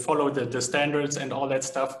follow the standards and all that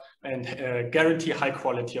stuff, and guarantee high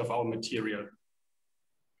quality of our material.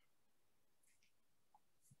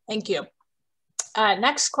 Thank you.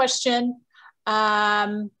 Next question.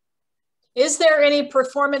 Is there any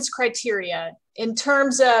performance criteria in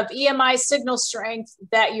terms of EMI signal strength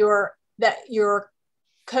that your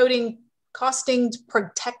costing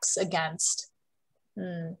protects against?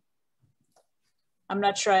 I'm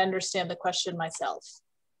not sure I understand the question myself.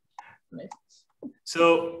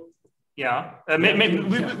 So, yeah,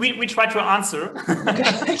 we try to answer.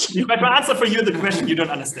 We try to answer for you the question you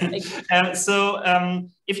don't understand.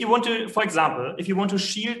 If you want to, for example, if you want to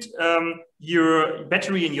shield your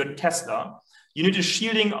battery in your Tesla, you need a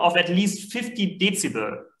shielding of at least 50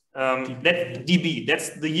 decibel. That dB, that's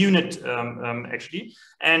the unit actually.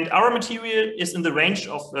 And our material is in the range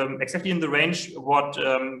of, exactly in the range what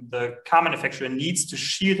the car manufacturer needs to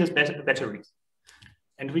shield his batteries.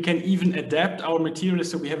 And we can even adapt our material.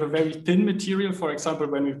 So we have a very thin material, for example,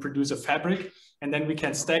 when we produce a fabric, and then we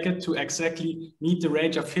can stack it to exactly meet the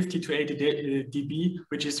range of 50 to 80 dB,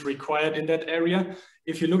 which is required in that area.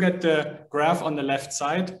 If you look at the graph on the left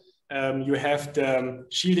side, you have the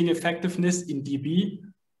shielding effectiveness in dB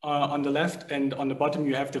on the left, and on the bottom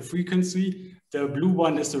you have the frequency. The blue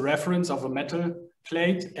one is the reference of a metal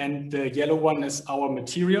plate, and the yellow one is our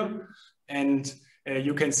material. And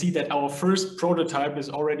you can see that our first prototype is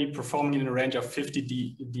already performing in a range of 50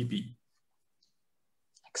 dB.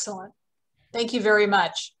 Excellent. Thank you very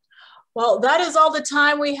much. Well, that is all the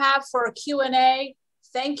time we have for a Q&A.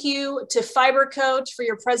 Thank you to FiberCoat for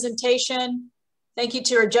your presentation. Thank you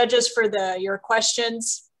to our judges for your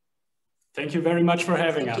questions. Thank you very much for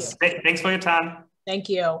having us. Thanks for your time. Thank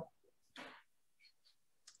you.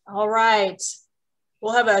 All right.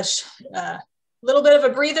 We'll have a little bit of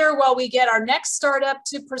a breather while we get our next startup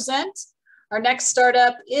to present. Our next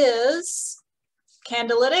startup is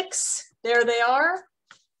Candalytics. There they are.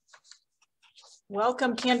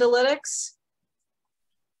 Welcome, Candalytics.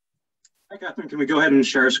 Hi, Catherine. Can we go ahead and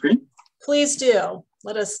share our screen? Please do.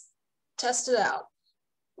 Let us test it out.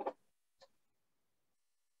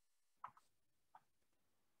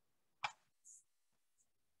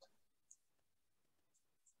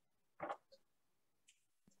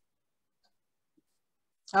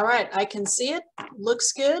 All right, I can see it.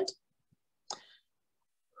 Looks good.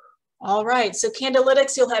 All right, so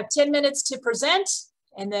Candalytics, you'll have 10 minutes to present,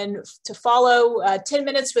 and then to follow 10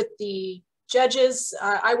 minutes with the judges.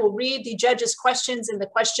 I will read the judges' questions in the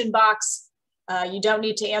question box. You don't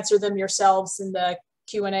need to answer them yourselves in the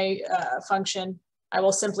Q&A function. I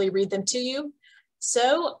will simply read them to you.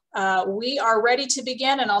 So we are ready to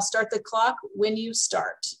begin, and I'll start the clock when you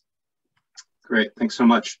start. Great, thanks so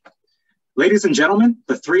much. Ladies and gentlemen,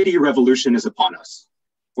 the 3D revolution is upon us.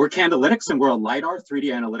 We're Candalytics, and we're a LiDAR 3D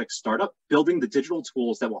analytics startup building the digital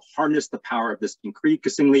tools that will harness the power of this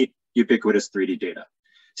increasingly ubiquitous 3D data.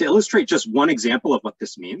 To illustrate just one example of what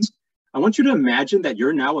this means, I want you to imagine that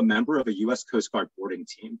you're now a member of a US Coast Guard boarding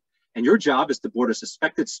team, and your job is to board a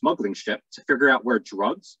suspected smuggling ship to figure out where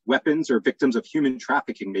drugs, weapons, or victims of human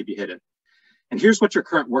trafficking may be hidden. And here's what your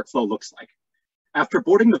current workflow looks like. After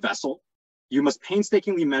boarding the vessel, you must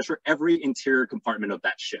painstakingly measure every interior compartment of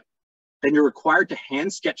that ship. Then you're required to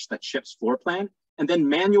hand sketch that ship's floor plan and then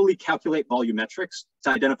manually calculate volumetrics to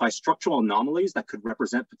identify structural anomalies that could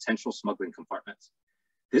represent potential smuggling compartments.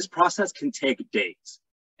 This process can take days.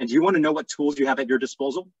 And do you want to know what tools you have at your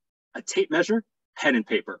disposal? A tape measure, pen and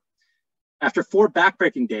paper. After 4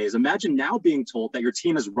 backbreaking days, imagine now being told that your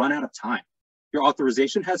team has run out of time. Your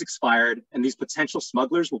authorization has expired, and these potential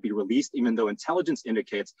smugglers will be released even though intelligence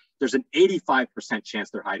indicates there's an 85% chance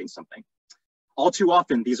they're hiding something. All too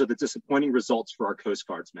often, these are the disappointing results for our Coast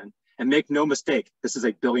Guardsmen. And make no mistake, this is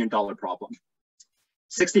a billion-dollar problem.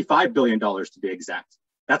 $65 billion to be exact.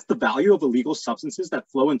 That's the value of illegal substances that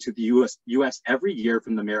flow into the US every year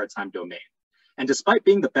from the maritime domain. And despite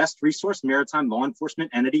being the best resourced maritime law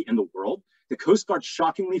enforcement entity in the world, the Coast Guard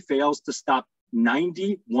shockingly fails to stop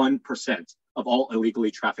 91% of all illegally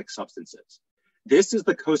trafficked substances. This is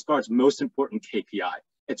the Coast Guard's most important KPI.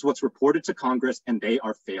 It's what's reported to Congress, and they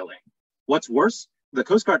are failing. What's worse, the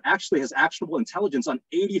Coast Guard actually has actionable intelligence on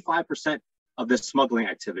 85% of this smuggling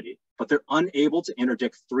activity, but they're unable to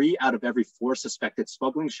interdict 3 out of every 4 suspected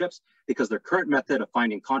smuggling ships because their current method of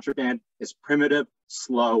finding contraband is primitive,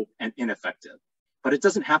 slow, and ineffective. But it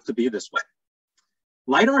doesn't have to be this way.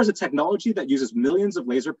 LiDAR is a technology that uses millions of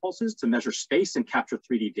laser pulses to measure space and capture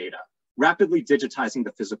 3D data, rapidly digitizing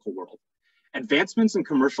the physical world. Advancements in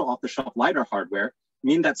commercial off-the-shelf LiDAR hardware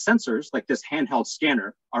mean that sensors like this handheld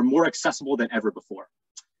scanner are more accessible than ever before.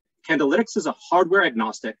 Candalytics is a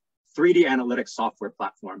hardware-agnostic 3D analytics software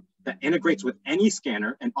platform that integrates with any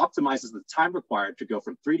scanner and optimizes the time required to go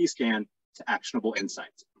from 3D scan to actionable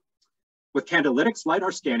insights. With Candalytics,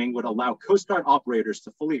 LiDAR scanning would allow Coast Guard operators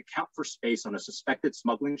to fully account for space on a suspected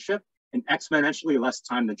smuggling ship in exponentially less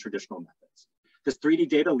time than traditional methods. This 3D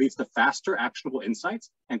data leads to faster actionable insights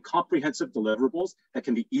and comprehensive deliverables that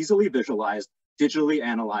can be easily visualized, digitally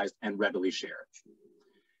analyzed, and readily shared.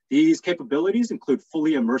 These capabilities include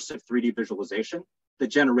fully immersive 3D visualization, the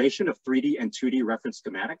generation of 3D and 2D reference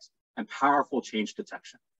schematics, and powerful change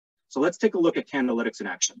detection. So let's take a look at Candalytics in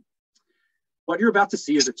action. What you're about to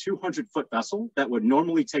see is a 200-foot vessel that would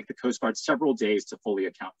normally take the Coast Guard several days to fully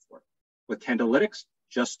account for. With Candalytics,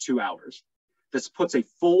 just 2 hours. This puts a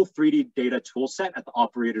full 3D data tool set at the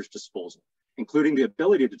operator's disposal, including the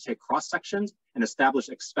ability to take cross-sections and establish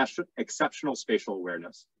exceptional spatial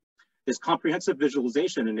awareness. This comprehensive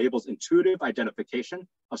visualization enables intuitive identification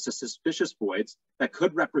of suspicious voids that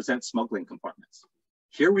could represent smuggling compartments.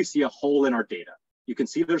 Here we see a hole in our data. You can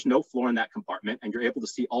see there's no floor in that compartment, and you're able to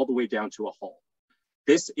see all the way down to a hole.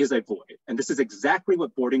 This is a void, and this is exactly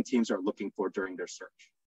what boarding teams are looking for during their search.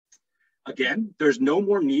 Again, there's no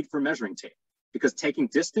more need for measuring tape, because taking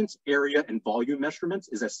distance, area, and volume measurements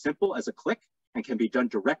is as simple as a click and can be done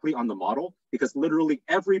directly on the model, because literally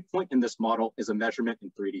every point in this model is a measurement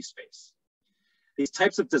in 3D space. These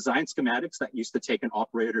types of design schematics that used to take an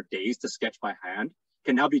operator days to sketch by hand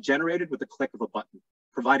can now be generated with a click of a button,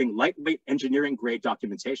 providing lightweight engineering-grade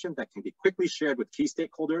documentation that can be quickly shared with key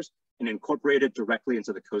stakeholders and incorporated directly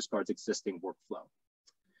into the Coast Guard's existing workflow.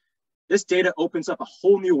 This data opens up a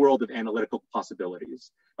whole new world of analytical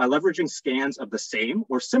possibilities. By leveraging scans of the same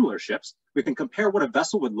or similar ships, we can compare what a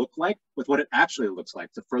vessel would look like with what it actually looks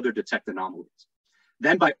like to further detect anomalies.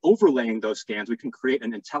 Then by overlaying those scans, we can create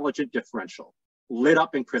an intelligent differential, lit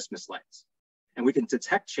up in Christmas lights. And we can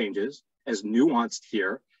detect changes as nuanced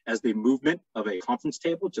here as the movement of a conference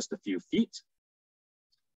table just a few feet,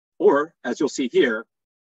 or as you'll see here,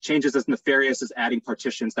 changes as nefarious as adding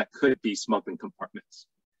partitions that could be smuggling compartments.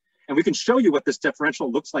 And we can show you what this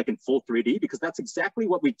differential looks like in full 3D, because that's exactly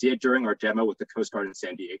what we did during our demo with the Coast Guard in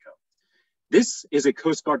San Diego. This is a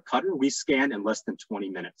Coast Guard cutter we scanned in less than 20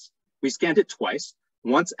 minutes. We scanned it twice,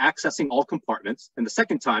 once accessing all compartments, and the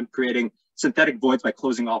second time creating synthetic voids by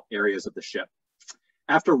closing off areas of the ship.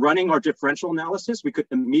 After running our differential analysis, we could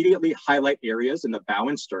immediately highlight areas in the bow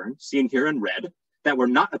and stern, seen here in red, that were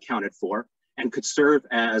not accounted for and could serve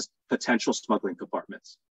as potential smuggling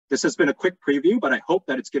compartments. This has been a quick preview, but I hope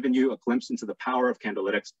that it's given you a glimpse into the power of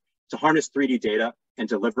Candalytics to harness 3D data and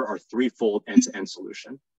deliver our threefold end-to-end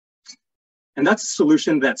solution. And that's a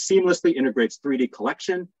solution that seamlessly integrates 3D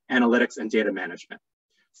collection, analytics, and data management.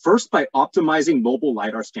 First, by optimizing mobile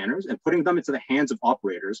LiDAR scanners and putting them into the hands of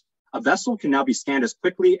operators, a vessel can now be scanned as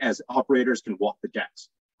quickly as operators can walk the decks,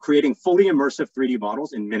 creating fully immersive 3D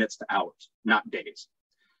models in minutes to hours, not days.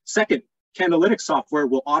 Second, Candalytics software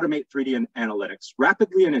will automate 3D analytics,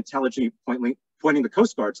 rapidly and intelligently pointing the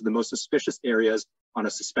Coast Guard to the most suspicious areas on a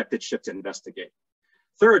suspected ship to investigate.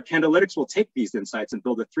 Third, Candalytics will take these insights and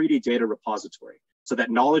build a 3D data repository so that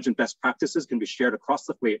knowledge and best practices can be shared across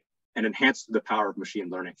the fleet and enhanced through the power of machine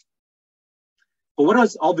learning. But what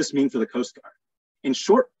does all this mean for the Coast Guard? In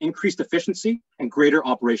short, increased efficiency and greater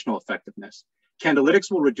operational effectiveness. Candalytics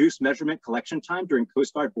will reduce measurement collection time during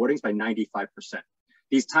Coast Guard boardings by 95%.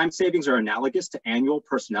 These time savings are analogous to annual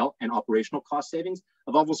personnel and operational cost savings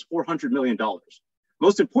of almost $400 million.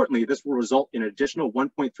 Most importantly, this will result in an additional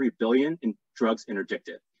 $1.3 billion in drugs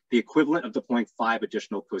interdicted, the equivalent of deploying 5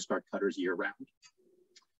 additional Coast Guard cutters year-round.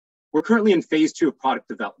 We're currently in phase 2 of product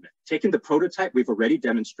development, taking the prototype we've already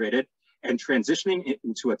demonstrated and transitioning it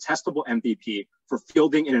into a testable MVP for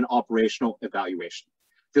fielding in an operational evaluation.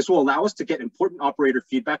 This will allow us to get important operator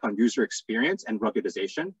feedback on user experience and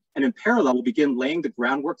ruggedization, and in parallel, we'll begin laying the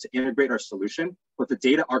groundwork to integrate our solution with the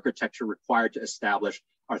data architecture required to establish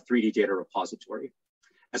our 3D data repository.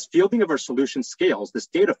 As fielding of our solution scales, this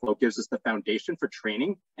data flow gives us the foundation for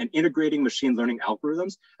training and integrating machine learning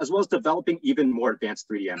algorithms, as well as developing even more advanced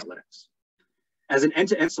 3D analytics. As an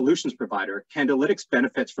end-to-end solutions provider, Candalytics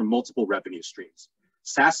benefits from multiple revenue streams: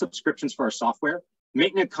 SaaS subscriptions for our software,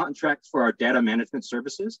 maintenance contracts for our data management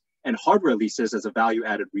services, and hardware leases as a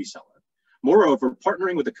value-added reseller. Moreover,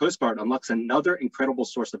 partnering with the Coast Guard unlocks another incredible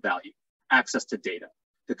source of value: access to data.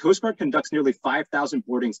 The Coast Guard conducts nearly 5,000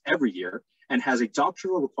 boardings every year and has a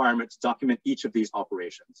doctrinal requirement to document each of these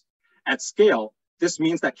operations. At scale, this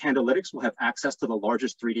means that Candalytics will have access to the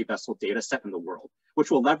largest 3D vessel data set in the world,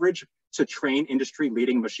 which will leverage to train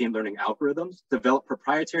industry-leading machine learning algorithms, develop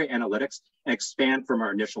proprietary analytics, and expand from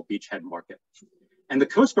our initial beachhead market. And the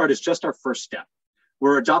Coast Guard is just our first step.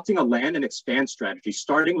 We're adopting a land and expand strategy,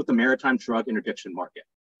 starting with the maritime drug interdiction market.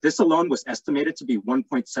 This alone was estimated to be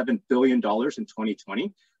 $1.7 billion in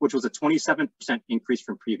 2020, which was a 27% increase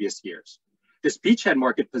from previous years. This beachhead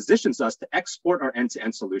market positions us to export our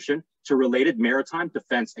end-to-end solution to related maritime,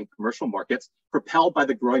 defense, and commercial markets, propelled by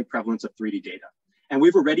the growing prevalence of 3D data. And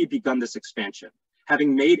we've already begun this expansion,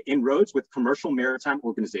 having made inroads with commercial maritime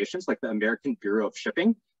organizations like the American Bureau of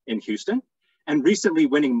Shipping in Houston, and recently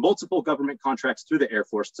winning multiple government contracts through the Air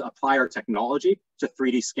Force to apply our technology to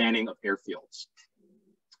 3D scanning of airfields.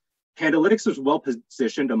 Candalytics is well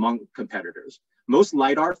positioned among competitors. Most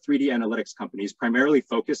LiDAR 3D analytics companies primarily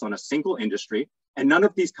focus on a single industry, and none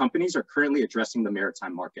of these companies are currently addressing the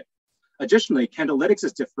maritime market. Additionally, Candalytics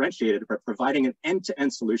is differentiated by providing an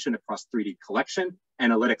end-to-end solution across 3D collection,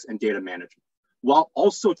 analytics, and data management, while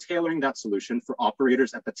also tailoring that solution for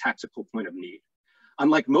operators at the tactical point of need.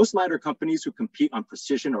 Unlike most LiDAR companies who compete on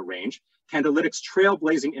precision or range, Candalytics'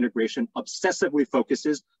 trailblazing integration obsessively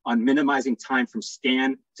focuses on minimizing time from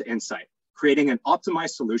scan to insight, creating an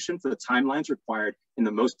optimized solution for the timelines required in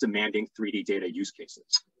the most demanding 3D data use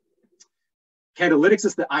cases. Candalytics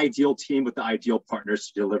is the ideal team with the ideal partners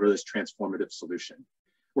to deliver this transformative solution.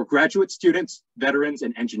 We're graduate students, veterans,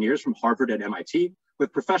 and engineers from Harvard and MIT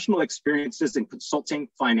with professional experiences in consulting,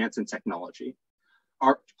 finance, and technology.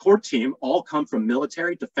 Our core team all come from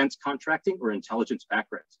military, defense contracting, or intelligence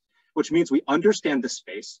backgrounds, which means we understand the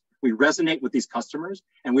space, we resonate with these customers,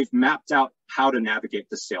 and we've mapped out how to navigate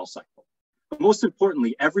the sales cycle. But most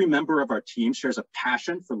importantly, every member of our team shares a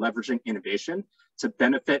passion for leveraging innovation to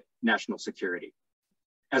benefit national security.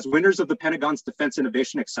 As winners of the Pentagon's Defense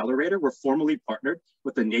Innovation Accelerator, we're formally partnered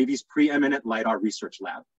with the Navy's preeminent LiDAR Research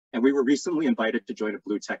Lab, and we were recently invited to join a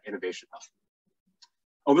Blue Tech Innovation Hub.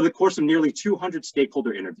 Over the course of nearly 200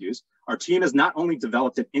 stakeholder interviews, our team has not only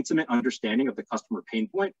developed an intimate understanding of the customer pain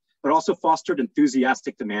point, but also fostered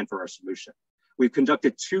enthusiastic demand for our solution. We've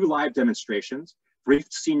conducted 2 live demonstrations,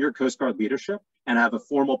 briefed senior Coast Guard leadership, and have a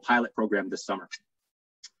formal pilot program this summer.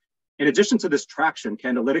 In addition to this traction,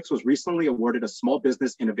 Candalytics was recently awarded a small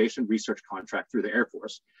business innovation research contract through the Air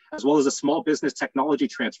Force, as well as a small business technology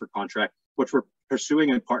transfer contract, which we're pursuing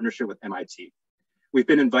in partnership with MIT. We've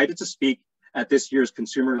been invited to speak at this year's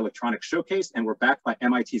Consumer Electronics Showcase, and we're backed by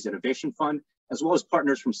MIT's Innovation Fund, as well as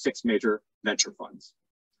partners from 6 major venture funds.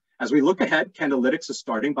 As we look ahead, Candalytics is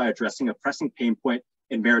starting by addressing a pressing pain point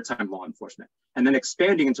in maritime law enforcement, and then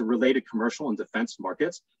expanding into related commercial and defense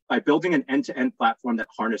markets by building an end-to-end platform that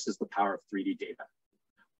harnesses the power of 3D data.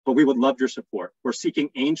 But we would love your support. We're seeking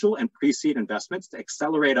angel and pre-seed investments to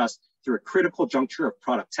accelerate us through a critical juncture of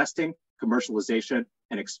product testing, commercialization,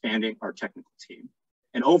 and expanding our technical team.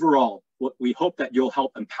 And overall, we hope that you'll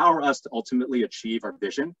help empower us to ultimately achieve our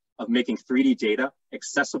vision of making 3D data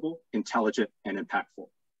accessible, intelligent, and impactful.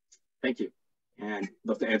 Thank you. And I'd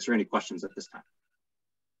love to answer any questions at this time.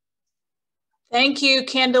 Thank you,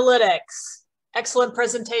 Candalytics. Excellent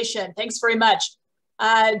presentation. Thanks very much.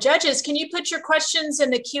 Judges, can you put your questions in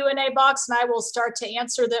the Q&A box, and I will start to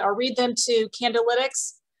answer them or read them to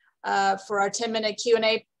Candalytics for our 10-minute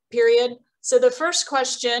Q&A period. So the first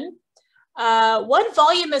question, what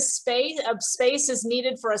volume of space is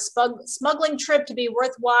needed for a smuggling trip to be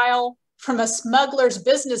worthwhile from a smuggler's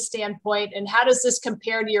business standpoint, and how does this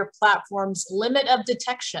compare to your platform's limit of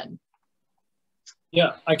detection?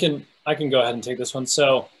 Yeah, I can go ahead and take this one.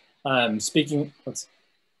 So speaking with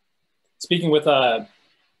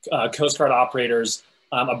Coast Guard operators,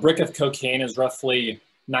 a brick of cocaine is roughly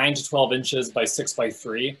 9 to 12 inches by 6 by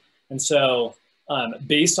 3. And so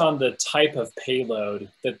based on the type of payload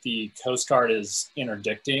that the Coast Guard is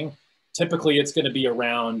interdicting, typically it's going to be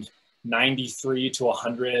around 93 to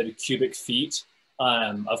 100 cubic feet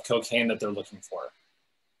of cocaine that they're looking for.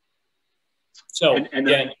 So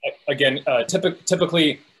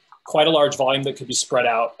typically quite a large volume that could be spread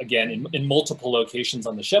out again in multiple locations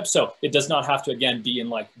on the ship. So it does not have to again be in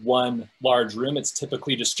like one large room. It's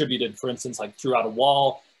typically distributed, for instance, like throughout a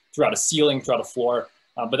wall, throughout a ceiling, throughout a floor.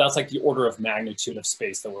 But that's like the order of magnitude of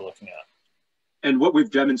space that we're looking at. And what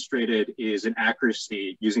we've demonstrated is an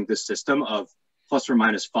accuracy using this system of plus or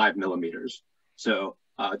minus 5 millimeters. So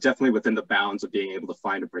definitely within the bounds of being able to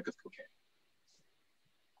find a brick of cocaine.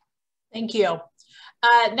 Thank you.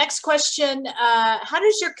 Next question, how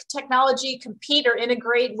does your technology compete or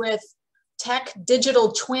integrate with tech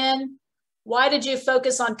digital twin? Why did you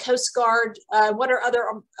focus on Coast Guard? What are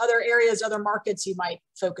other areas, other markets you might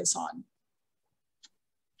focus on?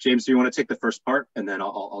 James, do you want to take the first part and then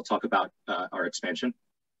I'll talk about our expansion?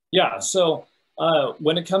 Yeah, so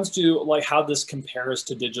when it comes to like how this compares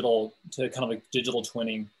to kind of like digital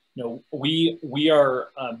twinning, you know, we are,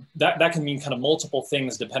 that can mean kind of multiple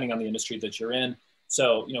things depending on the industry that you're in.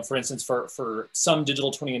 So, you know, for instance, for some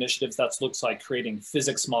digital twinning initiatives, that looks like creating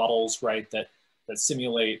physics models, right, that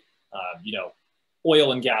simulate, you know,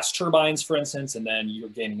 oil and gas turbines, for instance, and then you're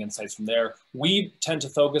gaining insights from there. We tend to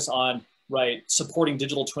focus on, right, supporting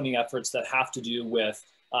digital twinning efforts that have to do with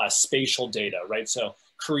spatial data, right? So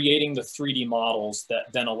creating the 3D models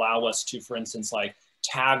that then allow us to, for instance, like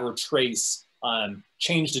tag or trace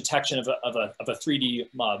change detection of a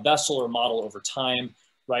 3D vessel or model over time,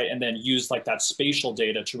 right? And then use like that spatial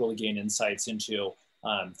data to really gain insights into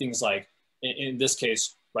things like, in this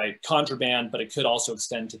case, right, contraband, but it could also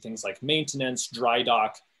extend to things like maintenance, dry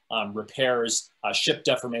dock, repairs, ship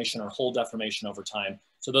deformation or hull deformation over time.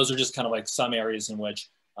 So those are just kind of like some areas in which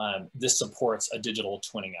this supports a digital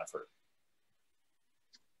twinning effort.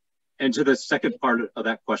 And to the second part of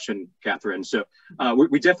that question, Catherine, so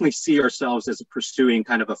we definitely see ourselves as pursuing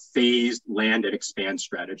kind of a phased land and expand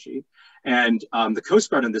strategy. And the Coast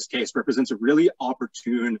Guard in this case represents a really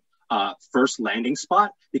opportune first landing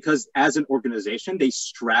spot because as an organization, they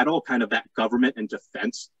straddle kind of that government and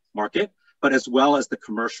defense market, but as well as the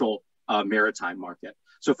commercial maritime market.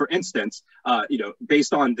 So for instance, you know,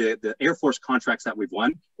 based on the Air Force contracts that we've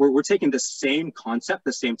won, we're taking the same concept,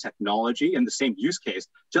 the same technology and the same use case,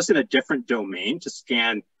 just in a different domain to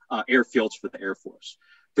scan airfields for the Air Force.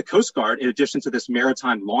 The Coast Guard, in addition to this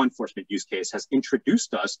maritime law enforcement use case, has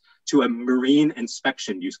introduced us to a marine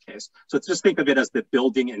inspection use case. So just think of it as the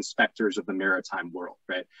building inspectors of the maritime world,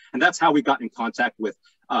 right? And that's how we got in contact with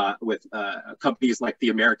companies like the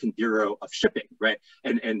American Bureau of Shipping, right?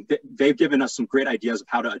 And they've given us some great ideas of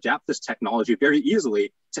how to adapt this technology very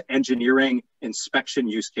easily to engineering inspection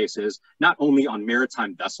use cases, not only on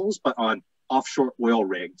maritime vessels, but on offshore oil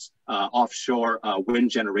rigs, offshore wind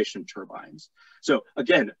generation turbines. So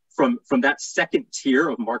again, from that second tier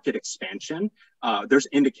of market expansion, there's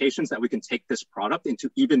indications that we can take this product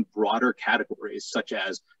into even broader categories, such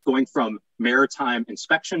as going from maritime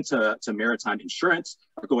inspection to maritime insurance,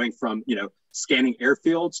 or going from, you know, scanning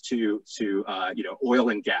airfields to you know, oil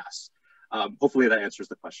and gas. Hopefully that answers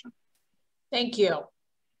the question. Thank you.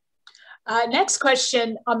 Next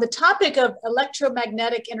question, on the topic of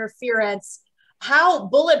electromagnetic interference, how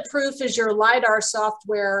bulletproof is your LiDAR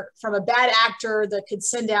software from a bad actor that could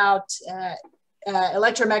send out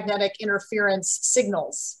electromagnetic interference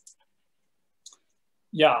signals?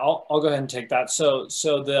 Yeah, I'll go ahead and take that. So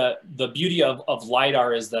the beauty of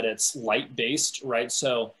LiDAR is that it's light-based, right?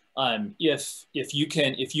 So if you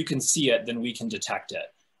can see it, then we can detect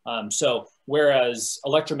it. So whereas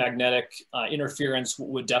electromagnetic interference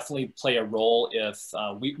would definitely play a role if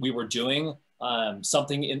we were doing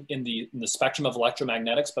something in the spectrum of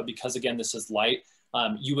electromagnetics, but because again this is light,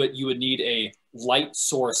 you would need a light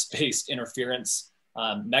source based interference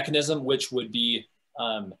mechanism, which would be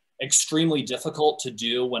extremely difficult to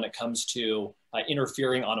do when it comes to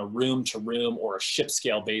interfering on a room to room or a ship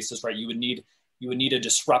scale basis, right? You would need a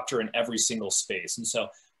disruptor in every single space, and so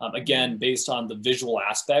again, based on the visual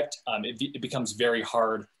aspect, it becomes very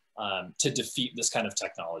hard to defeat this kind of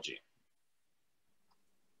technology.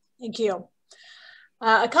 Thank you.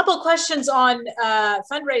 A couple of questions on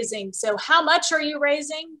fundraising. So how much are you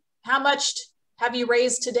raising? How much have you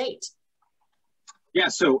raised to date? Yeah,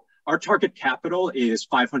 so our target capital is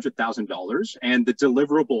 $500,000, and the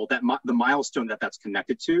deliverable, the milestone that's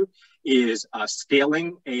connected to is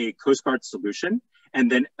scaling a Coast Guard solution and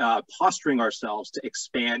then posturing ourselves to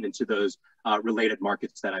expand into those related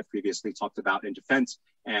markets that I previously talked about in defense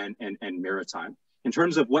and maritime. In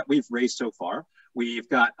terms of what we've raised so far, we've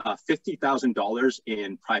got $50,000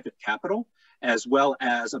 in private capital, as well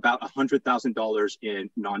as about $100,000 in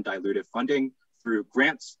non-dilutive funding through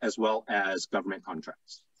grants as well as government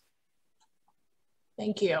contracts.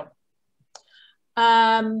 Thank you.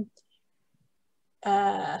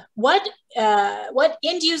 What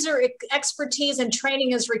end user expertise and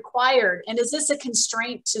training is required, and is this a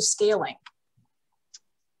constraint to scaling?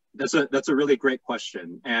 That's a really great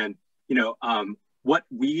question, and what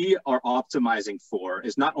we are optimizing for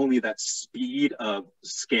is not only that speed of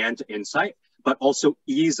scan to insight, but also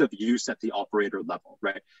ease of use at the operator level,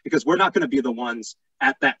 right? Because we're not going to be the ones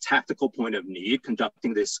at that tactical point of need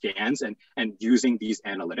conducting these scans and using these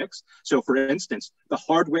analytics. So for instance, the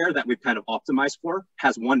hardware that we've kind of optimized for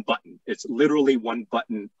has one button. It's literally one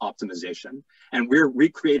button optimization. And we're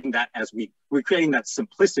recreating that we're creating that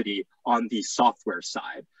simplicity on the software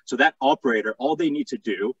side. So that operator, all they need to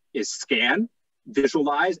do is scan,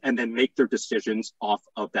 visualize, and then make their decisions off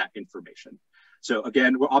of that information. So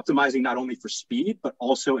again, we're optimizing not only for speed, but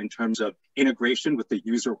also in terms of integration with the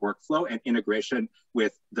user workflow and integration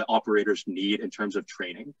with the operator's need in terms of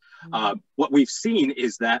training. What we've seen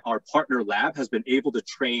is that our partner lab has been able to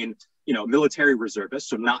train military reservists,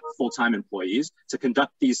 so not full-time employees, to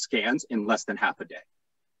conduct these scans in less than half a day.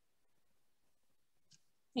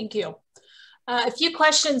 Thank you. A few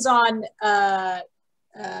questions on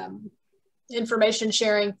information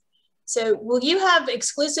sharing. So will you have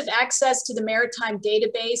exclusive access to the maritime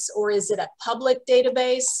database, or is it a public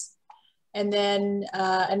database? And then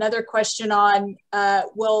another question on,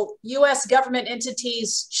 will US government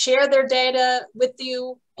entities share their data with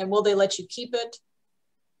you, and will they let you keep it?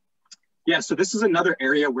 Yeah, so this is another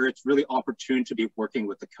area where it's really opportune to be working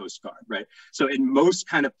with the Coast Guard, right? So in most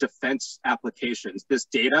kind of defense applications, this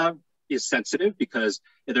data is sensitive because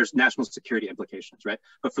there's national security implications, right?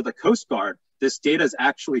 But for the Coast Guard, this data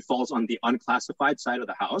actually falls on the unclassified side of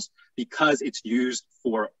the house because it's used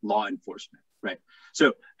for law enforcement, right?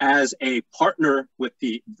 So as a partner with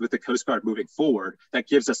the Coast Guard moving forward, that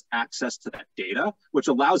gives us access to that data, which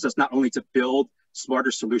allows us not only to build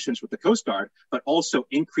smarter solutions with the Coast Guard, but also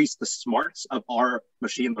increase the smarts of our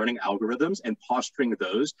machine learning algorithms and posturing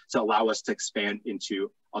those to allow us to expand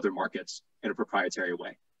into other markets in a proprietary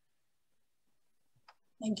way.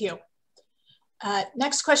 Thank you.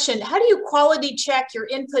 Next question, how do you quality check your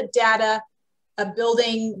input data of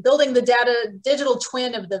building the digital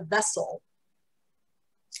twin of the vessel?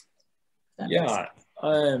 Yeah,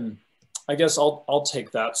 I guess I'll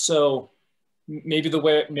take that. So maybe the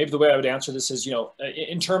way I would answer this is,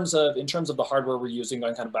 in terms of the hardware we're using,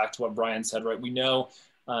 going kind of back to what Brian said, right? We know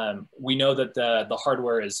that the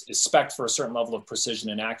hardware is spec'd for a certain level of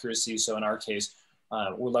precision and accuracy. So in our case,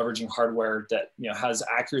 we're leveraging hardware that has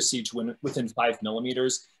accuracy to within 5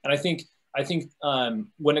 millimeters. And I think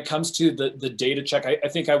when it comes to the data check, I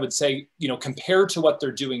think I would say, compared to what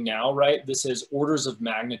they're doing now, right? This is orders of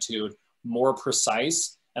magnitude more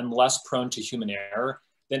precise and less prone to human error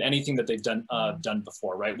than anything that they've done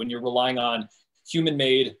before, right? When you're relying on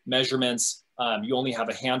human-made measurements, you only have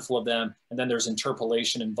a handful of them, and then there's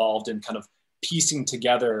interpolation involved in kind of piecing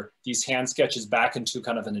together these hand sketches back into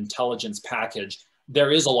kind of an intelligence package.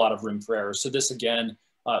 There is a lot of room for error. So this, again,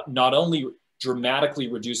 not only dramatically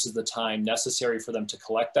reduces the time necessary for them to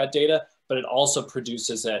collect that data, but it also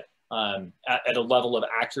produces it at a level of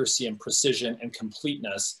accuracy and precision and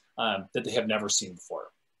completeness that they have never seen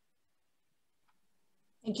before.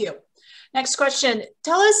 Thank you. Next question.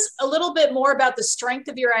 Tell us a little bit more about the strength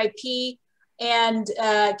of your IP, and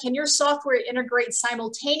can your software integrate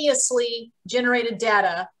simultaneously generated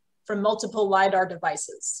data from multiple LiDAR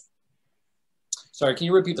devices? Sorry, can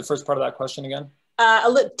you repeat the first part of that question again?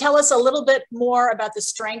 Tell us a little bit more about the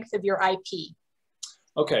strength of your IP.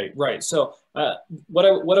 Okay, right. So what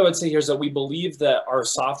I would say here is that we believe that our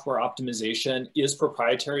software optimization is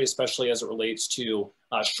proprietary, especially as it relates to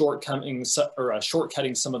shortcutting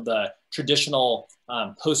some of the traditional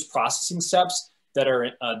post-processing steps that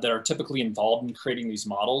are typically involved in creating these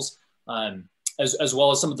models, as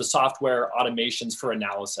well as some of the software automations for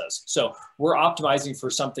analysis. So we're optimizing for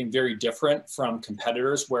something very different from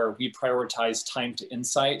competitors, where we prioritize time to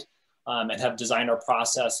insight and have designed our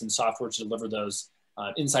process and software to deliver those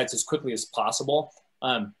insights as quickly as possible.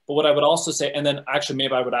 But what I would also say, and then actually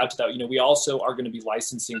maybe I would add to that, we also are going to be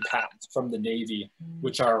licensing patents from the Navy,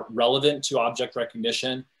 which are relevant to object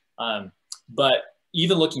recognition. But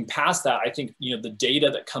even looking past that, I think, the data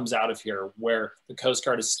that comes out of here, where the Coast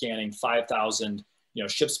Guard is scanning 5,000,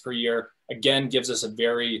 ships per year, again, gives us a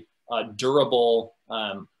very durable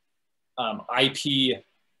IP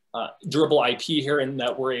here, in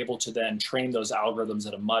that we're able to then train those algorithms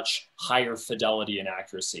at a much higher fidelity and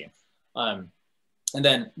accuracy. And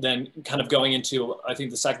then kind of going into, I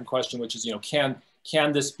think, the second question, which is, can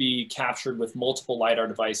this be captured with multiple LiDAR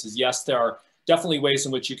devices? Yes, there definitely ways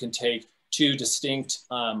in which you can take two distinct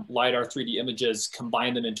LiDAR 3D images,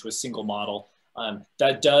 combine them into a single model.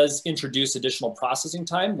 That does introduce additional processing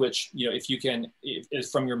time, which, you know, if you can, if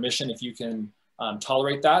from your mission, if you can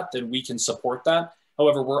tolerate that, then we can support that.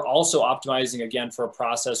 However, we're also optimizing again for a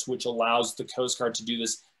process which allows the Coast Guard to do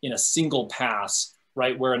this in a single pass,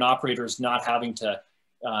 right? Where an operator is not having to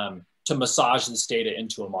massage this data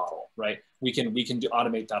into a model, right? We can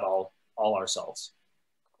automate that all ourselves.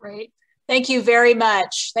 Great. Thank you very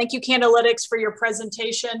much. Thank you, Candalytics, for your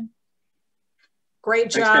presentation. Great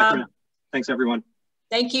job. Thanks, Catherine. Thanks, everyone.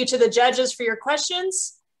 Thank you to the judges for your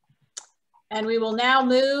questions. And we will now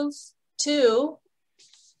move to,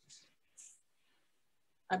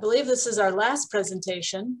 I believe this is our last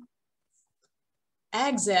presentation,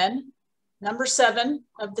 AgZen, number 7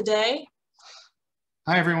 of the day.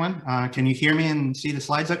 Hi, everyone. Can you hear me and see the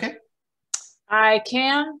slides okay? I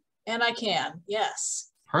can, and I can, yes.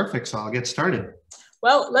 Perfect, so I'll get started.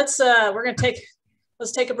 Well, let's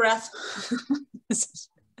take a breath.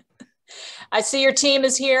 I see your team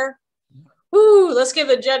is here. Woo, let's give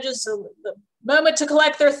the judges the moment to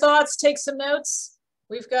collect their thoughts, take some notes.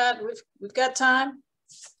 We've got time.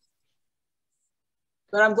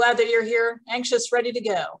 But I'm glad that you're here, anxious, ready to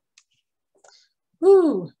go.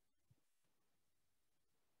 Woo.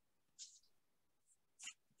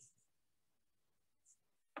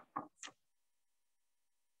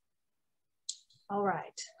 All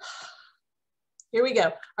right, here we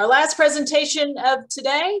go. Our last presentation of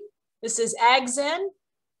today, this is AgZen.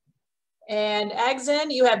 And AgZen,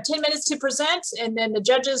 you have 10 minutes to present, and then the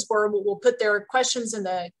judges will put their questions in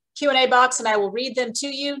the Q&A box and I will read them to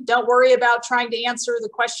you. Don't worry about trying to answer the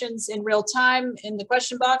questions in real time in the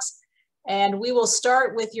question box. And we will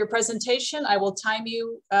start with your presentation. I will time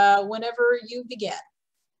you whenever you begin.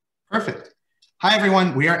 Perfect. Hi,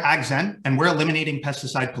 everyone. We are AgZen, and we're eliminating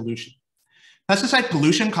pesticide pollution. Pesticide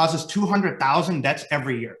pollution causes 200,000 deaths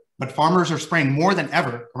every year, but farmers are spraying more than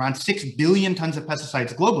ever, around 6 billion tons of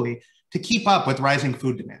pesticides globally, to keep up with rising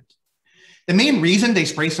food demand. The main reason they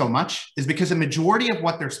spray so much is because a majority of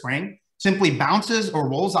what they're spraying simply bounces or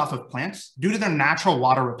rolls off of plants due to their natural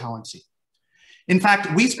water repellency. In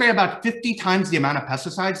fact, we spray about 50 times the amount of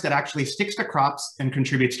pesticides that actually sticks to crops and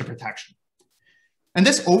contributes to protection. And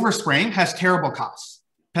this overspraying has terrible costs.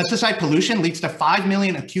 Pesticide pollution leads to 5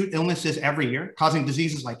 million acute illnesses every year, causing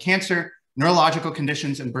diseases like cancer, neurological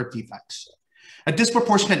conditions, and birth defects. A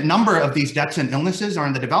disproportionate number of these deaths and illnesses are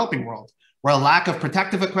in the developing world, where a lack of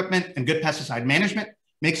protective equipment and good pesticide management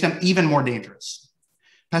makes them even more dangerous.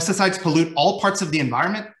 Pesticides pollute all parts of the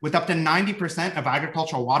environment, with up to 90% of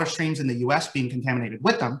agricultural water streams in the US being contaminated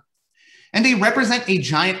with them, and they represent a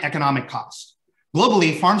giant economic cost.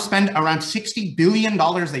 Globally, farms spend around $60 billion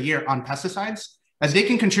a year on pesticides, as they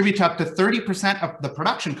can contribute to up to 30% of the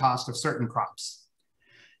production cost of certain crops.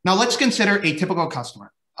 Now let's consider a typical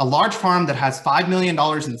customer, a large farm that has $5 million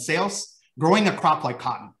in sales, growing a crop like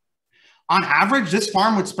cotton. On average, this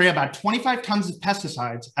farm would spray about 25 tons of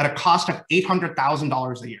pesticides at a cost of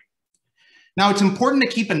 $800,000 a year. Now, it's important to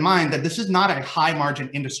keep in mind that this is not a high margin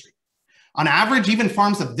industry. On average, even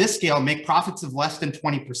farms of this scale make profits of less than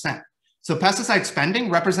 20%. So pesticide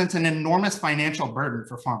spending represents an enormous financial burden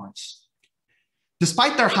for farmers.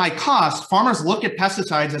 Despite their high cost, farmers look at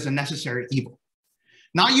pesticides as a necessary evil.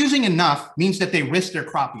 Not using enough means that they risk their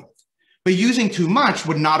crop yield, but using too much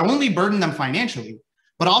would not only burden them financially,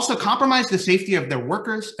 but also compromise the safety of their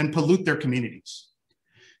workers and pollute their communities.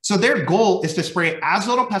 So their goal is to spray as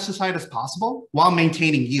little pesticide as possible while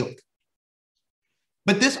maintaining yield.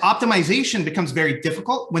 But this optimization becomes very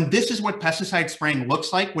difficult when this is what pesticide spraying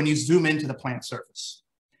looks like when you zoom into the plant surface.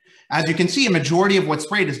 As you can see, a majority of what's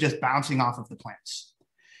sprayed is just bouncing off of the plants.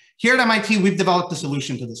 Here at MIT, we've developed a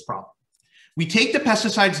solution to this problem. We take the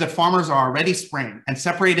pesticides that farmers are already spraying and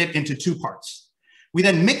separate it into 2 parts. We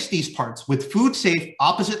then mix these parts with food-safe,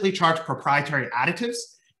 oppositely charged proprietary additives,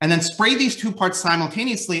 and then spray these 2 parts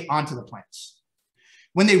simultaneously onto the plants.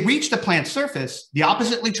 When they reach the plant surface, the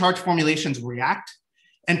oppositely charged formulations react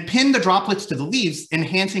and pin the droplets to the leaves,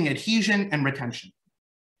 enhancing adhesion and retention.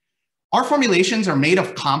 Our formulations are made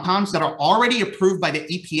of compounds that are already approved by the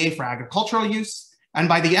EPA for agricultural use and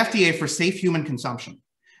by the FDA for safe human consumption.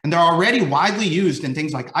 And they're already widely used in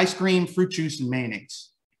things like ice cream, fruit juice, and mayonnaise.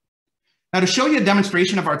 Now, to show you a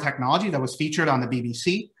demonstration of our technology that was featured on the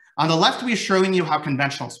BBC, on the left, we're showing you how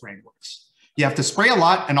conventional spraying works. You have to spray a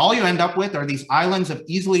lot, and all you end up with are these islands of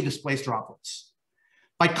easily displaced droplets.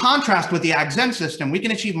 By contrast with the AgZen system, we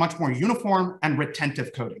can achieve much more uniform and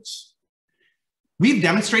retentive coatings. We've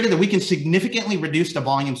demonstrated that we can significantly reduce the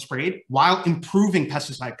volume sprayed while improving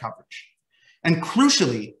pesticide coverage. And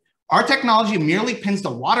crucially, Our technology merely pins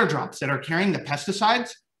the water drops that are carrying the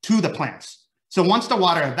pesticides to the plants. So once the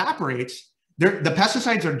water evaporates, the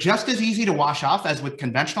pesticides are just as easy to wash off as with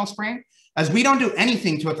conventional spraying, as we don't do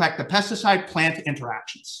anything to affect the pesticide-plant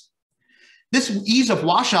interactions. This ease of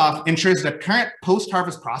wash-off ensures that current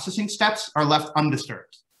post-harvest processing steps are left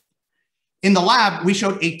undisturbed. In the lab, we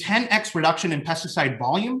showed a 10x reduction in pesticide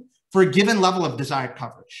volume for a given level of desired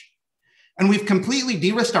coverage. And we've completely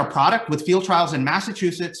de-risked our product with field trials in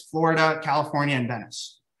Massachusetts, Florida, California, and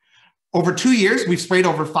Venice. Over 2 years, we've sprayed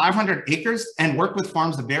over 500 acres and worked with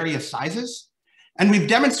farms of various sizes. And we've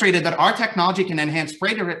demonstrated that our technology can enhance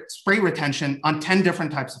spray retention on 10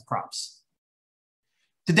 different types of crops.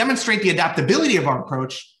 To demonstrate the adaptability of our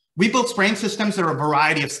approach, we built spraying systems that are a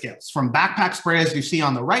variety of scales, from backpack sprayers you see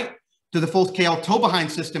on the right to the full-scale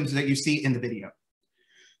tow-behind systems that you see in the video.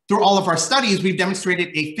 Through all of our studies, we've demonstrated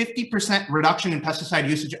a 50% reduction in pesticide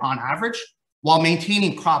usage on average while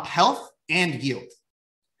maintaining crop health and yield.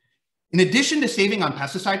 In addition to saving on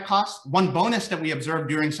pesticide costs, one bonus that we observed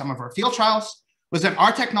during some of our field trials was that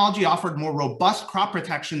our technology offered more robust crop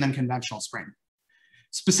protection than conventional spraying.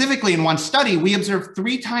 Specifically, in one study, we observed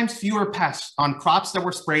 3 times fewer pests on crops that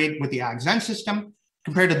were sprayed with the AgZen system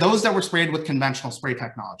compared to those that were sprayed with conventional spray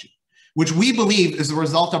technology, which we believe is the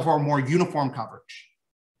result of our more uniform coverage.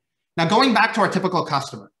 Now, going back to our typical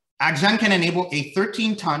customer, AgZen can enable a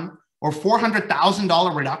 13-ton or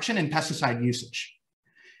 $400,000 reduction in pesticide usage.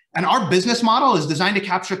 And our business model is designed to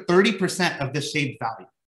capture 30% of this saved value.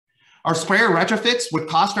 Our sprayer retrofits would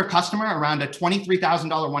cost our customer around a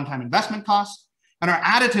 $23,000 one-time investment cost, and our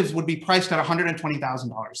additives would be priced at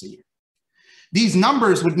 $120,000 a year. These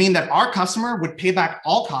numbers would mean that our customer would pay back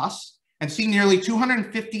all costs and see nearly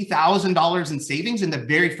 $250,000 in savings in the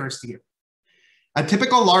very first year. A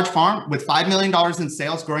typical large farm with $5 million in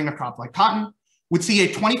sales growing a crop like cotton would see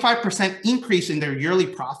a 25% increase in their yearly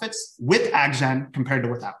profits with AgZen compared to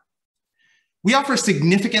without. We offer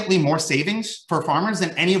significantly more savings for farmers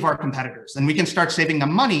than any of our competitors, and we can start saving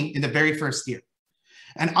them money in the very first year.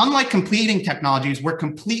 And unlike competing technologies, we're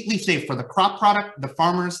completely safe for the crop product, the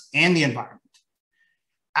farmers, and the environment.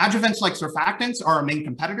 Adjuvants like surfactants are our main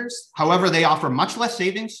competitors. However, they offer much less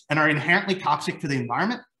savings and are inherently toxic to the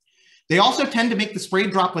environment. They also tend to make the spray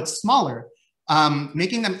droplets smaller,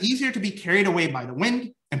 making them easier to be carried away by the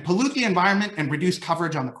wind and pollute the environment and reduce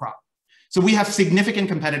coverage on the crop. So we have significant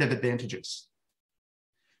competitive advantages.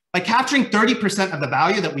 By capturing 30% of the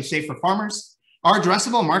value that we save for farmers, our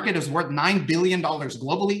addressable market is worth $9 billion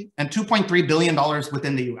globally and $2.3 billion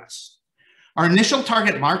within the US. Our initial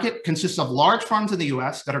target market consists of large farms in the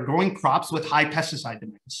US that are growing crops with high pesticide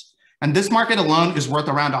demands. And this market alone is worth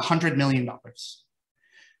around $100 million.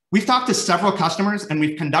 We've talked to several customers and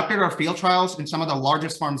we've conducted our field trials in some of the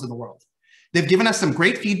largest farms in the world. They've given us some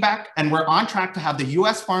great feedback and we're on track to have the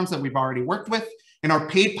US farms that we've already worked with in our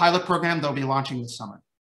paid pilot program that will be launching this summer.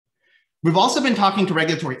 We've also been talking to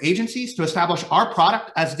regulatory agencies to establish our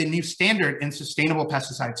product as the new standard in sustainable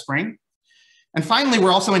pesticide spraying. And finally,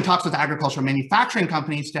 we're also in talks with agricultural manufacturing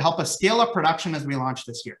companies to help us scale up production as we launch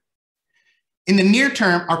this year. In the near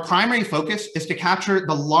term, our primary focus is to capture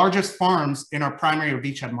the largest farms in our primary or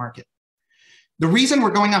beachhead market. The reason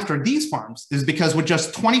we're going after these farms is because with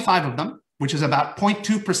just 25 of them, which is about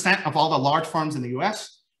 0.2% of all the large farms in the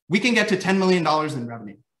US, we can get to $10 million in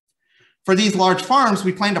revenue. For these large farms,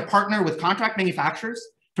 we plan to partner with contract manufacturers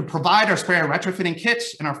to provide our sprayer retrofitting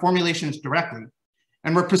kits and our formulations directly.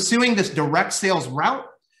 And we're pursuing this direct sales route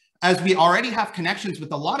as we already have connections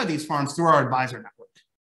with a lot of these farms through our advisor network.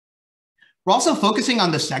 We're also focusing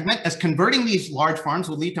on this segment as converting these large farms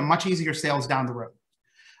will lead to much easier sales down the road.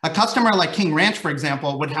 A customer like King Ranch, for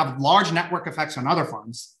example, would have large network effects on other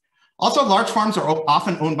farms. Also, large farms are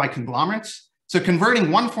often owned by conglomerates, so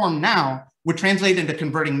converting one farm now would translate into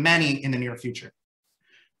converting many in the near future.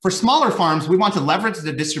 For smaller farms, we want to leverage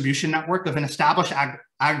the distribution network of an established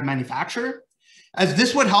ag manufacturer, as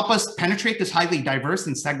this would help us penetrate this highly diverse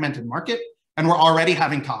and segmented market, and we're already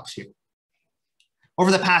having talks here. Over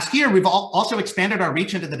the past year, we've also expanded our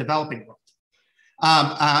reach into the developing world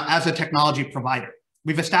as a technology provider.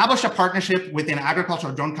 We've established a partnership with an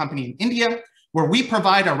agricultural drone company in India, where we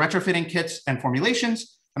provide our retrofitting kits and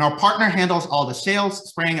formulations, and our partner handles all the sales,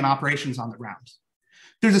 spraying, and operations on the ground.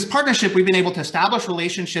 Through this partnership, we've been able to establish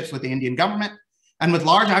relationships with the Indian government and with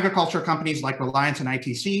large agriculture companies like Reliance and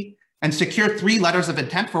ITC, and secure 3 letters of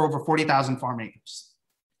intent for over 40,000 farm acres.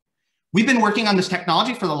 We've been working on this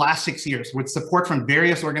technology for the last 6 years with support from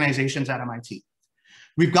various organizations at MIT.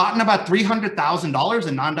 We've gotten about $300,000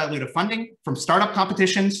 in non-dilutive funding from startup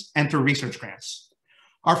competitions and through research grants.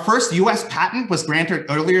 Our first US patent was granted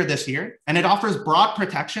earlier this year, and it offers broad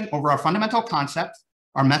protection over our fundamental concept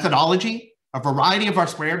our methodology, a variety of our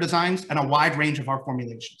sprayer designs, and a wide range of our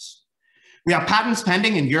formulations. We have patents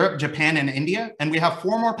pending in Europe, Japan, and India, and we have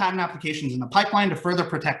 4 more patent applications in the pipeline to further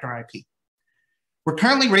protect our IP. We're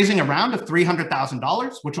currently raising a round of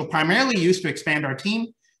 $300,000, which we'll primarily use to expand our team,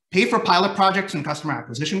 pay for pilot projects and customer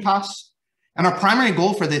acquisition costs. And our primary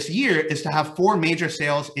goal for this year is to have 4 major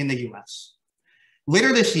sales in the US.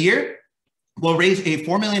 Later this year, we'll raise a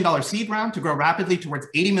 $4 million seed round to grow rapidly towards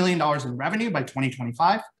 $80 million in revenue by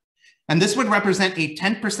 2025. And this would represent a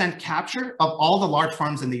 10% capture of all the large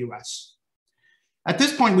farms in the US. At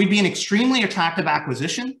this point, we'd be an extremely attractive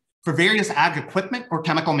acquisition for various ag equipment or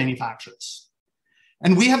chemical manufacturers.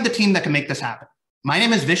 And we have the team that can make this happen. My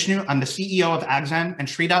name is Vishnu. I'm the CEO of AgZen, and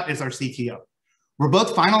Sridhar is our CTO. We're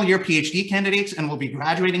both final year PhD candidates and will be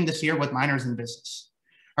graduating this year with minors in business.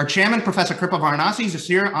 Our chairman, Professor Kripa Varanasi, is a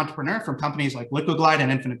serial entrepreneur from companies like Liquiglide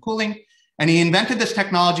and Infinite Cooling, and he invented this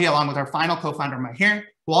technology along with our final co-founder, Maher,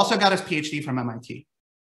 who also got his PhD from MIT.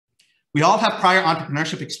 We all have prior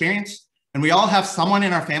entrepreneurship experience, and we all have someone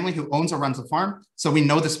in our family who owns or runs a farm, so we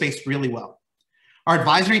know the space really well. Our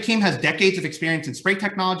advisory team has decades of experience in spray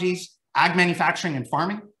technologies, ag manufacturing, and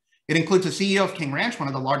farming. It includes a CEO of King Ranch, one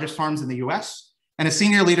of the largest farms in the US, and a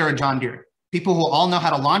senior leader at John Deere, people who all know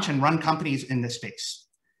how to launch and run companies in this space.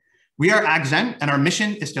 We are AgZen, and our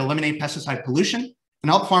mission is to eliminate pesticide pollution and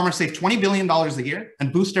help farmers save $20 billion a year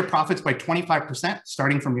and boost their profits by 25%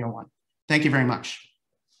 starting from year 1. Thank you very much.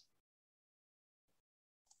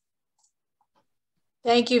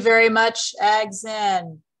 Thank you very much,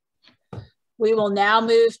 AgZen. We will now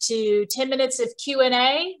move to 10 minutes of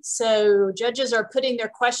Q&A. So judges are putting their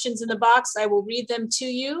questions in the box. I will read them to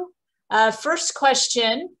you. First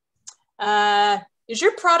question, is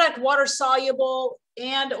your product water soluble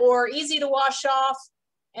and or easy to wash off?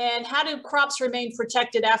 And how do crops remain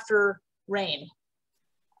protected after rain?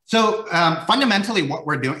 So fundamentally what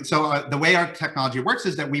we're doing, the way our technology works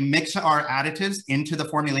is that we mix our additives into the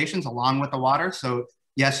formulations along with the water. So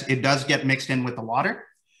yes, it does get mixed in with the water.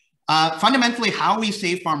 Fundamentally, how we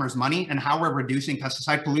save farmers money and how we're reducing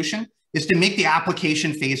pesticide pollution is to make the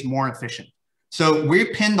application phase more efficient. So we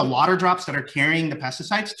pin the water drops that are carrying the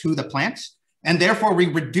pesticides to the plants, and therefore we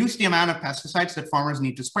reduce the amount of pesticides that farmers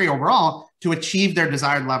need to spray overall to achieve their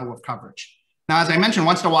desired level of coverage. Now, as I mentioned,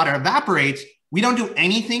 once the water evaporates, we don't do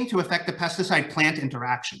anything to affect the pesticide-plant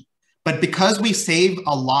interaction. But because we save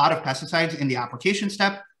a lot of pesticides in the application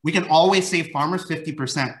step, we can always save farmers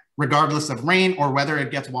 50%, regardless of rain or whether it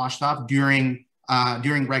gets washed off during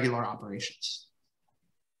regular operations.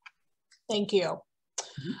 Thank you.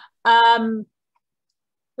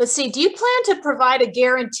 Let's see, do you plan to provide a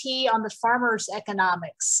guarantee on the farmer's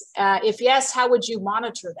economics? If yes, how would you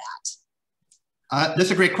monitor that? That's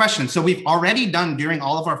a great question. So we've already done, during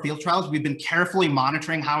all of our field trials, we've been carefully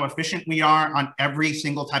monitoring how efficient we are on every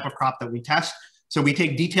single type of crop that we test. So we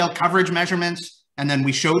take detailed coverage measurements, and then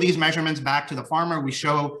we show these measurements back to the farmer. We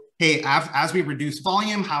show, hey, as we reduce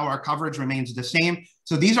volume, how our coverage remains the same.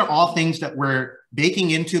 So these are all things that we're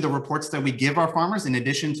baking into the reports that we give our farmers in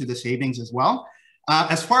addition to the savings as well.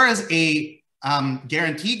 As far as a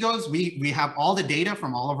guarantee goes, we have all the data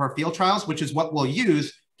from all of our field trials, which is what we'll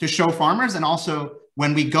use to show farmers. And also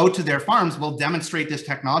when we go to their farms, we'll demonstrate this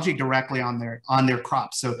technology directly on their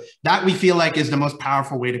crops. So that we feel like is the most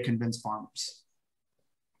powerful way to convince farmers.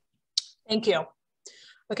 Thank you.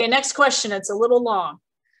 Okay, next question. It's a little long.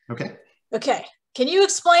 Okay. Okay. Can you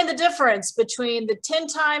explain the difference between the 10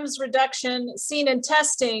 times reduction seen in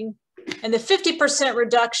testing and the 50%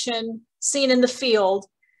 reduction seen in the field?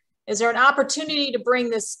 Is there an opportunity to bring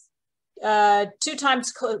this the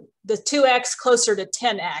 2x closer to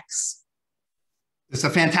 10x? It's a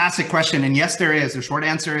fantastic question. And yes, there is. The short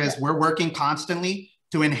answer is we're working constantly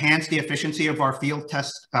to enhance the efficiency of our field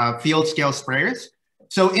scale sprayers.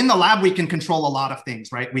 So in the lab, we can control a lot of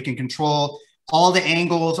things, right? We can control all the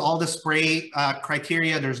angles, all the spray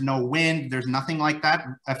criteria. There's no wind. There's nothing like that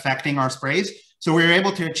affecting our sprays. So we were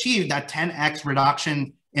able to achieve that 10x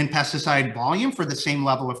reduction in pesticide volume for the same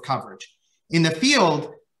level of coverage. In the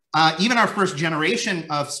field, even our first generation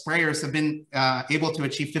of sprayers have been able to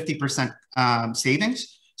achieve 50%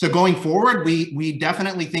 savings. So going forward, we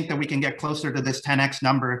definitely think that we can get closer to this 10x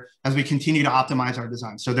number as we continue to optimize our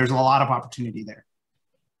design. So there's a lot of opportunity there.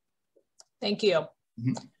 Thank you.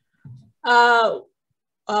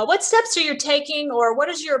 What steps are you taking, or what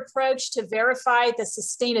is your approach to verify the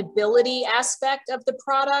sustainability aspect of the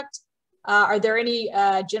product? Are there any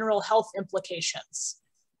general health implications?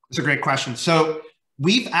 It's a great question. So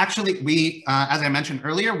we've actually, as I mentioned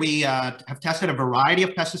earlier, we have tested a variety of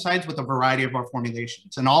pesticides with a variety of our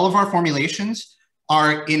formulations. And all of our formulations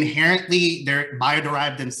are inherently, they're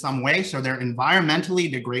bioderived in some way. So they're environmentally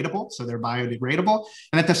degradable. So they're biodegradable.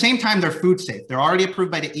 And at the same time, they're food safe. They're already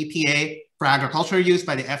approved by the EPA for agricultural use,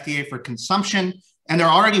 by the FDA for consumption. And they're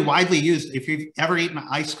already widely used. If you've ever eaten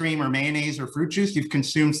ice cream or mayonnaise or fruit juice, you've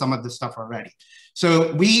consumed some of this stuff already.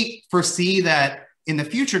 So we foresee that in the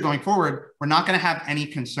future going forward, we're not going to have any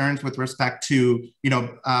concerns with respect to,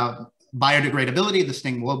 biodegradability, this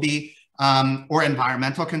thing will be, or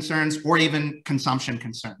environmental concerns, or even consumption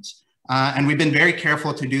concerns. And we've been very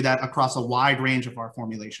careful to do that across a wide range of our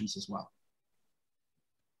formulations as well.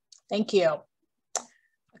 Thank you.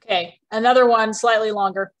 Okay, another one slightly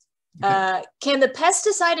longer. Can the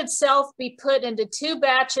pesticide itself be put into 2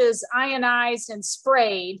 batches, ionized and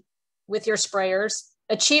sprayed with your sprayers,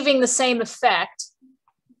 achieving the same effect?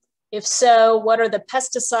 If so, what are the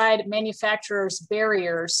pesticide manufacturers'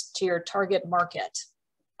 barriers to your target market?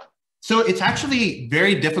 So it's actually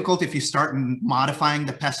very difficult if you start modifying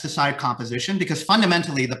the pesticide composition, because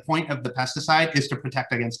fundamentally the point of the pesticide is to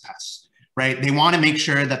protect against pests, right? They want to make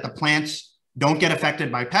sure that the plants don't get affected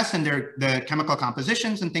by pests, and the chemical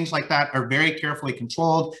compositions and things like that are very carefully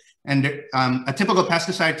controlled. And a typical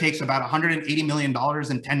pesticide takes about $180 million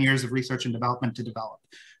and 10 years of research and development to develop.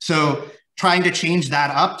 So trying to change that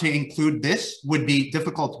up to include this would be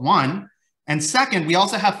difficult, one. And second, we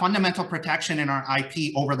also have fundamental protection in our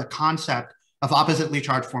IP over the concept of oppositely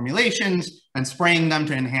charged formulations and spraying them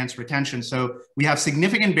to enhance retention. So we have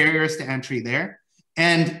significant barriers to entry there.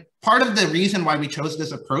 And part of the reason why we chose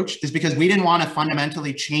this approach is because we didn't want to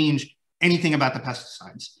fundamentally change anything about the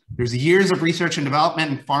pesticides. There's years of research and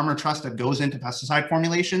development and farmer trust that goes into pesticide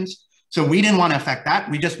formulations. So we didn't want to affect that.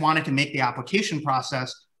 We just wanted to make the application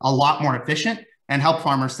process a lot more efficient and help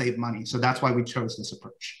farmers save money. So that's why we chose this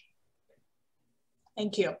approach.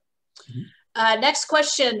 Thank you. Next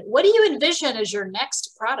question. What do you envision as your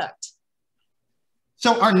next product?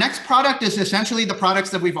 So our next product is essentially the products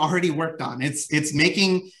that we've already worked on. It's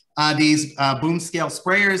making these boom scale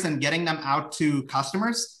sprayers and getting them out to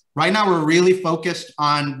customers. Right now, we're really focused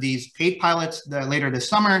on these paid pilots later this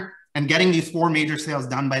summer and getting these 4 major sales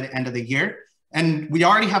done by the end of the year. And we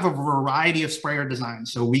already have a variety of sprayer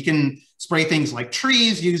designs. So we can spray things like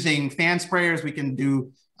trees using fan sprayers. We can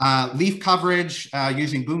do leaf coverage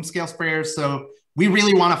using boom scale sprayers. So we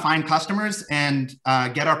really want to find customers and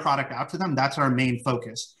get our product out to them. That's our main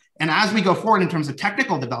focus. And as we go forward in terms of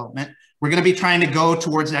technical development, we're going to be trying to go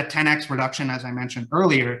towards that 10x reduction, as I mentioned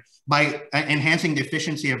earlier, by enhancing the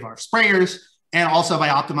efficiency of our sprayers and also by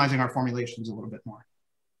optimizing our formulations a little bit more.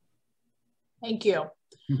 Thank you.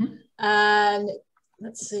 And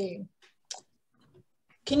let's see.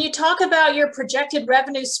 Can you talk about your projected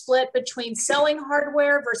revenue split between selling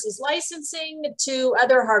hardware versus licensing to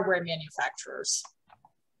other hardware manufacturers?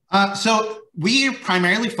 So we are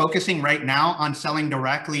primarily focusing right now on selling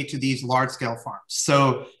directly to these large-scale farms.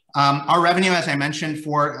 So our revenue, as I mentioned,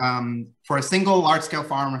 for a single large-scale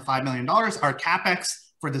farm of $5 million, our CapEx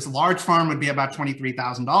for this large farm would be about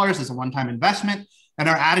 $23,000 as a one-time investment, and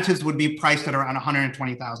our additives would be priced at around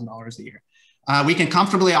 $120,000 a year. We can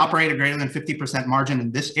comfortably operate a greater than 50% margin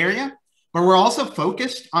in this area, but we're also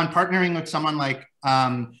focused on partnering with someone like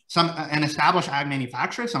an established ag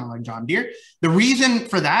manufacturer, someone like John Deere. The reason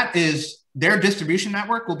for that is their distribution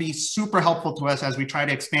network will be super helpful to us as we try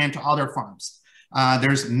to expand to other farms.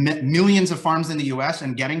 There's millions of farms in the US,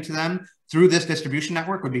 and getting to them through this distribution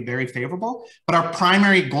network would be very favorable. But our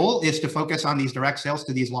primary goal is to focus on these direct sales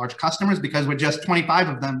to these large customers, because with just 25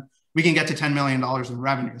 of them, we can get to $10 million in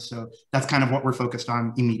revenue. So that's kind of what we're focused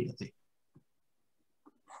on immediately.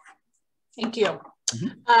 Thank you.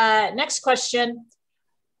 Next question.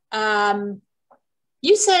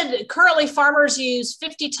 You said currently farmers use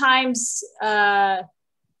 50 times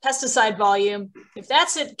pesticide volume. If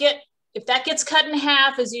that gets cut in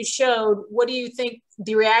half, as you showed, what do you think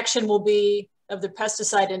the reaction will be of the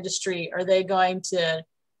pesticide industry? Are they going to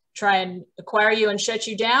try and acquire you and shut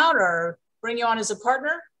you down, or bring you on as a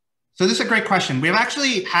partner? So this is a great question. We've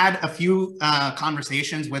actually had a few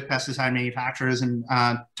conversations with pesticide manufacturers and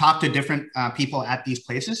talked to different people at these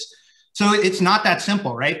places. So it's not that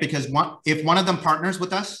simple, right? Because if one of them partners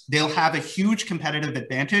with us, they'll have a huge competitive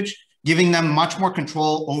advantage, giving them much more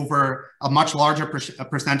control over a much larger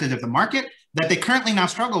percentage of the market that they currently now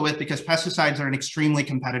struggle with, because pesticides are an extremely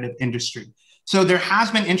competitive industry. So there has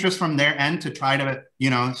been interest from their end to try to,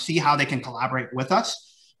 see how they can collaborate with us.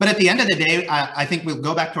 But at the end of the day, I think we'll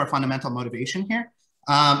go back to our fundamental motivation here.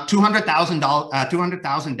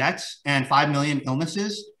 200,000 deaths and 5 million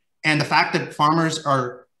illnesses, and the fact that farmers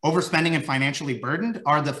are overspending and financially burdened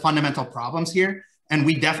are the fundamental problems here. And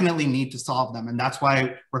we definitely need to solve them. And that's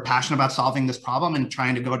why we're passionate about solving this problem and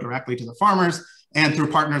trying to go directly to the farmers and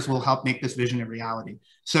through partners will help make this vision a reality.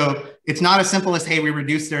 So it's not as simple as, hey, we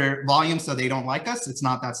reduce their volume so they don't like us. It's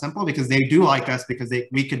not that simple, because they do like us, because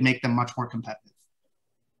we could make them much more competitive.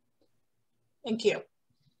 Thank you.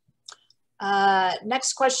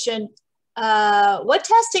 Next question. What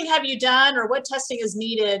testing have you done, or what testing is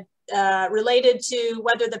needed related to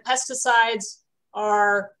whether the pesticides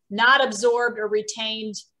are not absorbed or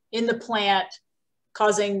retained in the plant,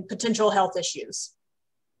 causing potential health issues?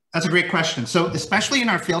 That's a great question. So especially in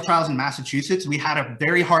our field trials in Massachusetts, we had a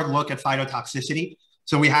very hard look at phytotoxicity.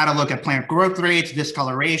 So we had a look at plant growth rates,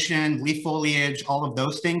 discoloration, leaf foliage, all of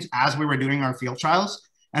those things as we were doing our field trials.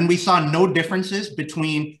 And we saw no differences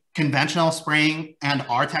between conventional spraying and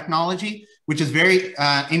our technology, which is very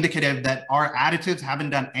indicative that our additives haven't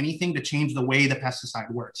done anything to change the way the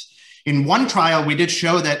pesticide works. In one trial, we did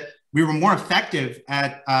show that we were more effective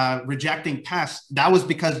at rejecting pests. That was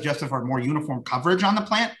because just of our more uniform coverage on the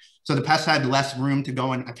plant. So the pests had less room to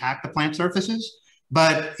go and attack the plant surfaces.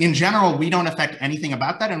 But in general, we don't affect anything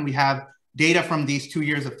about that. And we have data from these 2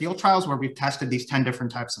 years of field trials where we've tested these 10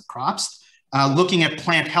 different types of crops, looking at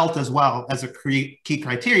plant health as well as a key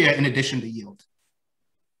criteria in addition to yield.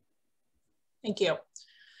 Thank you.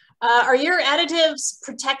 Are your additives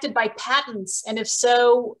protected by patents? And if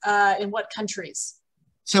so, in what countries?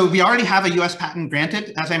 So we already have a US patent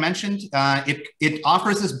granted, as I mentioned. It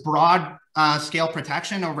offers this broad scale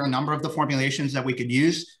protection over a number of the formulations that we could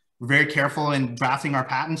use. We're very careful in drafting our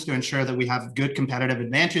patents to ensure that we have good competitive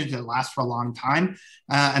advantage that lasts for a long time.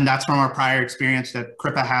 And that's from our prior experience that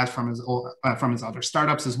Kripa has from his other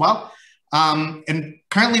startups as well. And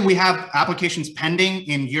currently we have applications pending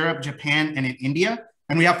in Europe, Japan, and in India.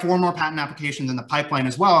 And we have 4 more patent applications in the pipeline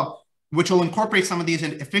as well, which will incorporate some of these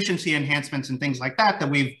efficiency enhancements and things like that that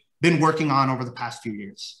we've been working on over the past few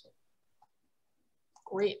years.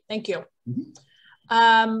 Great, thank you.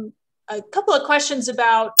 A couple of questions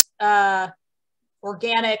about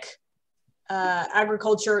organic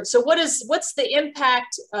agriculture. So what's the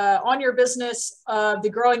impact on your business of the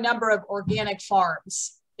growing number of organic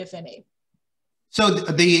farms, if any? So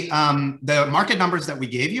the market numbers that we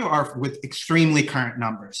gave you are with extremely current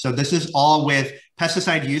numbers. So this is all with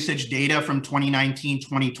pesticide usage data from 2019,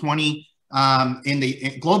 2020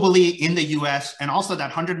 globally in the US, and also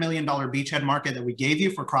that $100 million beachhead market that we gave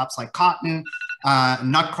you for crops like cotton,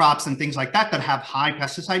 nut crops, and things like that have high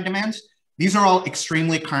pesticide demands. These are all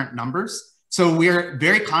extremely current numbers. So we're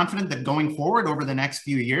very confident that going forward over the next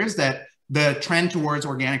few years that the trend towards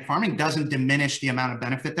organic farming doesn't diminish the amount of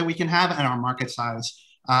benefit that we can have and our market size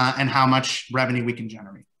and how much revenue we can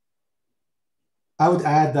generate. I would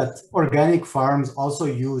add that organic farms also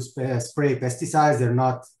use spray pesticides. They're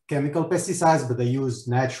not chemical pesticides, but they use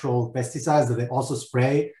natural pesticides that they also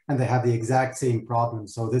spray, and they have the exact same problem.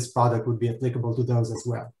 So this product would be applicable to those as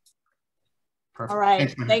well. Perfect. All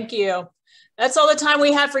right, thank you. That's all the time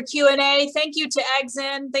we have for Q&A. Thank you to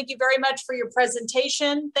AgZen. Thank you very much for your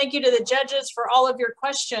presentation. Thank you to the judges for all of your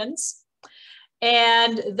questions.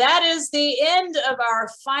 And that is the end of our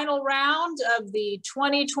final round of the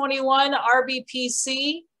 2021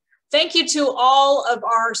 RBPC. Thank you to all of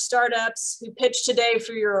our startups who pitched today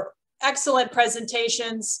for your excellent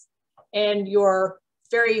presentations and your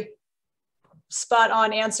very spot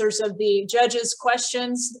on answers of the judges'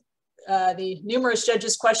 questions, the numerous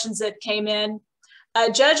judges' questions that came in.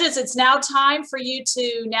 Judges, it's now time for you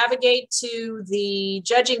to navigate to the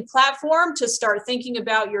judging platform to start thinking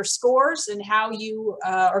about your scores and how you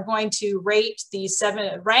are going to rate the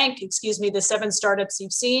rank the 7 startups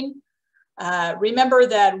you've seen. Remember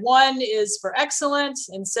that 1 is for excellent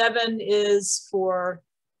and 7 is for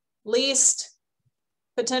least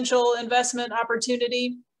potential investment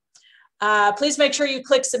opportunity. Please make sure you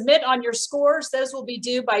click submit on your scores. Those will be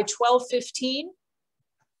due by 12:15.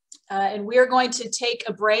 And we are going to take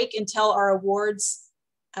a break until our awards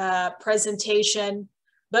presentation.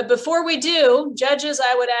 But before we do, judges,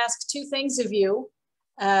 I would ask 2 things of you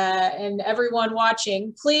and everyone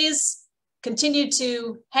watching. Please continue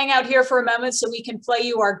to hang out here for a moment so we can play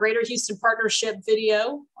you our Greater Houston Partnership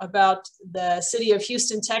video about the city of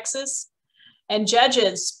Houston, Texas. And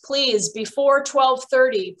judges, please, before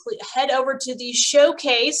 12:30, head over to the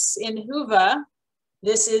showcase in Hoover.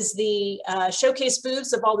 This is the showcase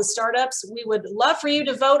booths of all the startups. We would love for you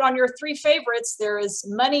to vote on your 3 favorites. There is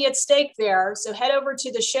money at stake there. So head over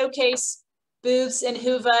to the showcase booths in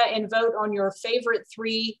Hoover and vote on your favorite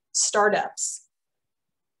 3 startups.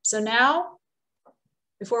 So now,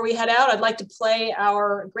 before we head out, I'd like to play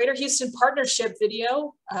our Greater Houston Partnership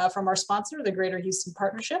video from our sponsor, the Greater Houston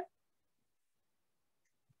Partnership.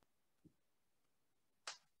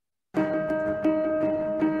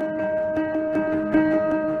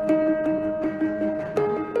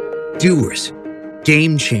 Doers,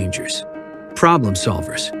 game changers, problem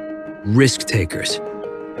solvers, risk takers,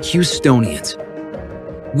 Houstonians.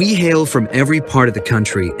 We hail from every part of the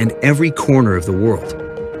country and every corner of the world,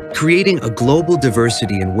 creating a global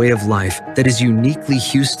diversity and way of life that is uniquely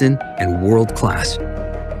Houston and world-class.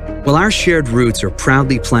 While our shared roots are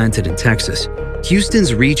proudly planted in Texas,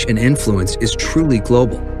 Houston's reach and influence is truly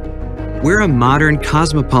global. We're a modern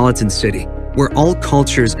cosmopolitan city where all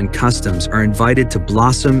cultures and customs are invited to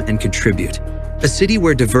blossom and contribute. A city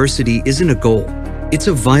where diversity isn't a goal, it's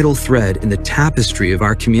a vital thread in the tapestry of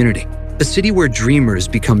our community. A city where dreamers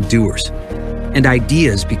become doers and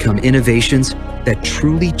ideas become innovations that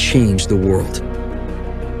truly change the world.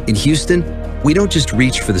 In Houston, we don't just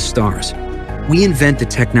reach for the stars. We invent the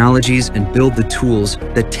technologies and build the tools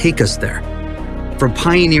that take us there. From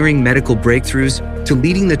pioneering medical breakthroughs to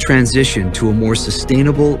leading the transition to a more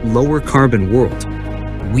sustainable, lower carbon world,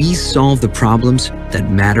 we solve the problems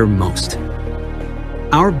that matter most.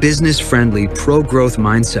 Our business-friendly, pro-growth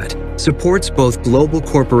mindset supports both global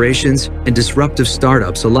corporations and disruptive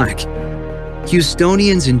startups alike.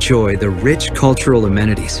 Houstonians enjoy the rich cultural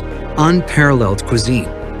amenities, unparalleled cuisine,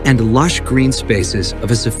 and lush green spaces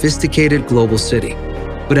of a sophisticated global city,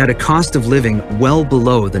 but at a cost of living well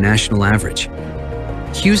below the national average.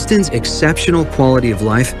 Houston's exceptional quality of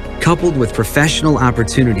life, coupled with professional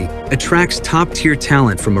opportunity, attracts top-tier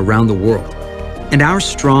talent from around the world. And our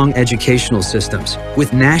strong educational systems,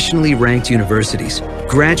 with nationally ranked universities,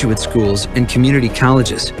 graduate schools, and community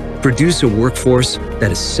colleges, produce a workforce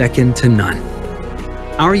that is second to none.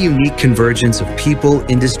 Our unique convergence of people,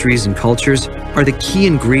 industries, and cultures are the key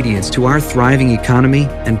ingredients to our thriving economy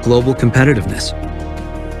and global competitiveness.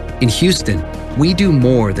 In Houston, we do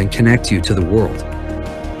more than connect you to the world.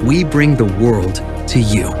 We bring the world to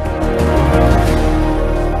you.